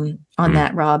on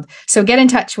that, Rob. So get in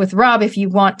touch with Rob if you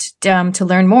want to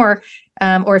learn more,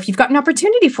 or if you've got an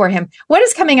opportunity for him. What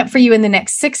is coming up for you in the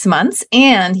next 6 months?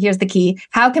 And here's the key: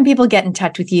 how can people get in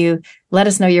touch with you? Let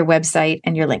us know your website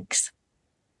and your links.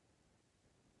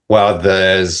 Well,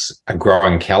 there's a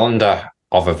growing calendar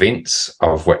of events,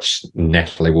 of which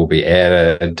Natalie will be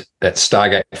added at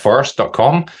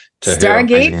stargateforest.com.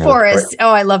 Stargate Forest.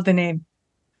 Oh, I love the name.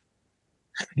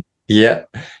 Yeah.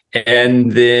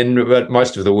 And then, but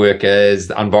most of the work is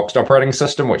the Unboxed Operating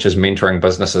System, which is mentoring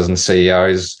businesses and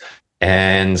CEOs.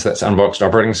 And that's Unboxed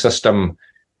Operating System.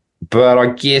 But I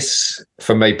guess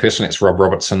for me personally, it's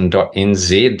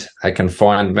robrobertson.nz. They can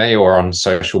find me, or on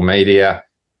social media.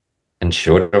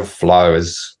 Intuitive Flow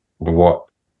is what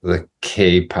the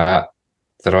key part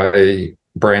that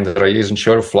I use,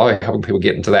 Intuitive Flow, helping people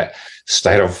get into that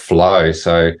state of flow.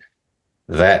 So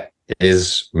that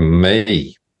is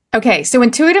me. Okay. So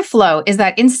Intuitive Flow, is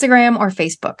that Instagram or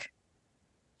Facebook?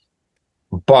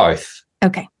 Both.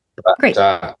 Okay. Great.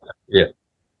 Yeah.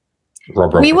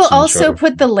 Rob We will Robertson also show.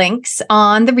 put the links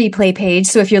on the replay page.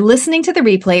 So if you're listening to the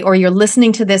replay or you're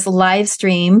listening to this live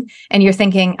stream and you're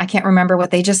thinking, I can't remember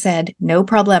what they just said, no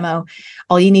problemo.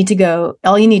 All you need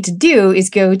to do is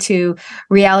go to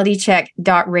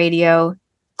realitycheck.radio,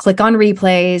 click on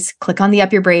replays, click on the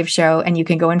Up Your Brave show, and you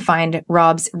can go and find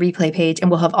Rob's replay page,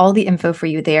 and we'll have all the info for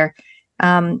you there.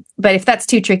 But if that's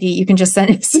too tricky, you can just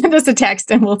send us a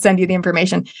text and we'll send you the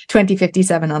information,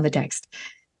 2057 on the text.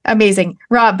 Amazing.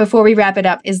 Rob, before we wrap it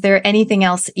up, is there anything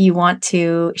else you want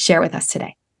to share with us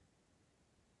today?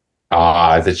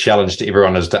 The challenge to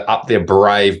everyone is to up their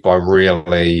brave by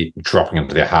really dropping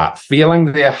into their heart,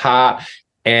 feeling their heart.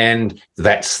 And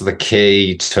that's the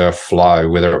key to flow,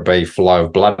 whether it be flow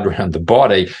of blood around the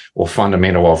body or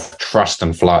fundamental of trust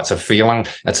and flow. It's a feeling,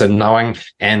 it's a knowing,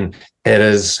 and it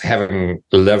is, having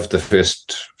lived the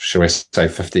first, shall we say,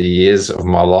 50 years of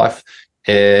my life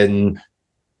in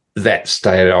that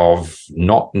state of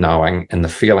not knowing, and the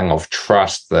feeling of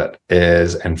trust that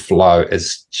is and flow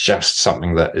is just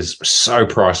something that is so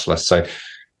priceless. So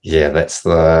yeah, that's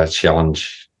the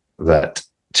challenge that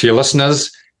to your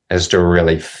listeners, is to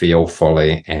really feel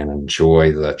fully and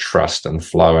enjoy the trust and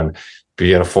flow and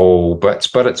beautiful bits,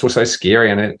 but it's also scary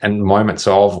and moments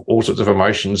of all sorts of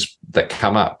emotions that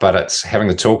come up, but it's having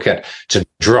the toolkit to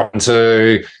drop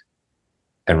into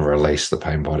and release the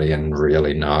pain body and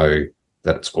really know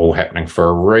that it's all happening for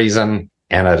a reason,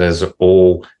 and it is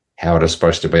all how it is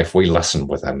supposed to be if we listen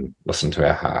to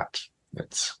our heart.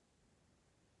 That's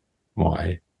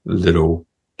my little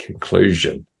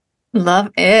conclusion.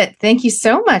 Love it. Thank you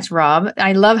so much, Rob.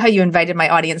 I love how you invited my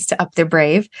audience to up their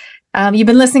brave. You've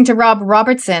been listening to Rob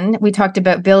Robertson. We talked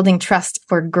about building trust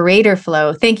for greater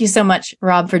flow. Thank you so much,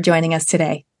 Rob, for joining us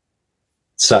today.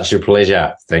 Such a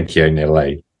pleasure. Thank you,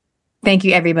 Natalie. Thank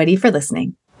you, everybody, for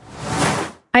listening.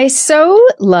 I so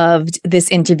loved this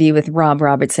interview with Rob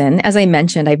Robertson. As I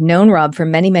mentioned, I've known Rob for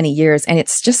many, many years, and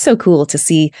it's just so cool to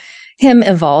see him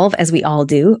evolve, as we all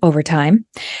do over time.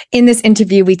 In this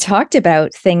interview, we talked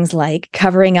about things like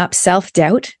covering up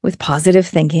self-doubt with positive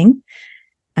thinking.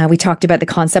 We talked about the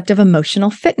concept of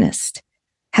emotional fitness,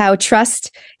 how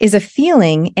trust is a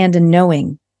feeling and a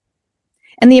knowing,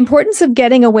 and the importance of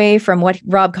getting away from what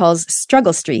Rob calls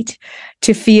struggle street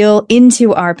to feel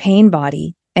into our pain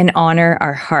body and honor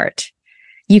our heart.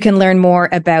 You can learn more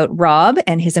about Rob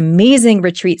and his amazing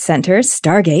retreat center,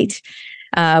 Stargate,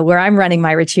 where I'm running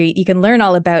my retreat. You can learn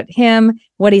all about him,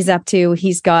 what he's up to.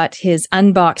 He's got his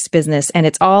Unbox business, and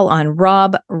it's all on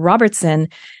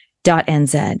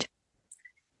robrobertson.nz.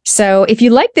 So if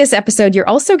you like this episode, you're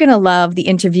also going to love the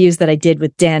interviews that I did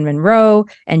with Dan Monroe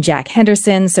and Jack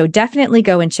Henderson. So definitely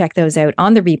go and check those out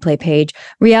on the replay page,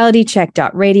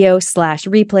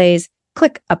 realitycheck.radio/replays.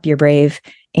 Click Up Your Brave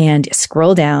and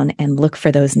scroll down and look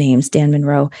for those names, Dan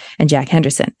Monroe and Jack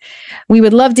Henderson. We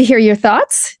would love to hear your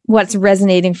thoughts. What's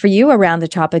resonating for you around the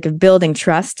topic of building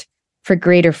trust for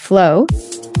greater flow?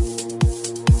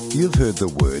 You've heard the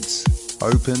words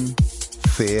open,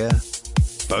 fair,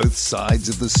 both sides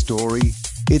of the story.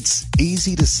 It's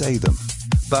easy to say them,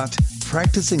 but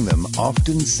practicing them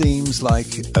often seems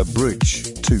like a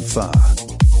bridge too far.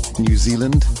 New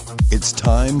Zealand, it's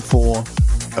time for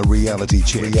a reality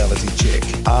check.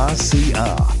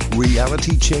 RCR,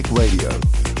 Reality Check Radio.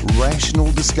 Rational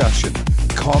discussion,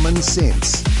 common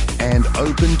sense, and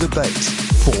open debate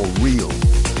for real.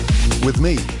 With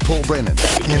me, Paul Brennan.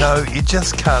 You know, you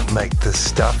just can't make this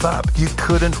stuff up. You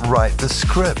couldn't write the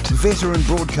script. Veteran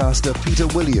broadcaster Peter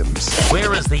Williams.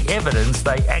 Where is the evidence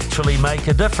they actually make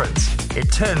a difference?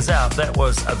 It turns out that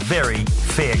was a very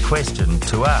fair question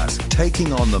to ask.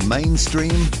 Taking on the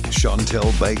mainstream,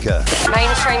 Chantel Baker.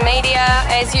 Mainstream media,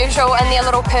 as usual, in their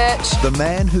little perch. The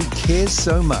man who cares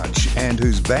so much and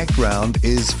whose background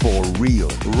is for real,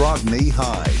 Rodney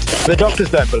Hyde. The doctors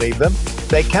don't believe them.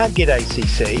 They can't get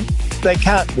ACC. They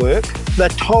can't work. They're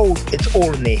told it's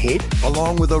all in their head.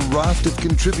 Along with a raft of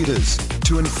contributors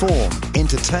to inform,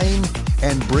 entertain,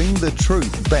 and bring the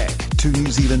truth back to New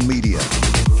Zealand media.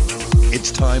 It's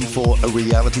time for a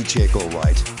reality check, all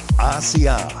right.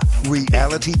 RCR,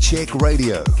 Reality Check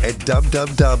Radio at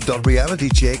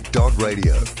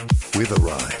www.realitycheck.radio. We've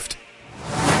arrived.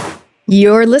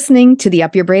 You're listening to the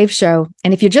Up Your Brave show.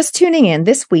 And if you're just tuning in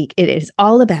this week, it is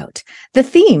all about the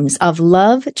themes of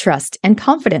love, trust, and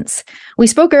confidence. We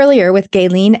spoke earlier with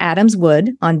Gayleen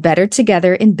Adams-Wood on Better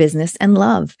Together in Business and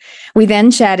Love. We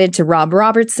then chatted to Rob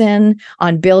Robertson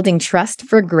on building trust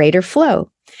for greater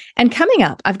flow. And coming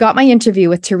up, I've got my interview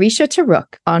with Tarisha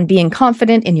Taruk on being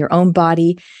confident in your own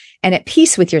body and at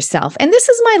peace with yourself. And this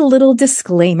is my little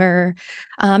disclaimer,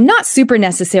 not super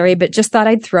necessary, but just thought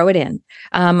I'd throw it in.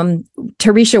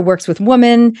 Tarisha works with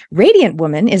women, Radiant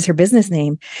Woman is her business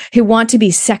name, who want to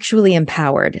be sexually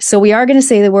empowered. So we are going to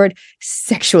say the word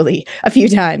sexually a few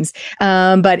times,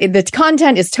 but the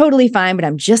content is totally fine, but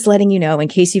I'm just letting you know in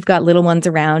case you've got little ones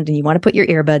around and you want to put your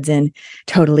earbuds in,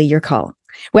 totally your call.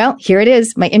 Well, here it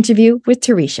is, my interview with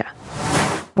Tarisha.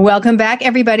 Welcome back,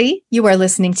 everybody. You are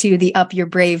listening to the Up Your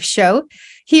Brave show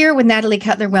here with Natalie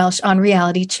Cutler-Welsh on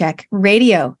Reality Check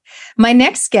Radio. My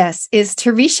next guest is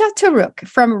Tarisha Taruk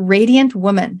from Radiant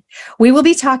Woman. We will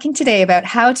be talking today about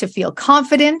how to feel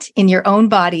confident in your own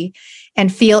body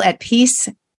and feel at peace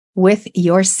with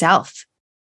yourself.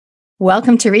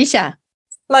 Welcome, Tarisha.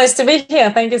 Nice to be here.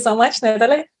 Thank you so much,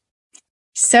 Natalie.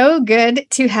 So good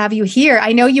to have you here.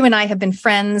 I know you and I have been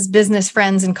friends, business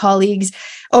friends and colleagues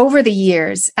over the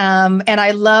years. And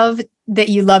I love that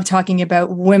you love talking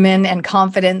about women and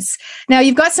confidence. Now,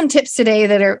 you've got some tips today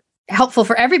that are helpful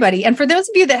for everybody. And for those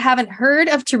of you that haven't heard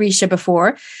of Tarisha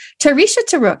before, Tarisha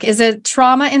Taruk is a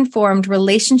trauma-informed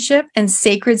relationship and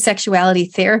sacred sexuality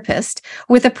therapist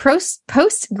with a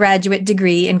postgraduate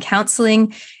degree in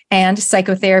counseling and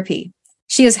psychotherapy.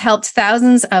 She has helped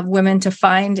thousands of women to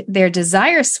find their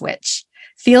desire switch,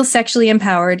 feel sexually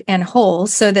empowered and whole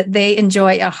so that they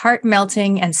enjoy a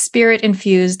heart-melting and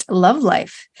spirit-infused love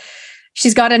life.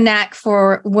 She's got a knack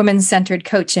for women-centered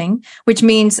coaching, which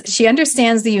means she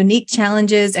understands the unique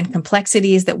challenges and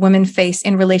complexities that women face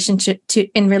in relation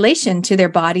to their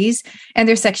bodies and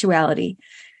their sexuality.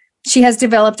 She has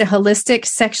developed a holistic,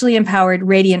 sexually empowered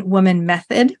Radiant Woman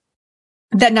method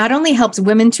that not only helps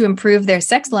women to improve their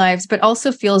sex lives, but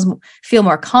also feel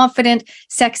more confident,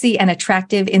 sexy, and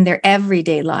attractive in their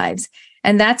everyday lives.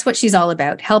 And that's what she's all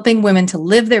about, helping women to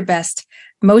live their best,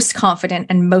 most confident,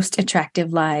 and most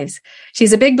attractive lives.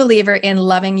 She's a big believer in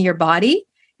loving your body,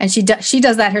 and she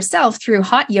does that herself through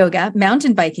hot yoga,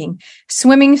 mountain biking,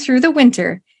 swimming through the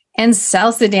winter, and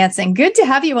salsa dancing. Good to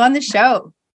have you on the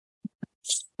show.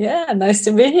 Yeah, nice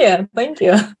to be here. Thank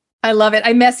you. I love it.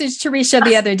 I messaged Tarisha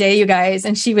the other day, you guys,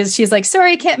 and she's like,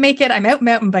 sorry, I can't make it. I'm out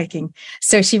mountain biking.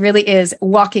 So she really is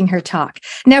walking her talk.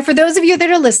 Now, for those of you that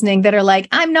are listening that are like,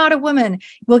 I'm not a woman.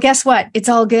 Well, guess what? It's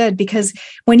all good, because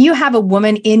when you have a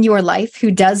woman in your life who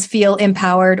does feel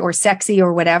empowered or sexy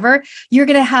or whatever, you're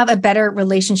going to have a better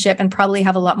relationship and probably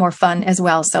have a lot more fun as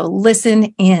well. So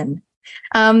listen in.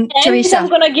 And Tarisha, I'm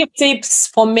going to give tips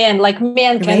for men, like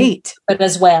men can do it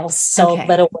as well. So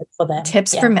better work for them.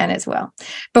 Tips for men as well.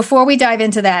 Before we dive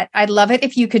into that, I'd love it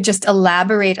if you could just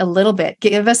elaborate a little bit.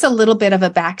 Give us a little bit of a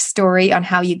backstory on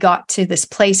how you got to this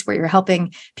place where you're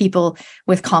helping people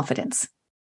with confidence.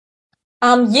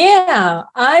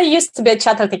 I used to be a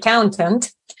chartered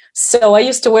accountant. So I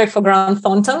used to work for Grant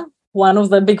Thornton, one of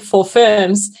the big 4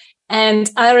 firms.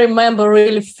 And I remember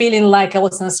really feeling like I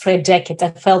was in a straitjacket.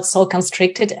 I felt so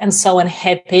constricted and so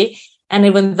unhappy. And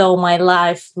even though my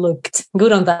life looked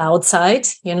good on the outside,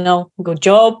 good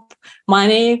job,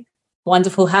 money,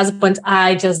 wonderful husband,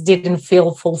 I just didn't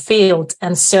feel fulfilled.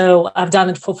 And so I've done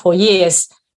it for 4 years.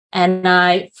 And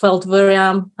I felt very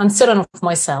uncertain of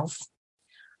myself.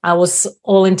 I was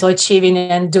all into achieving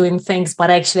and doing things,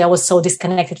 but actually I was so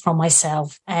disconnected from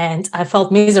myself and I felt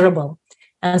miserable.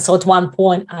 And so at one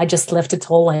point, I just left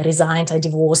it all. I resigned, I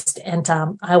divorced, and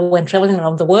I went traveling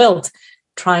around the world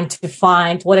trying to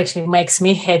find what actually makes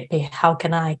me happy. How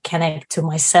can I connect to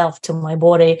myself, to my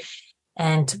body?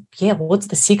 And what's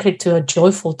the secret to a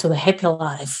joyful, to the happy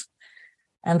life?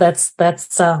 And that's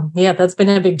been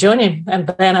a big journey. And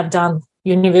then I've done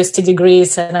university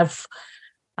degrees and I've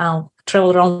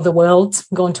traveled around the world,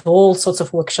 gone to all sorts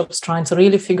of workshops, trying to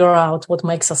really figure out what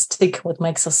makes us tick, what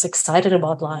makes us excited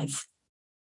about life.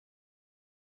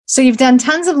 So you've done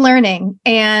tons of learning,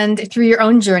 and through your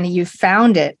own journey, you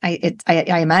found it. I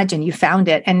imagine you found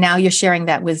it, and now you're sharing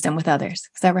that wisdom with others.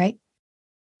 Is that right?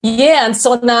 Yeah, and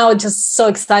so now it's just so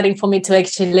exciting for me to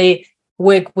actually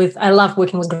I love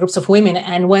working with groups of women,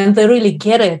 and when they really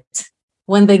get it,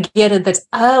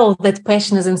 that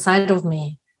passion is inside of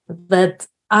me, that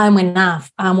I'm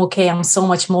enough, I'm okay, I'm so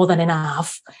much more than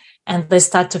enough. And they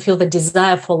start to feel the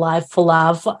desire for life, for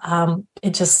love.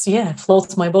 It just, it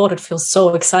floats my boat. It feels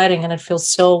so exciting and it feels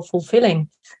so fulfilling.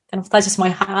 Kind of touches my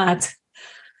heart.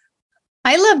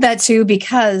 I love that too,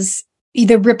 because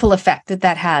the ripple effect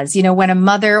that has, when a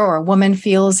mother or a woman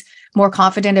feels more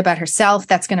confident about herself,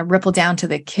 that's going to ripple down to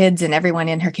the kids and everyone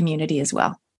in her community as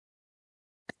well.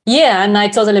 Yeah, and I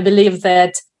totally believe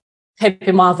that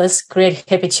happy mothers create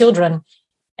happy children.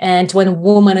 And when a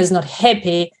woman is not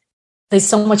happy, there's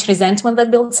so much resentment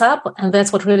that builds up, and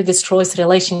that's what really destroys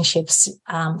relationships.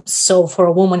 So for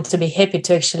a woman to be happy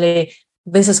to actually,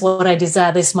 this is what I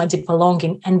desire, this is my deep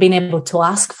longing, and being able to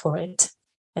ask for it,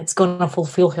 it's going to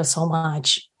fulfill her so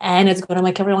much, and it's going to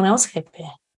make everyone else happy.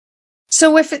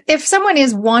 So if someone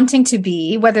is wanting to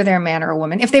be, whether they're a man or a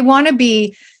woman, if they want to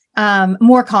be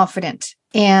more confident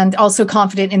and also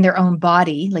confident in their own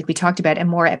body, like we talked about, and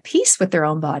more at peace with their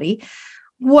own body,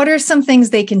 what are some things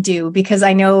they can do? Because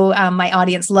I know my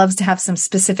audience loves to have some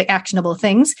specific actionable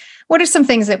things. What are some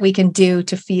things that we can do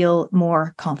to feel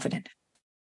more confident?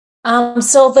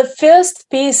 So the first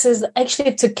piece is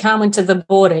actually to come into the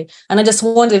body. And I just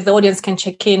wonder if the audience can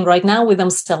check in right now with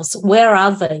themselves. Where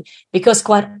are they? Because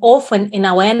quite often in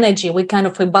our energy, we kind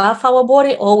of above our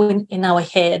body or in our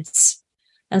heads.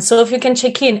 And so if you can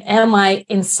check in, am I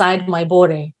inside my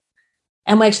body?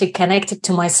 Am I actually connected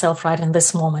to myself right in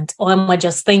this moment? Or am I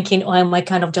just thinking, or am I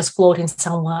kind of just floating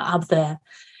somewhere up there?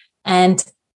 And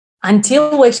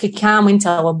until we actually come into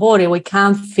our body, we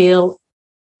can't feel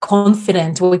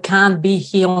confident. We can't be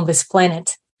here on this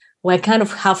planet. We're kind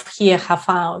of half here, half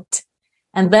out.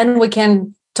 And then we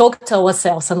can talk to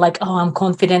ourselves and like, oh, I'm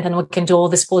confident, and we can do all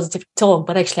this positive talk.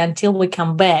 But actually, until we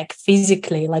come back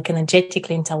physically, like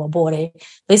energetically into our body,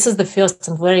 this is the first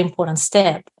and very important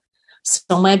step.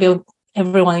 So maybe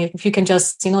everyone, if you can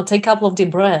just, take a couple of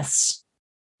deep breaths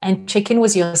and check in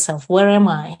with yourself. Where am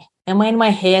I? Am I in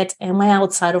my head? Am I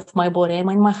outside of my body? Am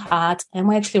I in my heart? Am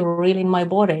I actually really in my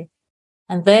body?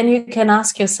 And then you can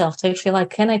ask yourself to actually like,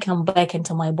 can I come back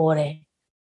into my body?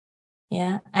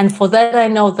 Yeah. And for that, I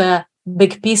know the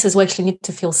big piece is we actually need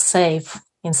to feel safe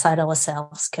inside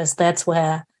ourselves, because that's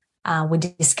where we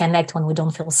disconnect when we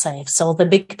don't feel safe. So the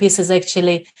big piece is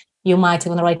actually, you might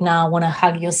even right now want to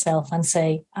hug yourself and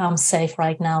say, I'm safe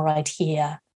right now, right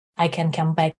here. I can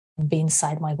come back and be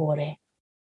inside my body.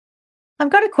 I've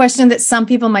got a question that some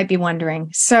people might be wondering.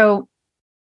 So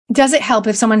does it help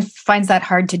if someone finds that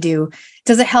hard to do?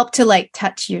 Does it help to like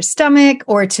touch your stomach,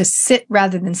 or to sit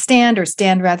rather than stand, or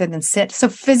stand rather than sit? So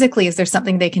physically, is there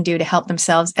something they can do to help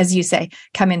themselves, as you say,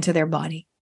 come into their body?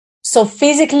 So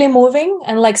physically moving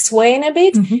and like swaying a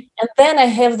bit. Mm-hmm. And then I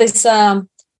have this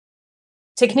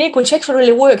technique which actually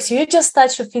really works. You just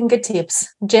touch your fingertips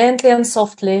gently and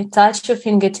softly, touch your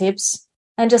fingertips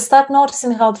and just start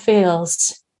noticing how it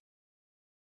feels.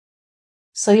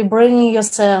 So you're bringing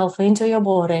yourself into your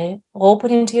body,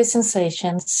 opening to your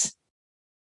sensations.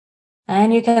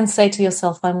 And you can say to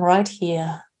yourself, I'm right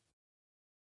here.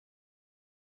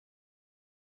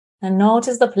 And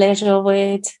notice the pleasure of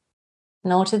it.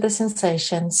 Notice the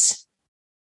sensations.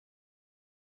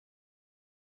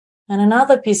 And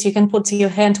another piece, you can put your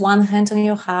hand, one hand on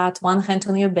your heart, one hand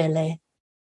on your belly.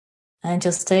 And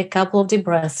just take a couple of deep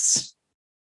breaths.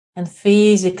 And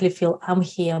physically feel, I'm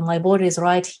here, my body is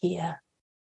right here.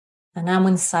 And I'm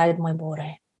inside my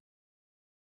body.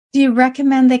 Do you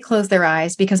recommend they close their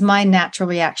eyes? Because my natural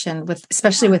reaction,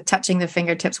 especially with touching the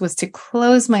fingertips, was to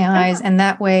close my eyes, and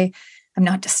that way I'm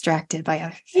not distracted by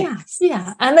other things.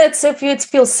 Yeah. And that's if it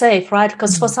feels safe, right?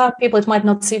 Because for some people it might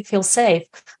not feel safe.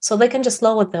 So they can just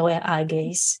lower their eye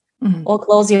gaze or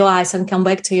close your eyes and come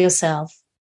back to yourself.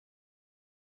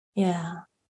 Yeah.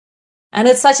 And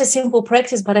it's such a simple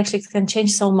practice, but actually it can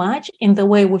change so much in the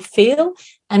way we feel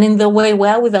and in the way we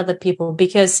are with other people.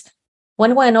 Because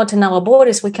when we're not in our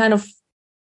bodies, we can't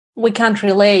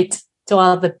relate to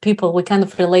other people. We kind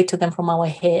of relate to them from our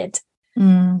head.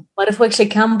 But if we actually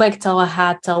come back to our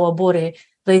heart, to our body,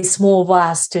 there's more of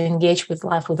us to engage with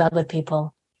life with other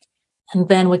people. And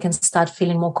then we can start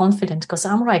feeling more confident because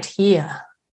I'm right here.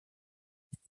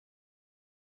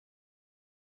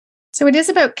 So it is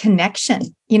about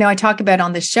connection. I talk about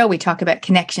on this show, we talk about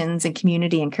connections and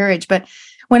community and courage. But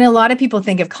when a lot of people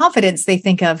think of confidence, they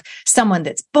think of someone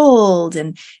that's bold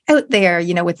and out there,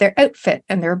 with their outfit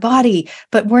and their body.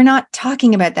 But we're not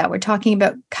talking about that. We're talking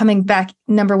about coming back,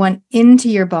 number one, into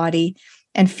your body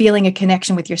and feeling a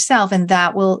connection with yourself. And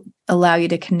that will allow you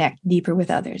to connect deeper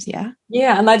with others. Yeah.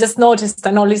 Yeah. And I just noticed,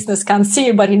 I know listeners can't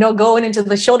see, but, going into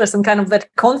the shoulders and kind of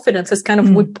that confidence is kind of,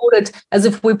 we put it as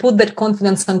if we put that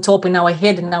confidence on top in our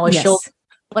head and our shoulders.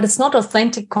 But it's not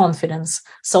authentic confidence.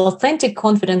 So authentic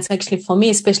confidence actually for me,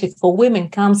 especially for women,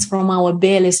 comes from our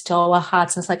bellies to our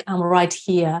hearts. It's like, I'm right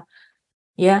here.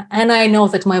 Yeah. And I know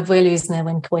that my value is never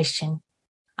in question.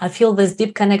 I feel this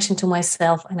deep connection to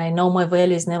myself, and I know my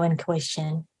value is never in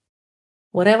question.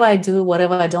 Whatever I do,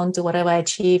 whatever I don't do, whatever I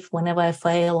achieve, whenever I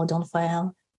fail or don't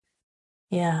fail.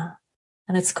 Yeah.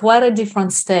 And it's quite a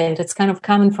different state. It's kind of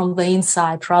coming from the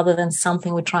inside rather than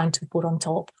something we're trying to put on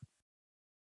top.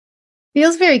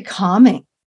 Feels very calming.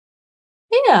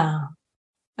 Yeah.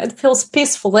 It feels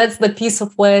peaceful. That's the peace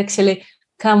of where actually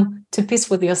come to peace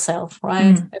with yourself,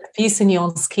 right? At peace in your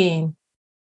own skin.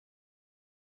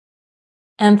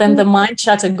 And then the mind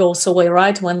chatter goes away,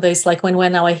 right? When there's like,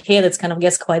 when our head, it's kind of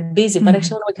gets quite busy, but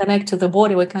actually when we connect to the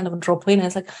body, we kind of drop in and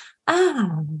it's like,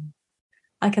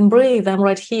 I can breathe. I'm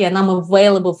right here and I'm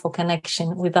available for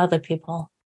connection with other people.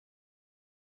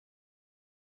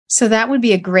 So that would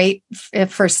be a great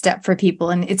first step for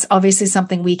people. And it's obviously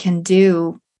something we can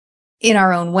do in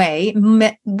our own way,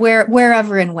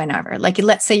 wherever and whenever. Like,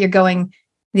 let's say you're going,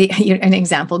 an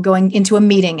example, going into a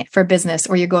meeting for business,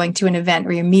 or you're going to an event,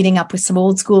 or you're meeting up with some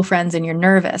old school friends and you're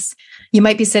nervous. You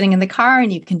might be sitting in the car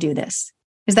and you can do this.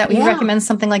 Is that what you recommend,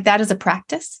 something like that as a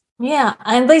practice? Yeah.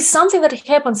 And there's something that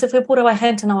happens if we put our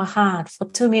hand on our heart for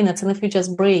 2 minutes and if we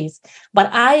just breathe.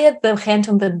 But I had the hand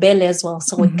on the belly as well.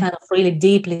 So we kind of really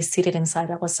deeply seated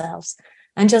inside ourselves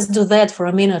and just do that for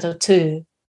a minute or two.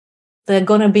 They're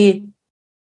going to be,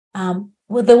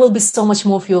 there will be so much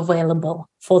more of you available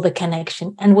for the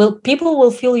connection, and people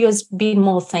will feel you as being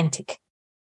more authentic.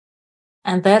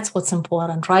 And that's what's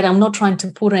important, right? I'm not trying to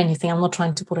put anything. I'm not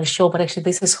trying to put a show, but actually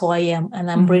this is who I am.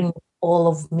 And I'm bringing all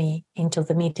of me into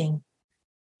the meeting.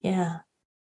 Yeah.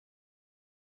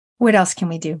 What else can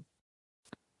we do?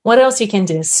 What else you can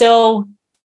do? So,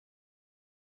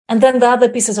 and then the other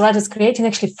piece is, right, is creating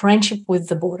actually friendship with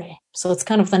the body. So it's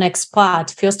kind of the next part.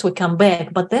 First we come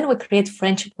back, but then we create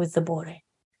friendship with the body.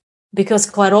 Because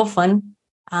quite often,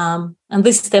 and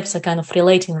these steps are kind of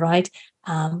relating, right?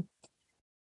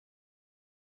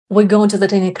 We go into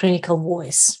that inner critical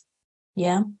voice.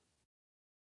 Yeah.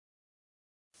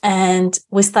 And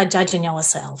we start judging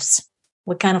ourselves.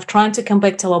 We're kind of trying to come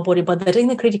back to our body, but that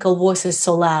inner critical voice is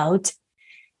so loud.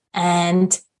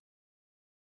 And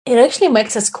it actually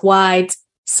makes us quite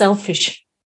selfish,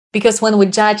 because when we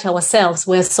judge ourselves,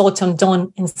 we're so turned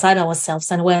on inside ourselves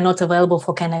and we're not available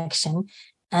for connection.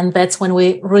 And that's when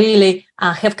we really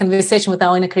have conversation with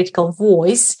our inner critical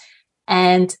voice,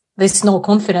 and there's no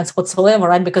confidence whatsoever,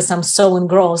 right? Because I'm so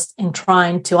engrossed in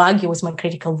trying to argue with my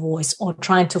critical voice or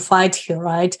trying to fight here,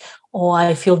 right? Or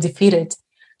I feel defeated.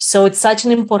 So it's such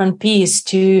an important piece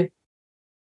to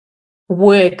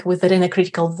work with that inner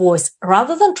critical voice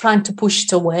rather than trying to push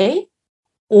it away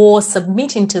or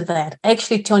submitting to that,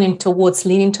 actually leaning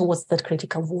towards that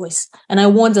critical voice. And I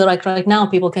wonder, like right now,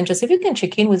 people can just, if you can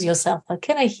check in with yourself, like,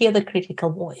 can I hear the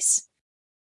critical voice?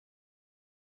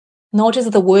 Notice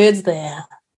the words there.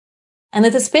 And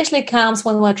it especially comes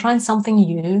when we're trying something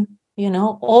new,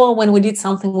 or when we did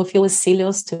something we feel is silly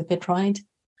or stupid, right?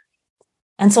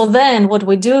 And so then what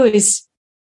we do is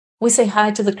we say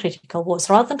hi to the critical voice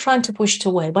rather than trying to push it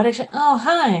away, but actually, oh,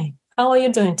 hi, how are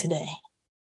you doing today?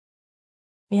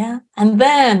 Yeah. And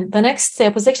then the next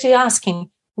step was actually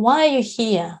asking, why are you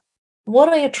here? What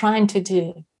are you trying to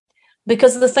do?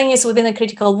 Because the thing is, within a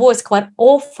critical voice, quite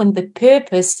often the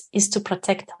purpose is to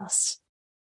protect us,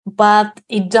 but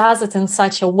it does it in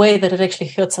such a way that it actually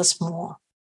hurts us more.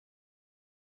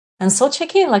 And so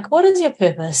check in, like, what is your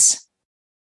purpose?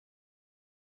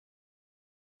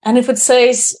 And if it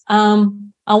says, I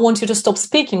want you to stop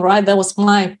speaking, right? That was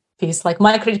my piece. Like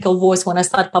my critical voice, when I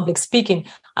started public speaking,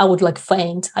 I would like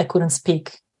faint. I couldn't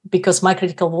speak because my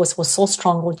critical voice was so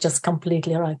strong, it would just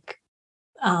completely like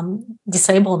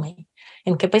disable me,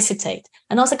 incapacitate.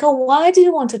 And I was like, oh, why do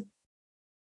you want it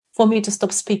for me to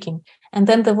stop speaking? And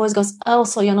then the voice goes, oh,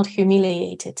 so you're not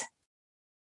humiliated.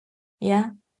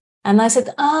 Yeah. And I said,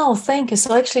 oh, thank you.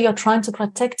 So actually you're trying to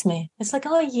protect me. It's like,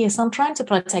 oh, yes, I'm trying to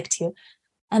protect you.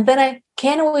 And then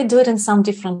can we do it in some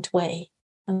different way?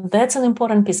 And that's an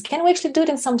important piece. Can we actually do it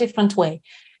in some different way?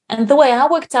 And the way I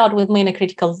worked out with my inner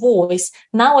critical voice,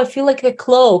 now I feel like a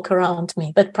cloak around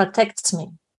me that protects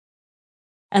me.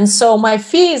 And so my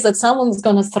fear is that someone's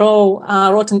going to throw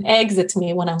rotten eggs at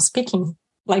me when I'm speaking.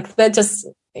 Like that just,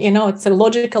 it's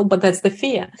illogical, but that's the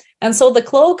fear. And so the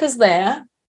cloak is there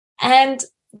and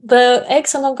the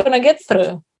eggs are not going to get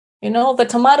through. The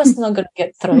tomatoes are not going to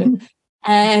get through.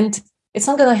 And it's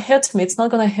not going to hurt me. It's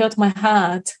not going to hurt my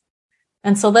heart.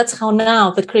 And so that's how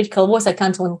now the critical voice, I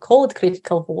can't even call it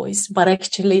critical voice, but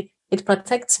actually it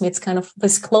protects me. It's kind of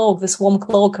this cloak, this warm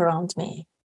cloak around me.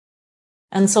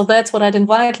 And so that's what I'd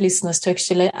invite listeners to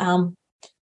actually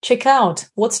check out.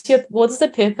 What's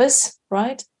the purpose,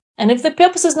 right? And if the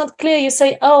purpose is not clear, you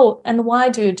say, oh, and why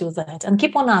do you do that? And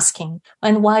keep on asking,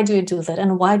 and why do you do that?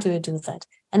 And why do you do that?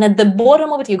 And at the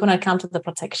bottom of it, you're going to come to the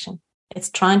protection.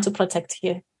 It's trying to protect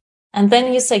you. And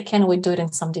then you say, can we do it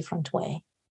in some different way?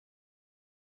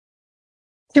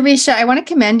 Tarisha, I want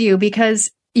to commend you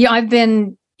because I've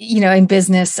been in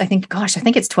business, I think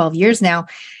it's 12 years now.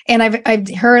 And I've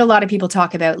heard a lot of people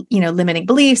talk about, limiting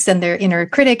beliefs and their inner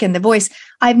critic and the voice.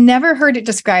 I've never heard it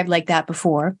described like that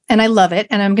before. And I love it.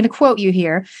 And I'm going to quote you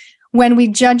here. When we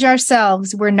judge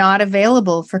ourselves, we're not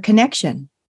available for connection.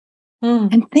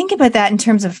 And think about that in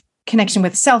terms of connection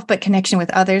with self, but connection with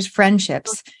others,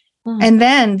 friendships. And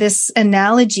then this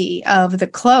analogy of the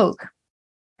cloak.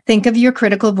 Think of your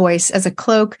critical voice as a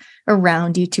cloak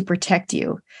around you to protect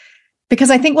you. Because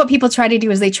I think what people try to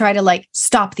do is they try to like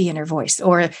stop the inner voice,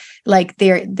 or like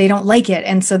they don't like it.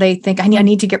 And so they think, I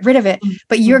need to get rid of it.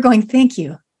 But you're going, thank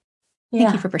you.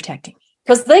 Thank you for protecting me.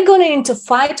 Because they're going into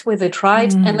fight with it,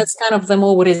 right? And that's kind of the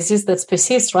more we resist that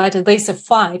persists, right? And there's a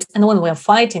fight. And when we're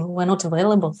fighting, we're not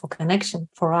available for connection,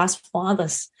 for us, for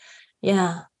others.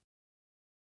 Yeah.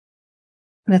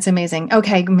 That's amazing.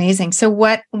 Okay, amazing. So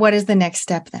what is the next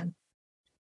step then?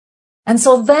 And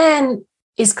so then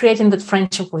is creating that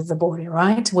friendship with the body,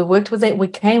 right? We worked with it. We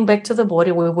came back to the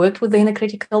body. We worked with the inner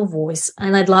critical voice.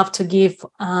 And I'd love to give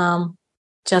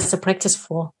just a practice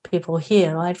for people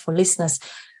here, right? For listeners,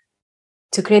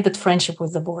 to create that friendship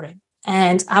with the body.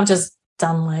 And I've just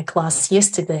done my class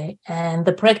yesterday. And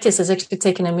the practice is actually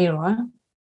taking a mirror.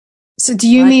 So do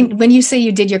you mean, when you say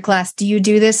you did your class, do you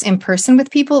do this in person with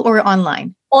people or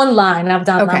online? Online. I've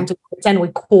done a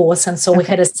 10-week course. And so we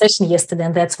had a session yesterday,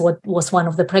 and that's what was one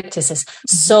of the practices.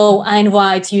 So I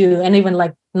invite you, and even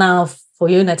like now for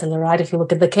you, Natalie, right? If you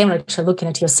look at the camera, actually looking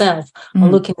at yourself or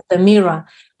looking at the mirror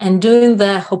and doing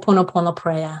the Ho'oponopono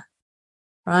prayer,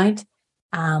 right?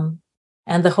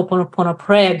 And the Ho'oponopono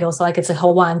prayer goes like it's a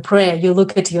Hawaiian prayer. You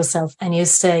look at yourself and you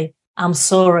say, I'm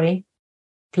sorry.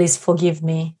 Please forgive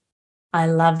me. I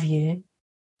love you.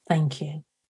 Thank you.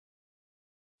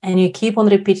 And you keep on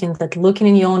repeating that, looking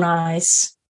in your own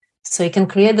eyes, so you can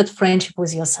create that friendship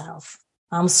with yourself.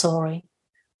 I'm sorry.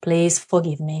 Please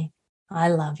forgive me. I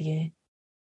love you.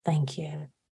 Thank you.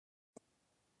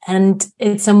 And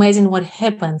it's amazing what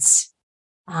happens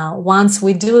once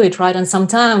we do it, right? And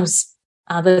sometimes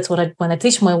that's what when I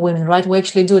teach my women, right? We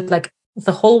actually do it like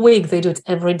the whole week. They do it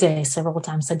every day, several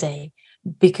times a day.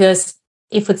 Because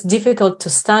if it's difficult to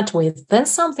start with, then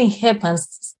something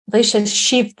happens. They should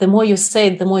shift. The more you say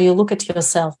it, the more you look at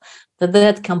yourself,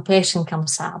 that compassion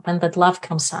comes up and that love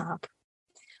comes up.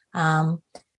 And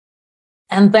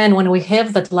then when we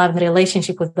have that love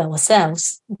relationship with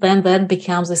ourselves, then that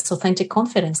becomes this authentic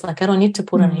confidence. Like I don't need to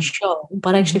put on a show,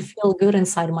 but I actually feel good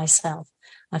inside myself.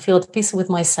 I feel at peace with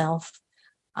myself.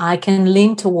 I can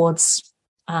lean towards,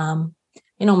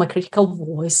 my critical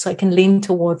voice. I can lean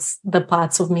towards the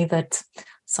parts of me that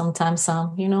sometimes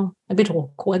are, a bit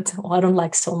awkward or I don't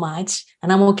like so much.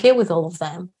 And I'm okay with all of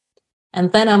them.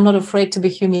 And then I'm not afraid to be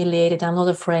humiliated. I'm not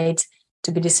afraid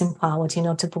to be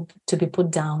disempowered, to be put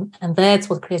down. And that's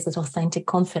what creates that authentic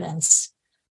confidence.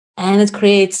 And it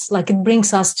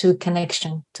brings us to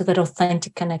connection, to that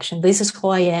authentic connection. This is who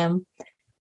I am,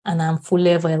 and I'm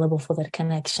fully available for that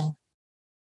connection.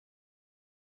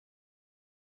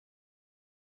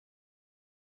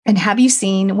 And have you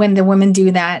seen, when the women do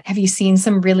that, have you seen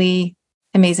some really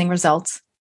amazing results?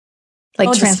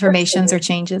 Like transformations or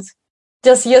changes?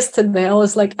 Just yesterday, I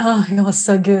was like, it was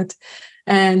so good.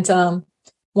 And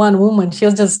one woman,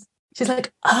 she's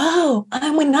like, oh,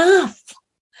 I'm enough.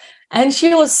 And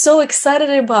she was so excited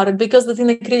about it because the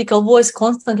inner critical voice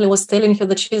constantly was telling her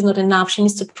that she's not enough. She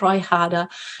needs to try harder.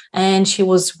 And she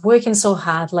was working so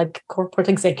hard, like corporate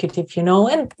executive,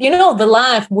 and, the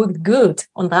life worked good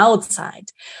on the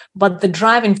outside. But the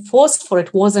driving force for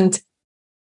it wasn't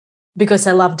because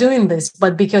I love doing this,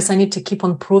 but because I need to keep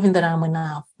on proving that I'm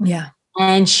enough. Yeah.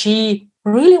 And she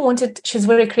really she's a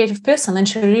very creative person, and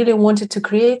she really wanted to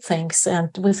create things and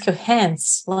with her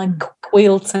hands, like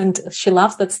quilts, and she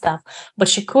loves that stuff. But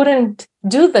she couldn't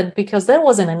do that because that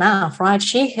wasn't enough, right?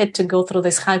 She had to go through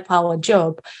this high-powered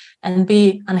job and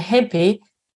be unhappy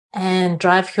and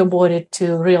drive her body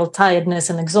to real tiredness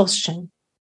and exhaustion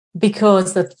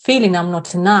because that feeling I'm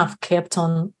not enough kept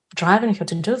on driving her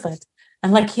to do that.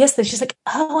 And like yesterday, she's like,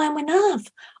 oh, I'm enough.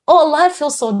 Oh, life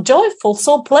feels so joyful,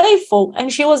 so playful.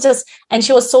 And she was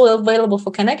so available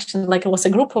for connection. Like it was a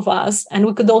group of us, and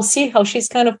we could all see how she's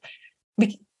kind of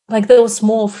like there was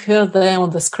more of her there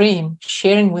on the screen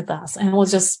sharing with us. And it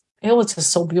was just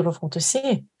so beautiful to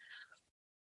see.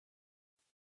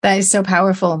 That is so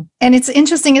powerful. And it's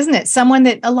interesting, isn't it? Someone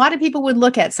that a lot of people would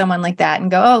look at someone like that and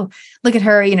go, oh, look at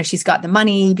her. She's got the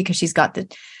money because she's got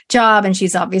the job and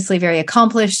she's obviously very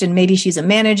accomplished and maybe she's a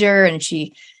manager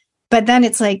but then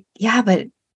it's like, yeah, but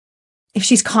if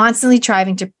she's constantly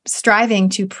striving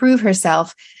to prove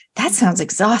herself, that sounds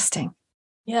exhausting.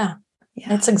 Yeah.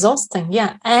 It's exhausting.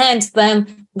 Yeah. And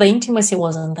then the intimacy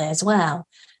wasn't there as well.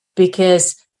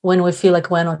 because when we feel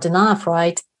like we're not enough,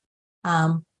 right?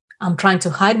 I'm trying to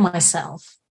hide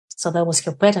myself. So that was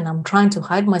her pattern. I'm trying to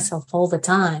hide myself all the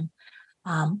time.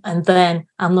 And then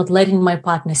I'm not letting my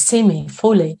partner see me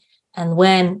fully. And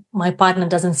when my partner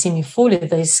doesn't see me fully,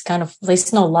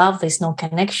 there's no love, there's no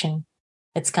connection.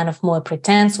 It's kind of more a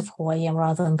pretense of who I am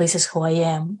rather than this is who I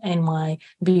am in my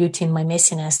beauty, in my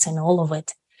messiness and all of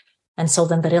it. And so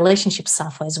then the relationships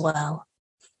suffer as well.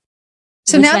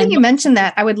 So now that you mentioned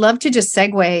that, I would love to just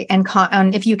segue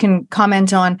and if you can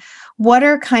comment on what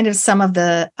are kind of some of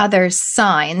the other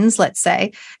signs, let's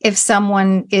say, if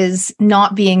someone is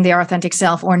not being their authentic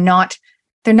self or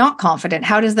they're not confident,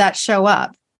 how does that show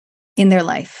up in their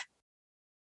life?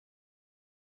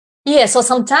 Yeah, so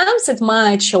sometimes it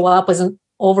might show up as an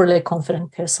overly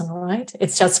confident person, right?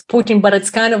 It's just putting, but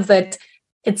it's kind of that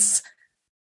it's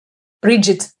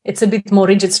rigid. It's a bit more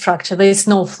rigid structure. There's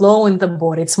no flow in the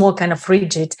body. It's more kind of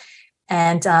rigid.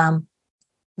 And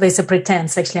there's a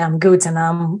pretense, actually, I'm good.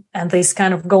 And there's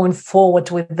kind of going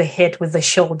forward with the head, with the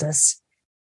shoulders.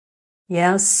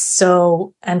 Yeah.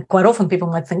 So, and quite often people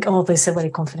might think, oh, this is a very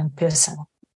confident person.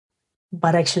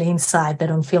 But actually inside, they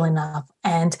don't feel enough.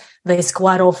 And there's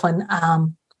quite often,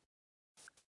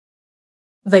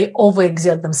 they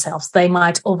overexert themselves. They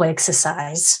might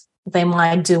overexercise. They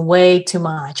might do way too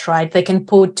much, right? They can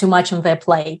put too much on their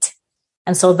plate.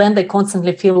 And so then they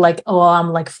constantly feel like, oh,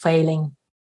 I'm like failing,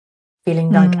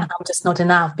 feeling like I'm just not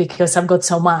enough because I've got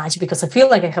so much, because I feel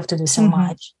like I have to do so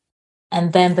much.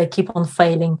 And then they keep on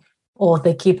failing or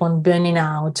they keep on burning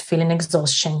out, feeling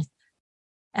exhaustion.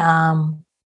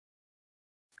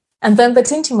 And then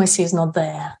that intimacy is not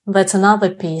there. That's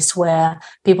another piece where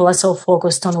people are so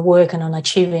focused on work and on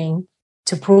achieving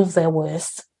to prove their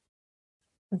worth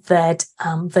that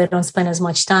they don't spend as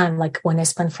much time. Like when I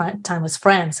spend time with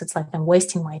friends, it's like I'm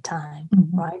wasting my time,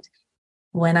 right?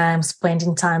 When I'm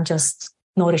spending time just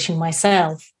nourishing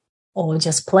myself or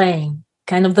just playing,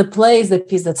 kind of the play is the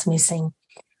piece that's missing.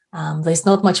 There's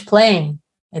not much playing.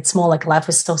 It's more like life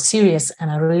is so serious and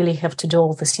I really have to do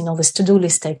all this, this to-do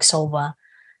list takes over.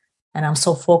 And I'm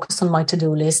so focused on my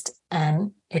to-do list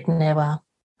and it never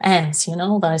ends,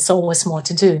 there's always more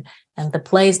to do and the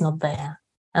play is not there.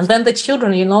 And then the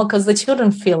children, because the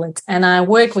children feel it. And I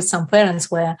work with some parents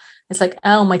where it's like,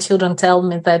 oh, my children tell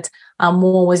me that I'm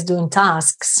always doing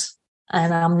tasks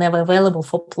and I'm never available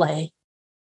for play.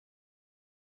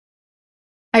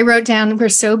 I wrote down, we're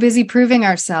so busy proving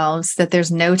ourselves that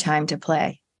there's no time to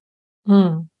play.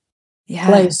 Yeah.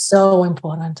 Play is so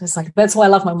important. It's like, that's why I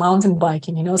love my mountain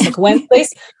biking. It's like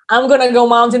Wednesdays, I'm going to go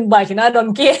mountain biking. I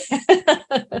don't care.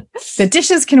 The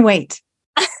dishes can wait.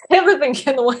 Everything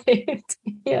can wait.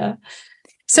 Yeah.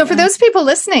 So for those people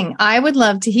listening, I would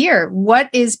love to hear, what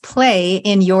is play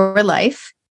in your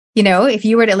life? If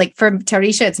you were to, for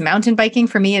Tarisha, it's mountain biking.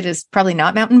 For me, it is probably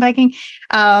not mountain biking.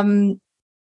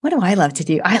 What do I love to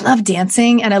do? I love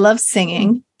dancing and I love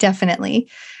singing, definitely.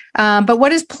 But what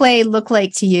does play look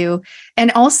like to you?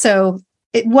 And also,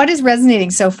 what is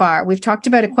resonating so far? We've talked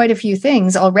about quite a few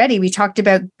things already. We talked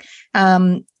about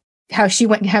how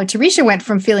Tarisha went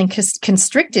from feeling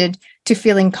constricted to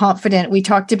feeling confident. We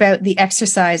talked about the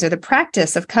exercise or the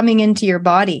practice of coming into your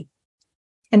body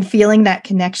and feeling that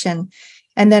connection.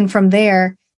 And then from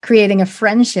there, creating a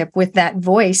friendship with that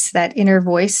voice, that inner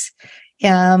voice.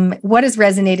 What has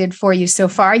resonated for you so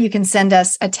far? You can send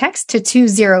us a text to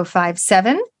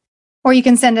 2057, or you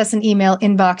can send us an email,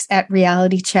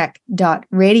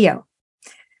 inbox@realitycheck.radio.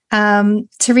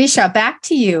 Tarisha, back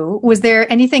to you. Was there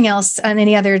anything else and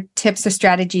any other tips or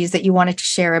strategies that you wanted to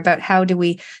share about how do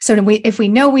we, if we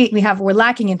know we're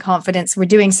lacking in confidence, we're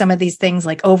doing some of these things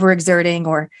like overexerting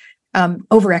or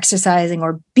over-exercising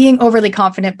or being overly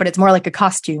confident, but it's more like a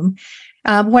costume.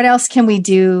 What else can we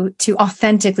do to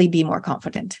authentically be more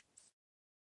confident?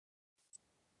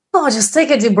 Oh, just take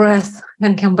a deep breath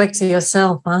and come back to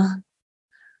yourself,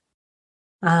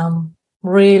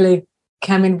 really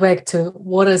coming back to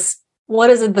what is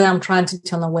it that I'm trying to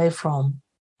turn away from?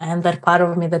 And that part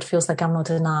of me that feels like I'm not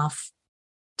enough,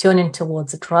 turning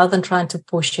towards it rather than trying to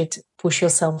push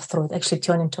yourself through it, actually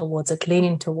turning towards it,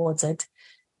 leaning towards it,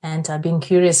 and being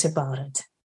curious about it.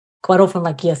 Quite often,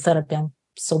 therapy, I'm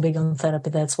so big on therapy,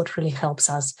 that's what really helps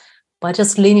us. But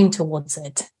just leaning towards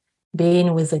it,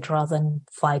 being with it rather than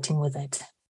fighting with it.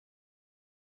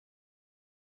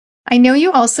 I know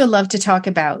you also love to talk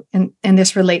about, and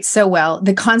this relates so well,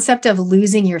 the concept of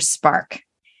losing your spark.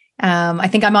 I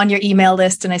think I'm on your email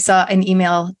list and I saw an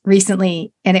email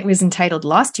recently and it was entitled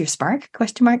 "Lost Your Spark?" ?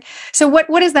 So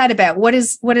what is that about? What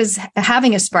is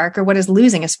having a spark, or what does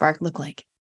losing a spark look like?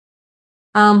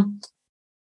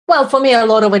 Well, for me, a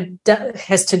lot of it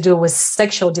has to do with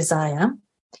sexual desire.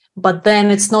 But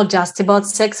then it's not just about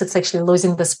sex. It's actually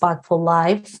losing the spark for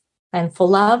life and for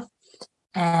love.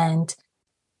 And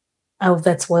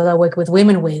that's what I work with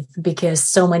women with, because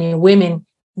so many women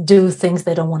do things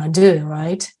they don't want to do,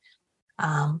 right?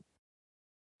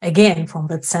 Again, from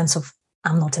that sense of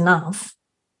I'm not enough,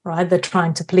 right? They're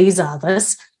trying to please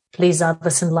others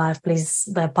in life, please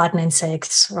their partner in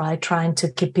sex, right? Trying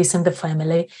to keep peace in the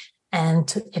family.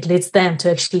 And it leads them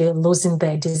to actually losing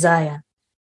their desire.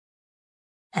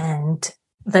 And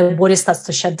the body starts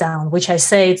to shut down, which I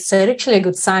say it's actually a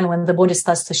good sign when the body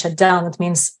starts to shut down. It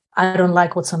means I don't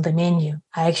like what's on the menu.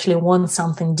 I actually want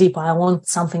something deeper. I want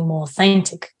something more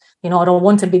authentic. I don't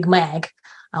want a Big Mac.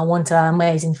 I want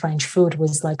amazing French food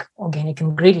with like organic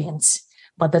ingredients,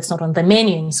 but that's not on the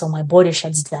menu. And so my body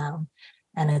shuts down.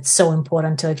 And it's so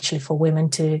important to actually for women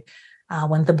to,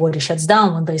 when the body shuts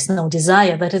down, when there's no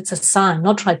desire, that it's a sign,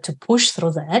 not try to push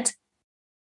through that,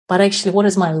 but actually, what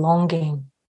is my longing?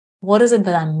 What is it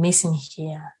that I'm missing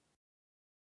here?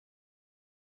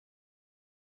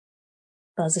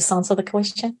 Does this answer the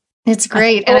question? It's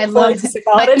great. And I love,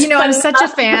 I'm such a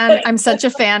fan. I'm such a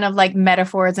fan of like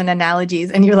metaphors and analogies.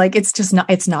 And you're like, it's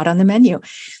not on the menu.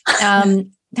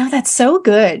 No, that's so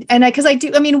good. And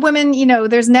women,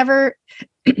 there's never,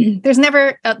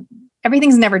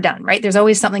 everything's never done, right? There's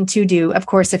always something to do. Of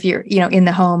course, if you're, in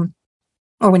the home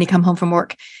or when you come home from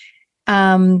work.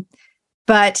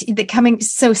 But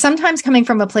sometimes coming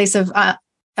from a place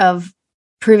of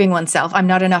proving oneself, I'm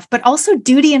not enough, but also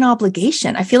duty and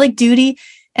obligation. I feel like duty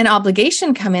and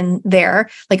obligation come in there.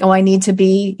 Like, I need to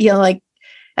be,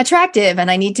 attractive,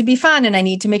 and I need to be fun, and I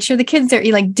need to make sure the kids are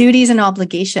like duties and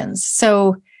obligations.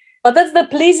 So, but that's the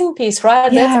pleasing piece,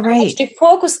 right? Yeah, that's right. Actually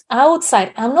focus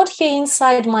outside. I'm not here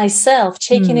inside myself,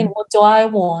 checking in what do I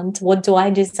want, what do I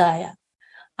desire.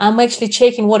 I'm actually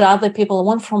checking what other people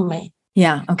want from me.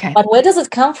 Yeah. Okay. But where does it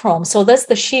come from? So that's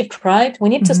the shift, right? We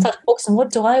need to start focusing.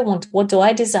 What do I want? What do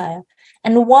I desire?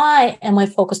 And why am I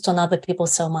focused on other people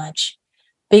so much?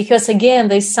 Because again,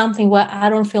 there's something where I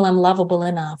don't feel I'm lovable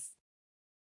enough.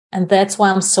 And that's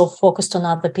why I'm so focused on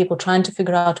other people, trying to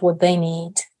figure out what they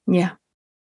need. Yeah.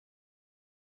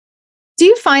 Do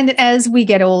you find that as we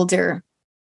get older,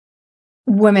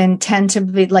 women tend to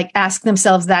be like ask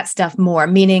themselves that stuff more,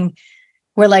 meaning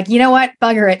we're like, you know what,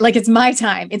 bugger it. Like, it's my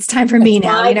time. It's time for me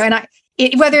now, and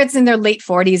whether it's in their late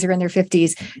 40s or in their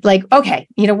 50s, like, okay,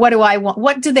 what do I want?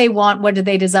 What do they want? What do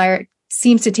they desire?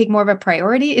 Seems to take more of a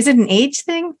priority. Is it an age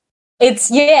thing?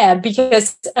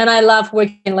 Because, and I love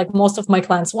working like most of my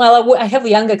clients. Well, I have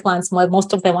younger clients,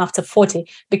 most of them after 40,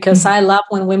 because I love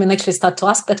when women actually start to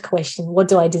ask that question. What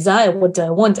do I desire? What do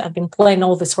I want? I've been playing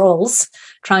all these roles,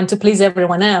 trying to please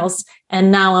everyone else.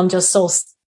 And now I'm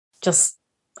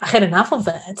I had enough of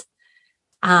that.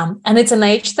 And it's an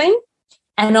age thing.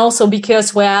 And also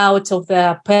because we're out of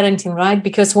the parenting, right?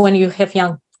 Because when you have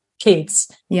young kids,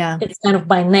 it's kind of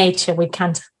by nature, we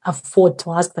can't afford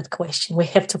to ask that question. We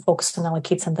have to focus on our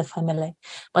kids and the family.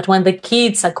 But when the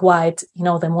kids are quite,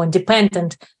 they're more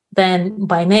independent, then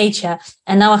by nature,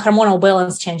 and our hormonal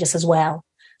balance changes as well.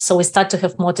 So we start to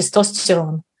have more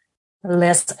testosterone,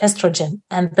 less estrogen.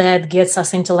 And that gets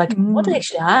us into like, what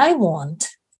actually I want?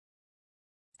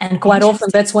 And quite often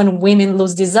that's when women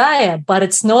lose desire, but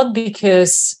it's not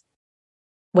because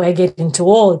we're getting too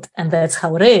old and that's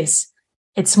how it is.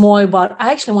 It's more about,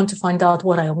 I actually want to find out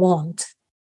what I want.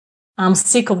 I'm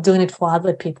sick of doing it for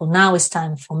other people. Now it's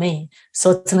time for me.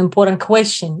 So it's an important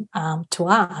question to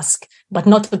ask, but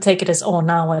not to take it as,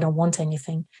 now I don't want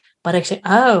anything. But actually,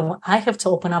 I have to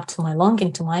open up to my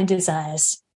longing, to my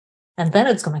desires. And then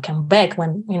it's going to come back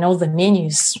when, the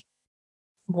menu's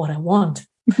what I want.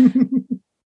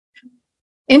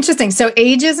 Interesting. So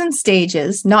ages and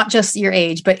stages, not just your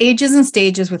age, but ages and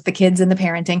stages with the kids and the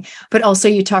parenting. But also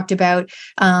you talked about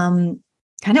kind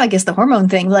of, I guess, the hormone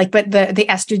thing, but the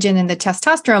estrogen and the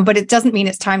testosterone, but it doesn't mean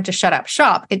it's time to shut up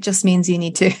shop. It just means you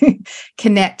need to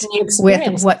connect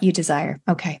with what you desire.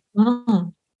 Okay. Mm-hmm.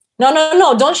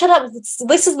 No, don't shut up.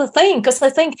 This is the thing, because I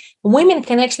think we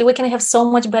can have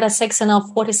so much better sex in our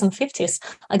 40s and 50s.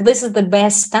 Like, this is the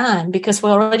best time because we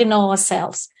already know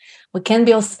ourselves. We can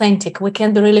be authentic. We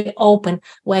can be really open.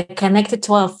 We're connected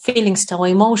to our feelings, to our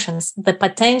emotions. The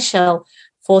potential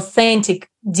for authentic,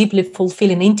 deeply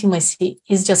fulfilling intimacy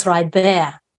is just right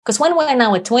there. Because when we're in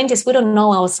our 20s, we don't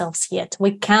know ourselves yet.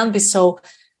 We can't be so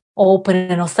open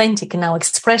and authentic in our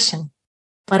expression.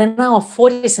 But in our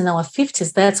 40s and our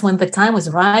 50s, that's when the time is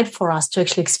right for us to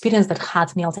actually experience that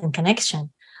heart-melting connection.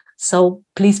 So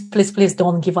please, please, please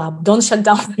don't give up. Don't shut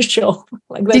down the show.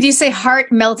 Did you say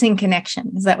heart-melting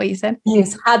connection? Is that what you said?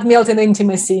 Yes, heart-melting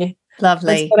intimacy.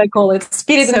 Lovely. That's what I call it.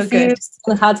 Spirit infused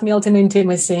and heart-melting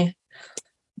intimacy.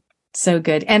 So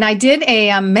good. And I did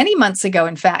many months ago,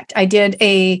 in fact, I did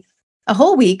a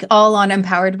whole week all on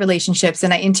empowered relationships.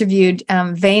 And I interviewed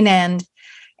Vaynand,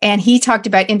 and he talked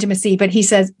about intimacy, but he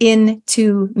says,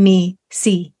 into me,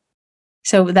 see.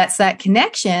 So that's that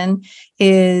connection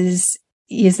is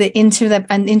it into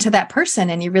that person,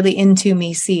 and you're really into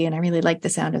me, see. And I really like the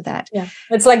sound of that. Yeah.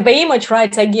 It's like the image,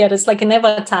 right? I get it's like an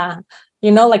avatar,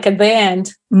 like at the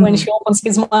end when she opens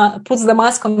puts the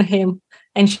mask on him,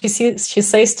 and she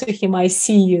says to him, I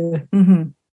see you. Mm-hmm.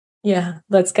 Yeah.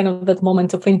 That's kind of that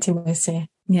moment of intimacy.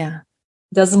 Yeah.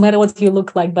 Doesn't matter what you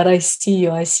look like, but I see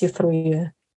you. I see through you.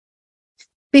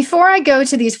 Before I go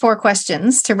to these 4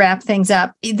 questions to wrap things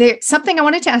up, there's something I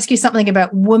wanted to ask you something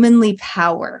about womanly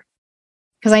power,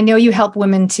 because I know you help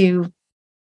women to,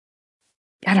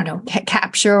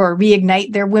 capture or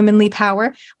reignite their womanly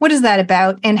power. What is that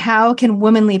about? And how can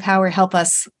womanly power help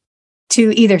us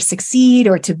to either succeed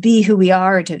or to be who we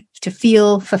are, or to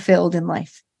feel fulfilled in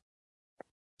life?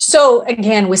 So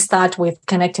again, we start with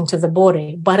connecting to the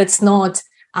body, but it's not,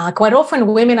 quite often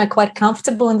women are quite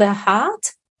comfortable in their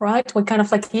heart. Right? We're kind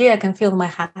of like, I can feel my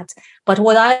heart. But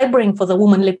what I bring for the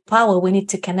womanly power, we need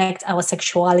to connect our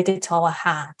sexuality to our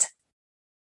heart.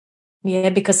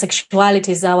 Yeah, because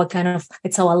sexuality is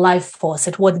it's our life force.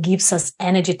 It's what gives us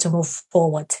energy to move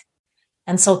forward.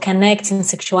 And so connecting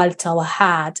sexuality to our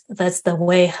heart, that's the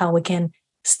way how we can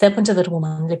step into that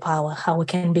womanly power, how we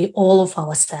can be all of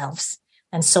ourselves.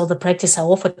 And so the practice I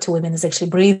offer to women is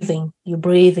actually breathing. You're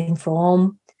breathing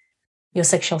from your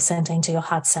sexual center into your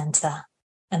heart center,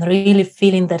 and really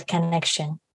feeling that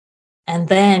connection. And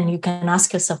then you can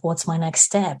ask yourself, what's my next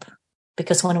step?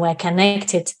 Because when we're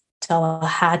connected to our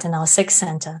heart and our sex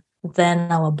center, then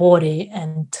our body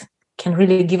can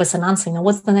really give us an answer.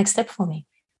 What's the next step for me?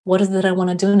 What is it that I want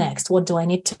to do next? What do I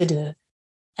need to do?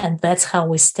 And that's how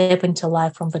we step into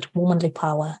life from that womanly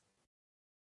power,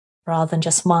 rather than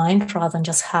just mind, rather than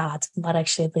just heart, but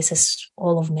actually this is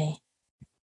all of me.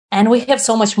 And we have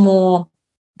so much more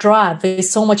drive.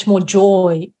 There's so much more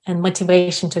joy and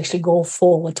motivation to actually go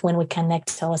forward when we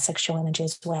connect to our sexual energy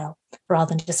as well, rather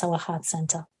than just our heart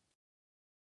center.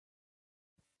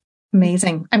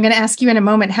 Amazing. I'm going to ask you in a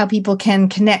moment how people can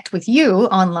connect with you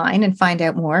online and find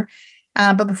out more.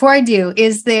 But before I do,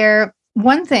 is there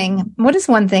what is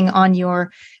one thing on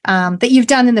your, that you've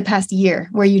done in the past year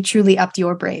where you truly upped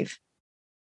your brave?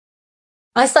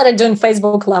 I started doing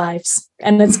Facebook Lives,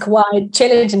 and it's quite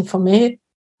challenging for me.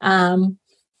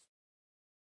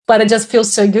 But it just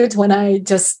feels so good when I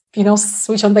just,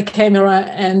 switch on the camera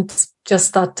and just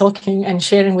start talking and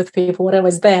sharing with people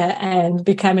whatever's there, and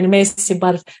becoming messy,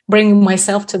 but bringing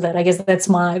myself to that. I guess that's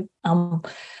my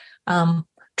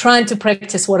trying to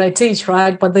practice what I teach,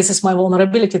 right? But this is my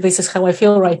vulnerability. This is how I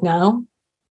feel right now,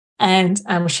 and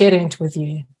I'm sharing it with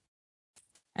you.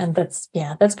 And that's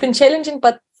been challenging,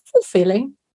 but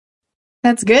fulfilling.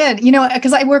 That's good.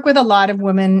 Because I work with a lot of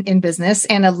women in business,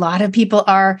 and a lot of people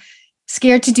are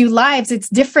scared to do lives. It's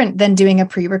different than doing a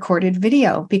pre-recorded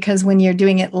video, because when you're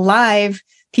doing it live,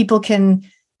 people can,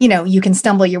 you can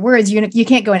stumble your words. You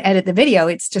can't go and edit the video.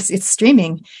 It's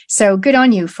streaming. So good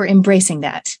on you for embracing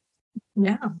that.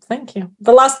 Yeah, thank you.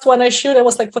 The last one I shoot, I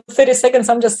was like, for 30 seconds,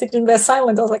 I'm just sitting there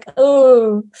silent. I was like,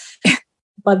 oh,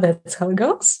 but that's how it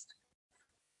goes.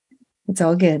 It's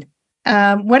all good.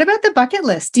 What about the bucket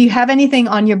list? Do you have anything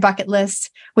on your bucket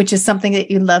list, which is something that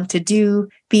you'd love to do,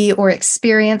 be, or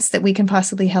experience that we can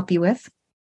possibly help you with?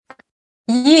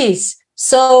 Yes.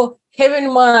 So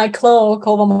having my cloak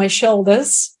over my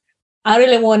shoulders, I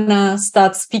really want to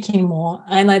start speaking more.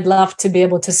 And I'd love to be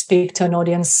able to speak to an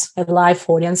audience, a live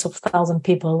audience of 1,000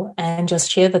 people, and just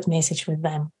share that message with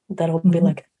them. That would be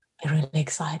like really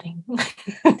exciting.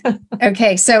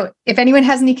 Okay. So if anyone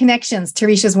has any connections,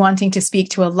 Teresha's wanting to speak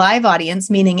to a live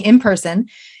audience, meaning in person,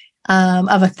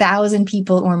 of 1,000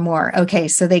 people or more. Okay.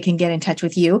 So they can get in touch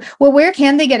with you. Well, where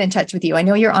can they get in touch with you? I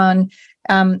know you're on,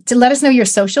 to let us know your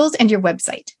socials and your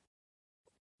website.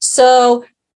 So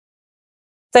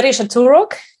Teresha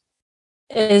Turok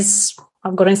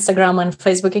I've got Instagram and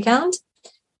Facebook account,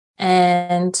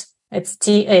 and it's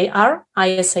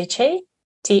TARISHA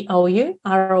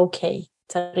TOUROK,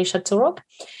 Teresha Turok.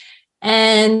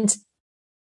 And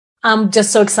I'm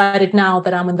just so excited now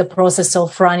that I'm in the process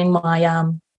of running my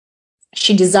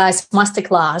She Desires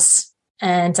Masterclass,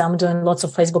 and I'm doing lots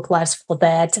of Facebook Lives for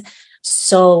that.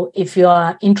 So if you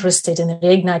are interested in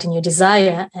reigniting your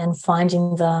desire and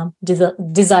finding the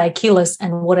desire killers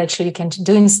and what actually you can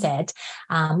do instead,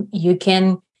 you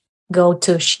can go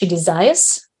to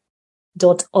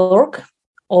shedesires.org,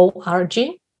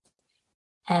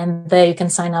 And there you can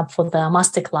sign up for the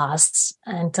masterclass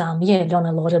and learn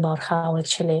a lot about how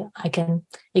actually I can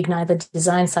ignite the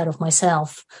design side of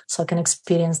myself so I can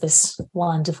experience this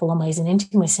wonderful, amazing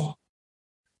intimacy.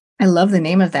 I love the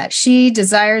name of that.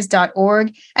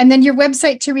 SheDesires.org. And then your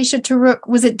website, Tarisha Taruk,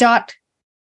 was it dot?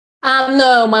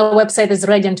 No, my website is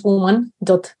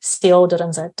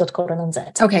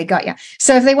radiantwoman.co.nz. Okay, got ya.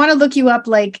 So if they want to look you up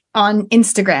like on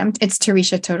Instagram, it's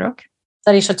Tarisha Taruk.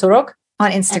 Tarisha Taruk. On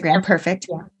Instagram, perfect.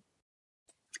 Yeah.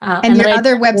 And your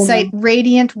other website,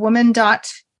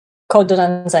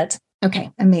 radiantwoman.co.nz.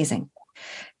 Okay, amazing.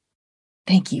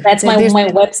 Thank you. That's my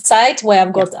website where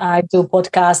I've got, I do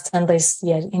podcasts and there's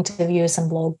interviews and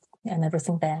blog and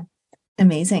everything there.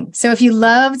 Amazing. So if you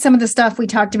loved some of the stuff we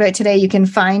talked about today, you can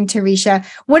find Tarisha.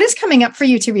 What is coming up for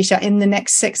you, Tarisha, in the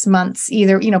next 6 months,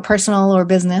 either, personal or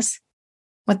business?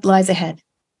 What lies ahead?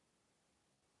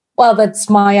 Well, that's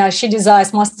my She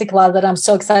Desires Masterclass that I'm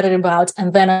so excited about.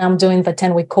 And then I'm doing the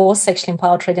 10-week course, Sexually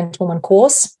Empowered Radiant Woman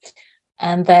course.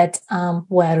 And that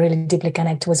where I really deeply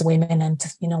connect with women and,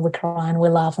 we cry and we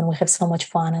laugh and we have so much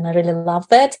fun. And I really love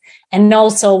that. And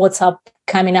also what's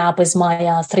coming up is my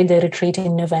 3-day retreat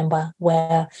in November,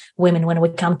 where women, when we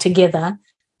come together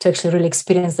to actually really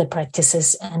experience the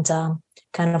practices and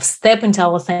kind of step into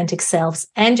our authentic selves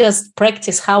and just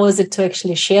practice how is it to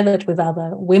actually share that with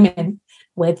other women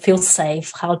where it feels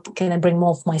safe. How can I bring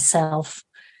more of myself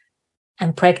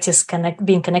and practice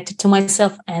being connected to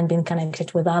myself and being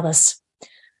connected with others.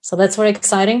 So that's very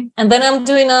exciting. And then I'm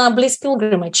doing a Bliss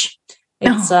Pilgrimage.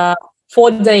 It's a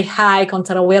 4-day hike on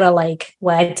Tarawera Lake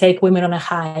where I take women on a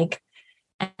hike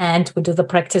and we do the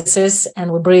practices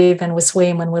and we breathe and we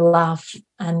swim and we laugh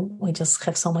and we just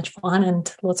have so much fun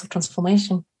and lots of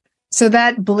transformation. So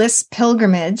that Bliss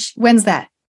Pilgrimage, when's that?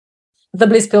 The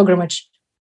Bliss Pilgrimage.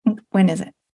 When is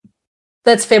it?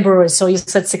 That's February. So you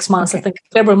said 6 months. Okay. I think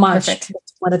February, March. Perfect.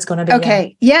 When it's going to be.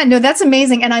 Okay. Yeah, no, that's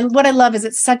amazing. And what I love is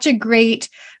it's such a great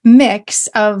mix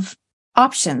of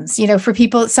options, for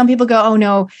people. Some people go, oh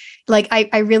no, like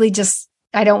I really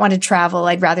I don't want to travel.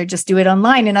 I'd rather just do it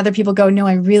online. And other people go, no,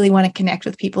 I really want to connect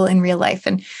with people in real life.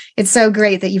 And it's so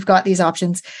great that you've got these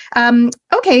options.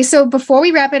 Okay. So before we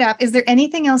wrap it up, is there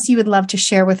anything else you would love to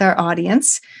share with our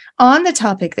audience on the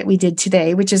topic that we did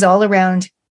today, which is all around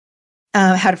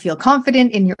how to feel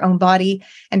confident in your own body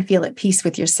and feel at peace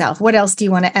with yourself? What else do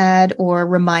you want to add or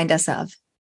remind us of?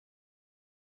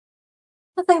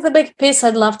 I think the big piece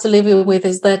I'd love to leave you with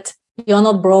is that you're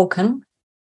not broken.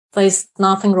 There's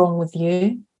nothing wrong with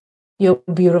you. You're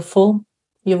beautiful.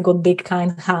 You've got big,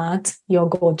 kind heart. You're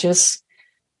gorgeous.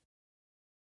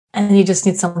 And you just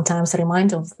need sometimes a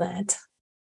reminder of that.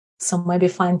 So maybe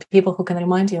find people who can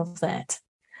remind you of that.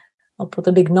 Or put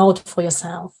a big note for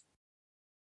yourself.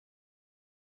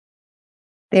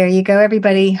 There you go,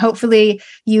 everybody. Hopefully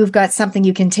you've got something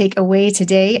you can take away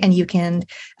today and you can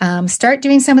start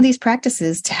doing some of these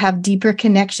practices to have deeper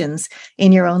connections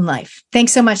in your own life.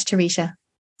 Thanks so much, Tarisha.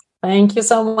 Thank you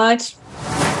so much.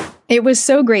 It was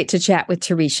so great to chat with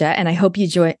Tarisha, and I hope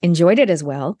you enjoyed it as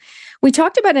well. We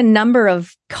talked about a number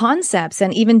of concepts,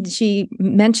 and even she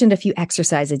mentioned a few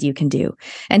exercises you can do.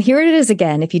 And here it is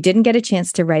again, if you didn't get a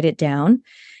chance to write it down,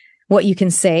 what you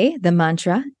can say, the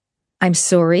mantra, I'm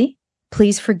sorry.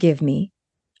 Please forgive me.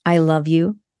 I love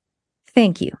you.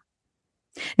 Thank you.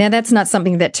 Now, that's not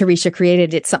something that Tarisha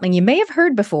created. It's something you may have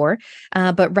heard before,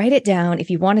 but write it down if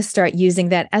you want to start using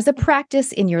that as a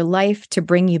practice in your life to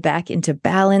bring you back into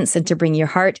balance and to bring your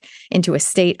heart into a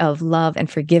state of love and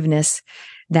forgiveness.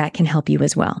 That can help you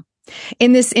as well.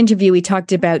 In this interview, we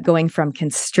talked about going from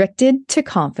constricted to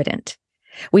confident.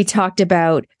 We talked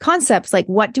about concepts like,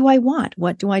 what do I want?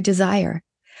 What do I desire?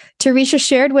 Tarisha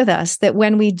shared with us that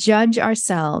when we judge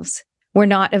ourselves, we're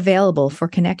not available for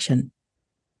connection.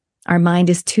 Our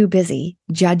mind is too busy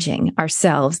judging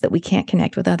ourselves that we can't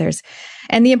connect with others.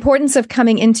 And the importance of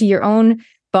coming into your own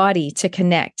body to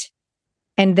connect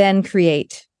and then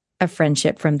create a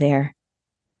friendship from there.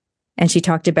 And she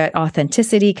talked about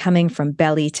authenticity coming from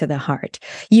belly to the heart.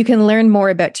 You can learn more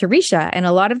about Tarisha and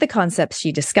a lot of the concepts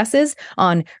she discusses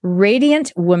on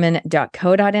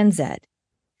radiantwoman.co.nz.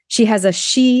 She has a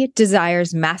She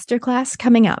Desires Masterclass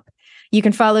coming up. You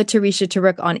can follow Tarisha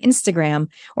Taruk on Instagram,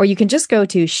 or you can just go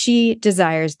to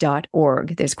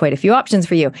shedesires.org. There's quite a few options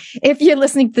for you. If you're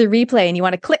listening to the replay and you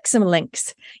want to click some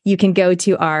links, you can go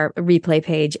to our replay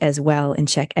page as well and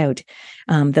check out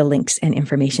the links and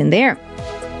information there.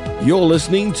 You're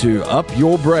listening to Up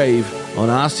Your Brave on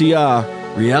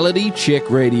RCR, Reality Check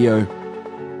Radio.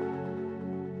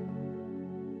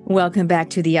 Welcome back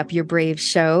to the Up Your Brave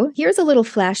show. Here's a little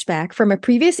flashback from a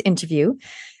previous interview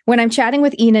when I'm chatting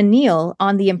with Ina Neal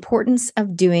on the importance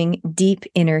of doing deep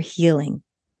inner healing.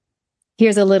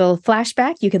 Here's a little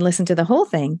flashback. You can listen to the whole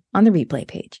thing on the replay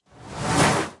page.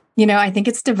 You know, I think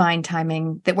it's divine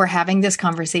timing that we're having this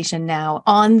conversation now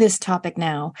on this topic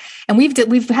now. And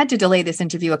we've had to delay this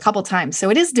interview a couple times. So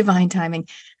it is divine timing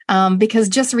because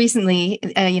just recently,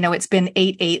 it's been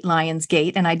 8/8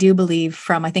 Lionsgate. And I do believe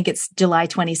from, I think it's July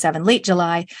 27, late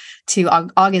July to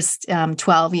August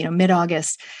 12,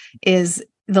 mid-August is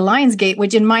the Lionsgate,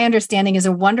 which in my understanding is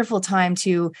a wonderful time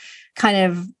to kind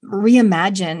of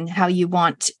reimagine how you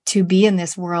want to be in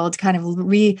this world. Kind of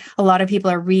a lot of people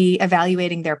are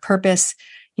reevaluating their purpose,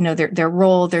 their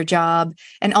role, their job,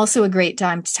 and also a great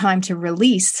time to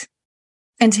release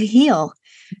and to heal.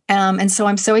 And so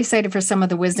I'm so excited for some of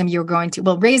the wisdom you're going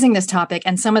to, raising this topic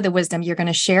and some of the wisdom you're going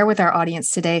to share with our audience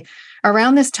today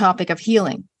around this topic of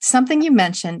healing. Something you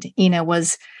mentioned,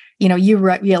 was, you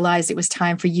realized it was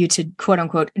time for you to quote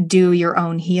unquote, do your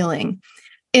own healing.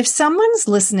 If someone's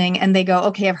listening and they go,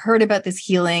 okay, I've heard about this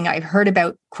healing, I've heard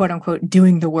about quote unquote,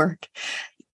 doing the work,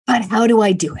 but how do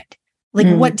I do it?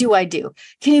 What do I do?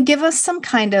 Can you give us some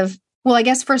kind of, I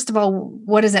guess, first of all,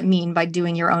 what does it mean by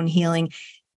doing your own healing?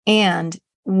 And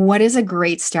what is a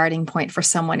great starting point for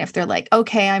someone if they're like,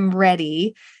 okay, I'm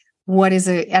ready.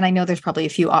 And I know there's probably a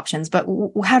few options, but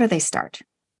how do they start?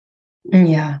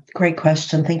 Yeah, great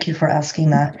question. Thank you for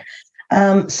asking that.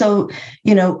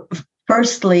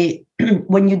 Firstly,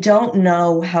 when you don't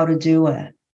know how to do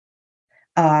it,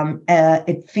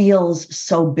 it feels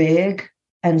so big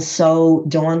and so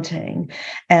daunting.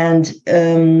 And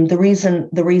the reason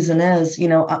is,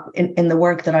 in the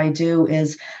work that I do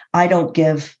is I don't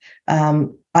give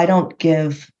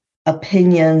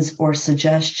opinions or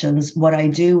suggestions. What I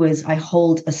do is I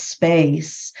hold a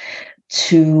space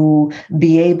to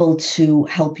be able to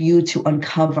help you to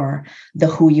uncover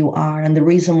who you are. And the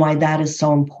reason why that is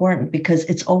so important, because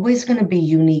it's always going to be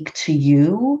unique to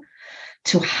you,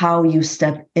 to how you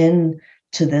step into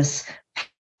this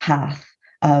path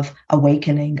of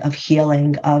awakening, of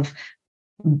healing, of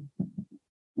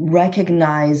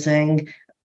recognizing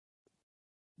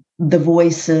the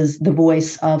voice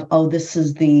of, this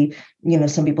is the,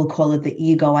 some people call it the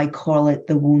ego. I call it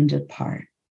the wounded part.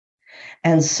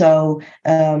 And so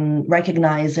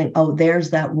recognizing,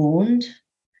 there's that wound.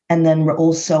 And then we're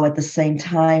also at the same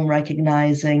time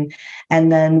recognizing,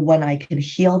 and then when I can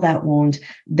heal that wound,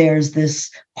 there's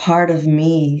this part of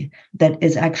me that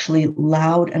is actually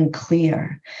loud and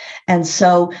clear. And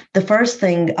so the first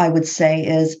thing I would say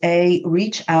is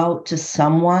reach out to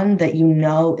someone that you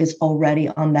know is already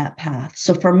on that path.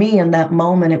 So for me in that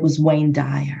moment, it was Wayne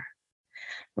Dyer.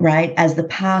 Right? As the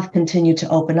path continued to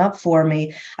open up for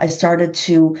me, I started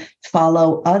to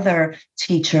follow other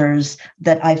teachers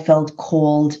that I felt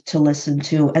called to listen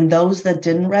to. And those that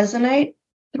didn't resonate,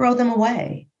 throw them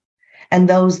away. And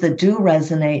those that do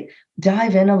resonate,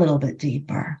 dive in a little bit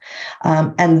deeper.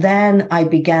 And then I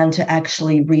began to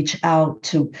actually reach out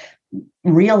to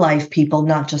real life people,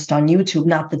 not just on YouTube,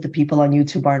 not that the people on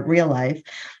YouTube aren't real life,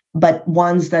 but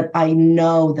ones that I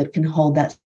know that can hold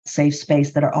that safe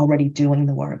space, that are already doing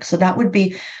the work. So that would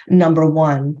be number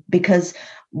one, because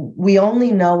we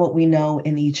only know what we know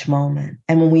in each moment.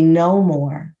 And when we know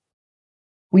more,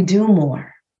 we do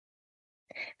more.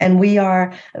 And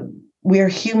we're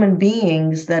human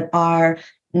beings that are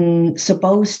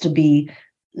supposed to be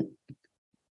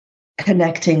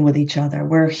connecting with each other.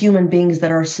 We're human beings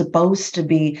that are supposed to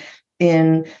be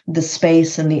in the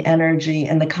space and the energy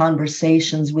and the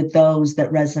conversations with those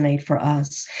that resonate for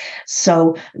us.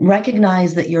 So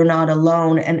recognize that you're not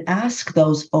alone and ask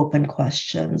those open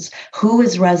questions. Who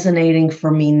is resonating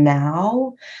for me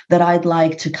now that I'd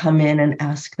like to come in and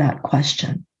ask that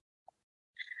question?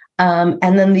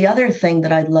 And then the other thing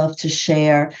that I'd love to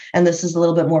share, and this is a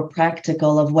little bit more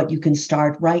practical of what you can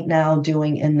start right now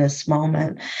doing in this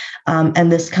moment.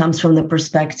 And this comes from the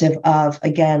perspective of,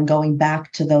 again, going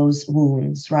back to those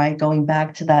wounds, right? Going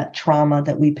back to that trauma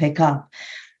that we pick up.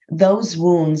 Those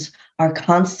wounds are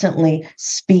constantly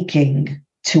speaking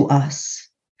to us.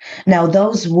 Now,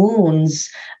 those wounds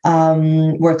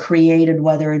were created,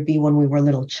 whether it be when we were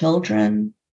little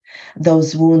children.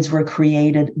 Those wounds were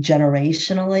created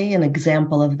generationally. An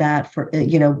example of that, for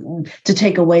to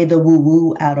take away the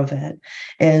woo-woo out of it,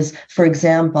 is, for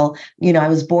example, I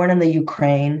was born in the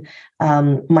Ukraine.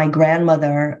 My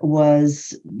grandmother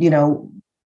was,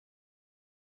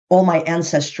 all my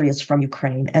ancestry is from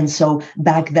Ukraine. And so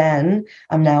back then,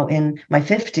 I'm now in my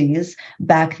 50s,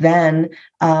 back then,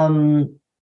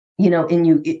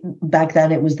 back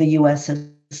then it was the USSR.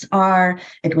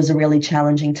 It was a really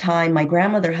challenging time. My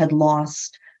grandmother had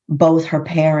lost both her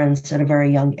parents at a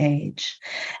very young age.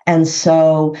 And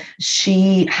so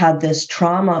she had this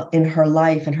trauma in her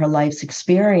life and her life's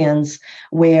experience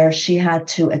where she had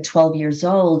to, at 12 years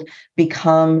old,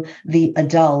 become the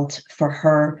adult for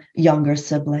her younger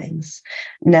siblings.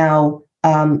 Now,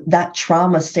 that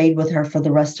trauma stayed with her for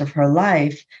the rest of her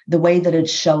life. The way that it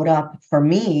showed up for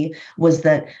me was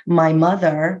that my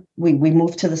mother, we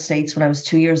moved to the States when I was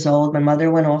 2 years old. My mother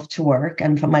went off to work,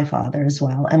 and my father as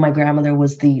well. And my grandmother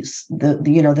was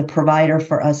the provider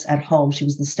for us at home. She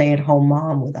was the stay-at-home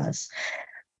mom with us.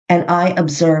 And I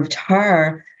observed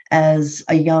her as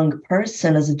a young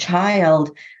person, as a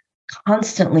child,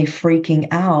 constantly freaking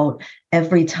out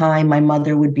every time my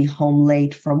mother would be home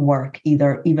late from work,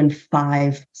 even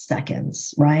 5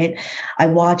 seconds, right? I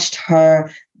watched her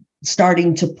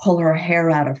starting to pull her hair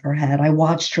out of her head. I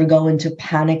watched her go into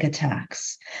panic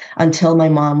attacks until my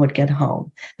mom would get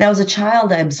home. Now, as a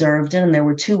child, I observed it, and there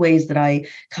were two ways that I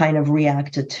kind of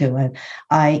reacted to it.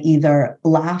 I either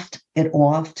laughed it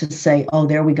off to say, oh,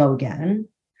 there we go again.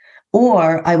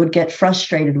 Or I would get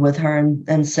frustrated with her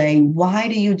and say, why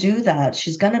do you do that?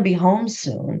 She's going to be home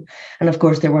soon. And of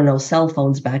course, there were no cell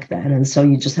phones back then. And so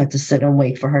you just had to sit and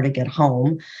wait for her to get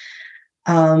home.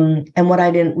 And what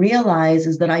I didn't realize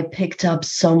is that I picked up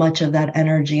so much of that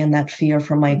energy and that fear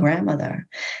from my grandmother.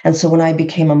 And so when I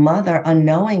became a mother,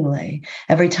 unknowingly,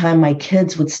 every time my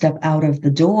kids would step out of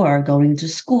the door, going to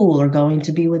school or going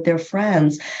to be with their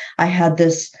friends, I had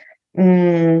this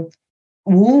wound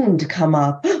come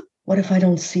up. What if I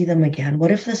don't see them again?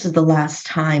 What if this is the last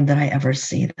time that I ever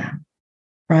see them?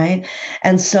 Right?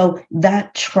 And so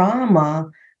that trauma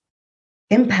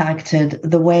impacted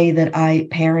the way that I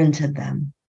parented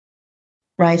them.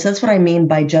 Right? So that's what I mean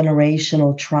by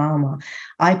generational trauma.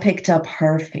 I picked up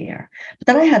her fear. But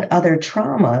then I had other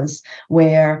traumas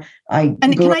where And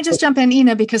can I just jump in,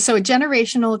 Ina, because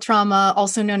generational trauma,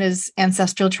 also known as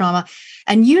ancestral trauma,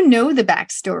 and you know the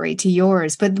backstory to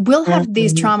yours, but we'll have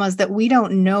these traumas that we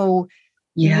don't know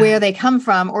where they come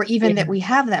from or even that we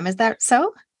have them. Is that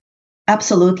so?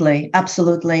 Absolutely.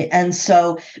 Absolutely. And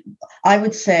so I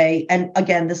would say, and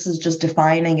again, this is just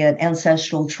defining it,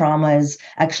 ancestral trauma is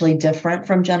actually different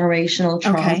from generational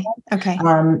trauma. Okay.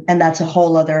 And that's a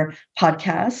whole other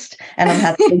podcast. And I'm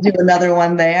happy to do another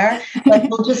one there. But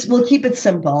we'll keep it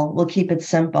simple. We'll keep it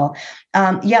simple.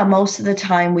 Most of the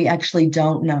time we actually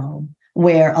don't know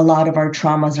where a lot of our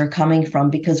traumas are coming from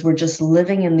because we're just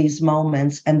living in these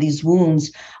moments and these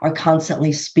wounds are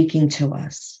constantly speaking to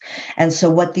us. And so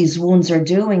what these wounds are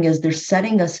doing is they're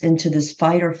setting us into this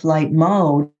fight or flight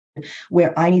mode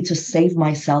where I need to save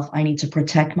myself. I need to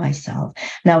protect myself.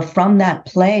 Now, from that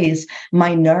place,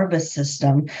 my nervous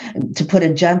system, to put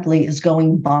it gently, is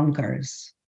going bonkers.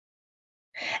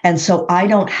 And so I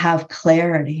don't have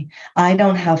clarity. I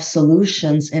don't have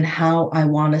solutions in how I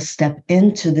want to step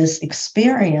into this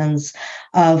experience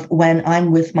of when I'm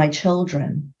with my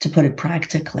children, to put it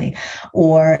practically,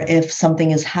 or if something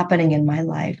is happening in my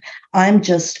life. I'm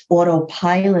just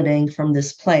autopiloting from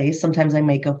this place. Sometimes I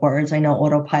make up words. I know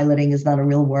autopiloting is not a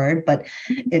real word, but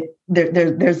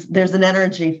there's an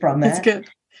energy from it. That's good.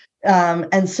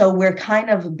 And so we're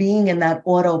kind of being in that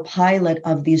autopilot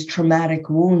of these traumatic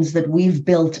wounds that we've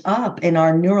built up in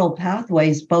our neural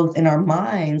pathways, both in our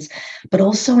minds, but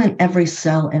also in every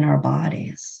cell in our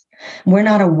bodies. We're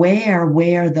not aware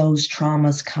where those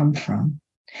traumas come from.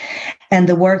 And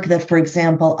the work that, for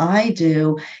example, I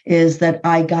do is that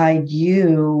I guide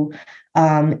you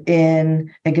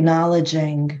in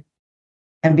acknowledging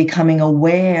and becoming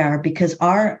aware, because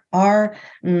our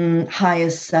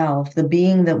highest self, the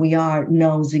being that we are,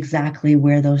 knows exactly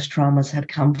where those traumas had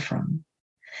come from.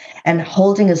 And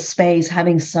holding a space,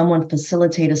 having someone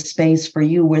facilitate a space for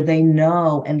you where they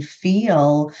know and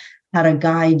feel how to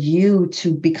guide you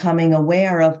to becoming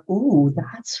aware of, ooh,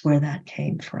 that's where that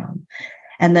came from.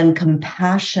 And then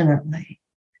compassionately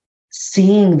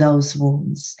seeing those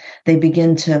wounds, they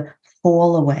begin to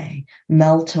fall away,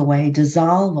 melt away,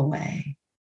 dissolve away.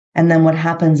 And then what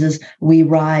happens is we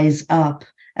rise up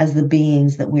as the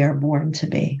beings that we are born to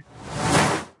be.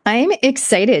 I'm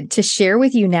excited to share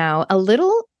with you now a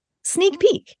little sneak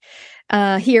peek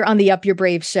here on the Up Your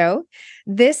Brave show.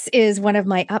 This is one of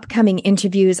my upcoming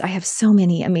interviews. I have so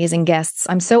many amazing guests.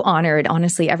 I'm so honored.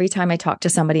 Honestly, every time I talk to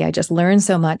somebody, I just learn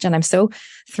so much. And I'm so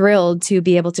thrilled to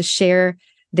be able to share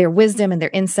their wisdom and their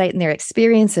insight and their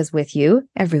experiences with you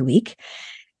every week.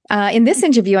 In this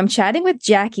interview, I'm chatting with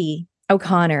Jackie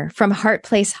O'Connor from Heart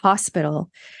Place Hospital,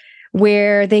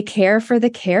 where they care for the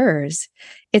carers.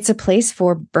 It's a place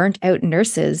for burnt out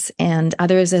nurses and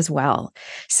others as well.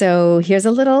 So here's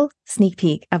a little sneak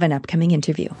peek of an upcoming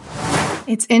interview.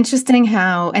 It's interesting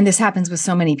how, and this happens with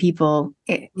so many people,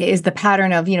 it is the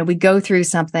pattern of, we go through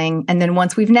something, and then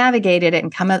once we've navigated it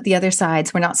and come out the other side,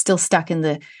 so we're not still stuck in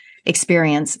the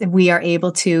experience, we are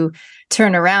able to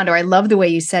turn around. Or I love the way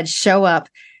you said, show up,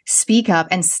 speak up,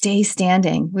 and stay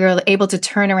standing. We are able to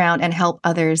turn around and help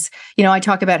others. I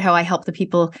talk about how I help the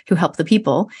people who help the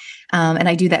people. And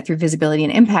I do that through visibility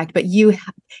and impact, but you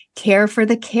care for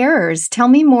the carers. Tell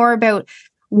me more about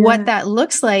what that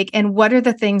looks like and what are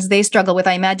the things they struggle with.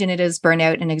 I imagine it is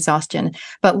burnout and exhaustion,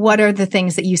 but what are the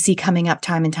things that you see coming up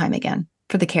time and time again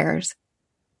for the carers?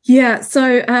 Yeah,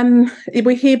 so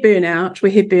we hear burnout.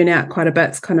 We hear burnout quite a bit.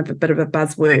 It's kind of a bit of a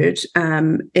buzzword.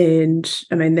 And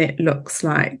I mean, that looks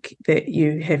like that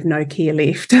you have no care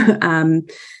left and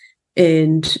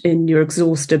you're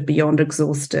exhausted beyond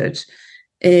exhausted.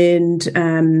 And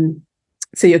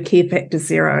so your care factor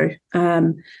zero.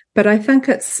 But I think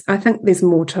there's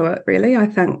more to it, really. I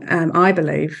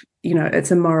believe,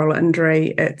 it's a moral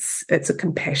injury. It's a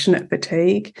compassionate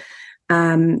fatigue.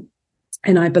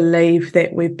 And I believe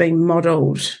that we've been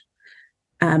modelled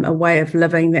a way of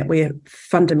living that we're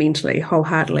fundamentally,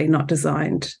 wholeheartedly not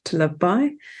designed to live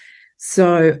by.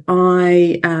 So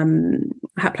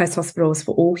Hart Place Hospital is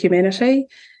for all humanity.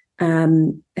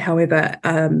 However,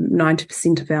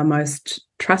 90% of our most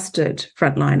trusted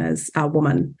frontliners are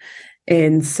women.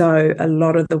 And so a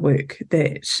lot of the work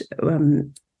that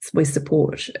we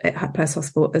support at Hart Place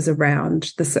Hospital is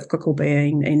around the cyclical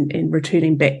being and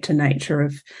returning back to nature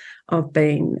of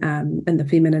being in the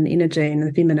feminine energy and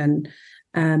the feminine,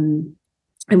 and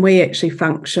we actually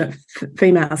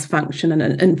females function in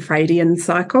an infradian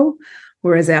cycle,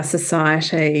 whereas our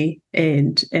society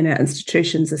and our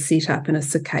institutions are set up in a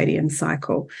circadian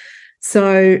cycle.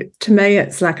 So to me,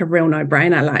 it's like a real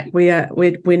no-brainer. Like we're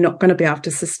not going to be able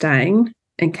to sustain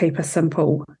and keep a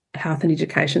simple health and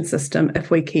education system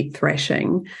if we keep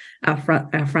thrashing our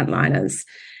frontliners.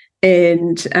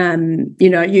 And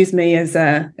use me as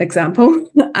a example.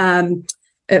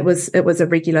 It was a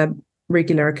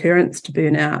regular occurrence to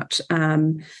burn out,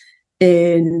 and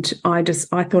I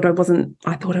thought I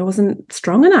wasn't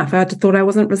strong enough. I thought I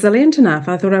wasn't resilient enough.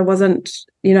 I thought I wasn't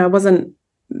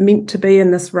meant to be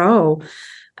in this role.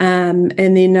 And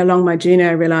then along my journey,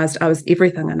 I realised I was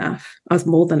everything enough. I was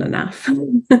more than enough.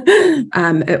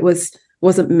 It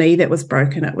wasn't me that was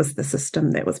broken. It was the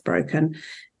system that was broken.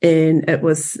 And it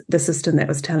was the system that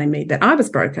was telling me that I was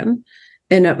broken.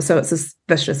 And so it's this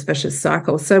vicious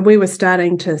cycle. So we were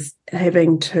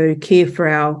having to care for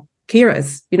our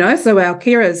carers, so our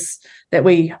carers that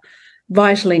we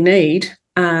vitally need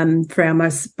for our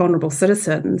most vulnerable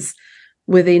citizens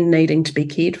were then needing to be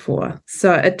cared for.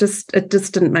 So it just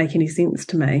didn't make any sense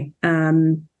to me.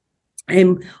 And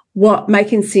what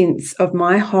making sense of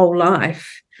my whole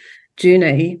life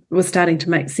journey was starting to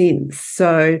make sense.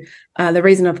 So the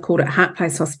reason I've called it Hart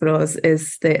Place Hospital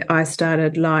is that I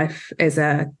started life as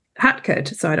a heart kid.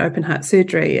 So I had open heart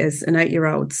surgery as an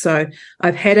 8-year-old. So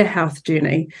I've had a health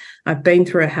journey. I've been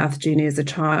through a health journey as a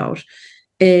child.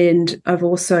 And I've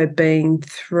also been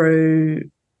through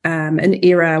an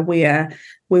era where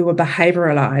we were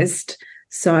behaviouralised.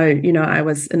 So, I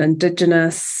was an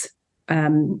Indigenous,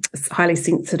 highly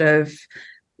sensitive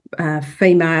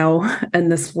female in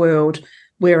this world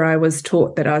where I was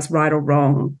taught that I was right or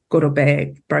wrong, good or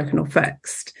bad, broken or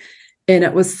fixed. And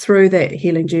it was through that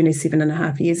healing journey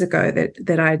 7.5 years ago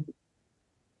that I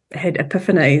had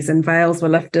epiphanies and veils were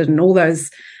lifted and all those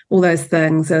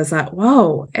things. I was like,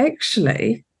 whoa,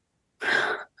 actually,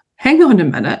 hang on a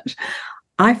minute.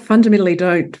 I fundamentally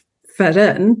don't fit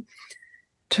in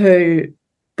to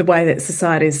the way that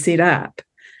society is set up.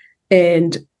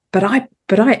 But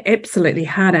I absolutely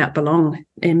hard out belong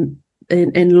and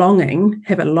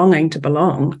have a longing to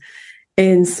belong.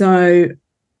 And so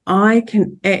I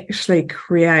can actually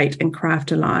create and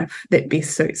craft a life that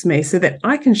best suits me so that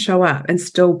I can show up and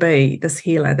still be this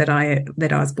healer that I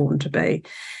was born to be.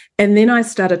 And then I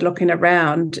started looking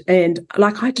around and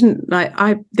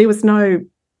there was no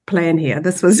plan here.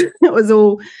 It was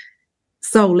all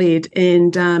soul-led,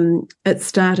 and it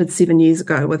started 7 years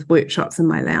ago with workshops in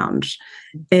my lounge.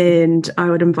 And I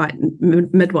would invite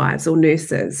midwives or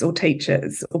nurses or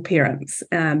teachers or parents,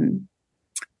 and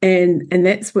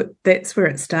that's where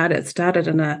it started. It started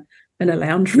in a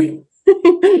lounge room,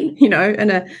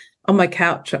 on my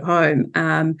couch at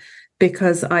home,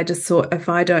 because I just thought, if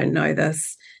I don't know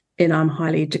this and I'm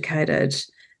highly educated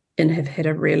and have had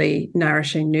a really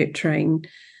nourishing, nurturing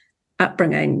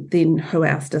upbringing, then who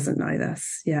else doesn't know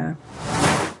this? Yeah.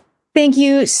 Thank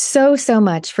you so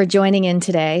much for joining in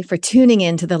today, for tuning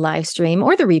into the live stream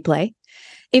or the replay.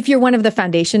 If you're one of the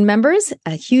foundation members,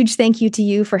 a huge thank you to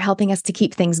you for helping us to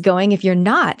keep things going. If you're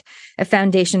not a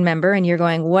foundation member and you're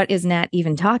going, what is Nat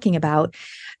even talking about?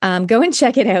 Go and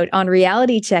check it out on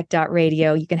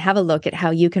realitycheck.radio. You can have a look at how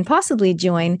you can possibly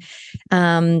join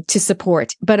to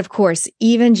support. But of course,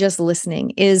 even just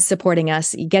listening is supporting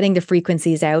us, getting the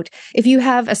frequencies out. If you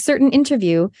have a certain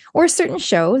interview or a certain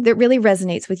show that really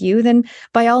resonates with you, then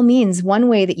by all means, one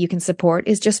way that you can support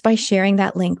is just by sharing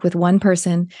that link with one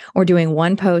person or doing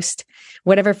one post,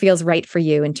 whatever feels right for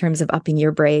you in terms of upping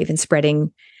your brave and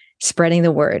spreading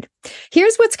the word.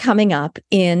 Here's what's coming up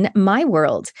in my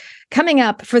world. Coming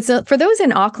up, for those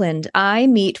in Auckland, I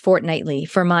meet fortnightly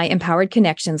for my Empowered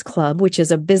Connections Club, which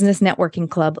is a business networking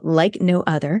club like no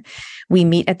other. We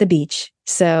meet at the beach.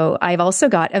 So I've also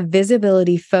got a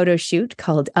visibility photo shoot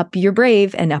called Up Your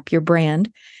Brave and Up Your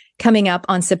Brand coming up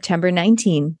on September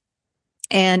 19.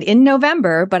 And in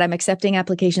November, but I'm accepting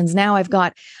applications now, I've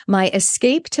got my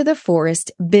Escape to the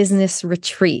Forest business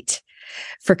retreat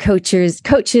for coaches,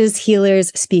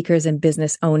 healers, speakers, and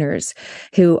business owners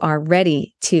who are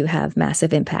ready to have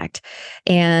massive impact.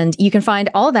 And you can find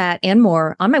all that and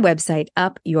more on my website,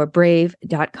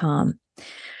 upyourbrave.com.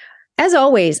 As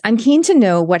always, I'm keen to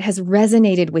know what has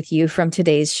resonated with you from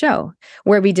today's show,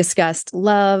 where we discussed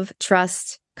love,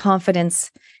 trust, confidence,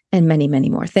 and many, many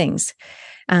more things.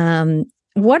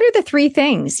 What are the 3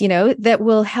 things, that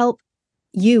will help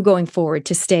you going forward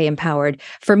to stay empowered?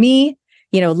 For me,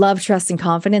 love, trust, and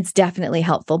confidence, definitely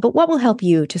helpful. But what will help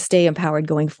you to stay empowered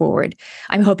going forward?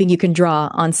 I'm hoping you can draw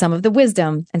on some of the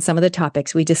wisdom and some of the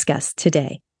topics we discussed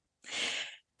today.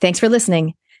 Thanks for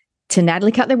listening to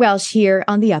Natalie Cutler-Welsh here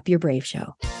on the Up Your Brave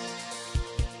Show.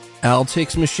 Our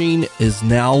text machine is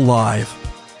now live.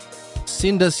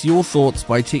 Send us your thoughts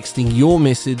by texting your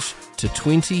message to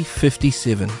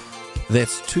 2057.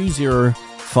 That's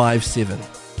 2057.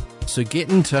 So get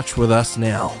in touch with us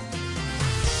now.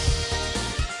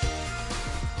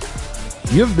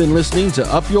 You've been listening to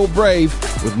Up Your Brave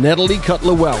with Natalie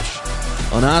Cutler-Welsh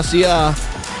on RCR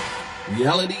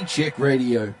Reality Check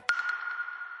Radio.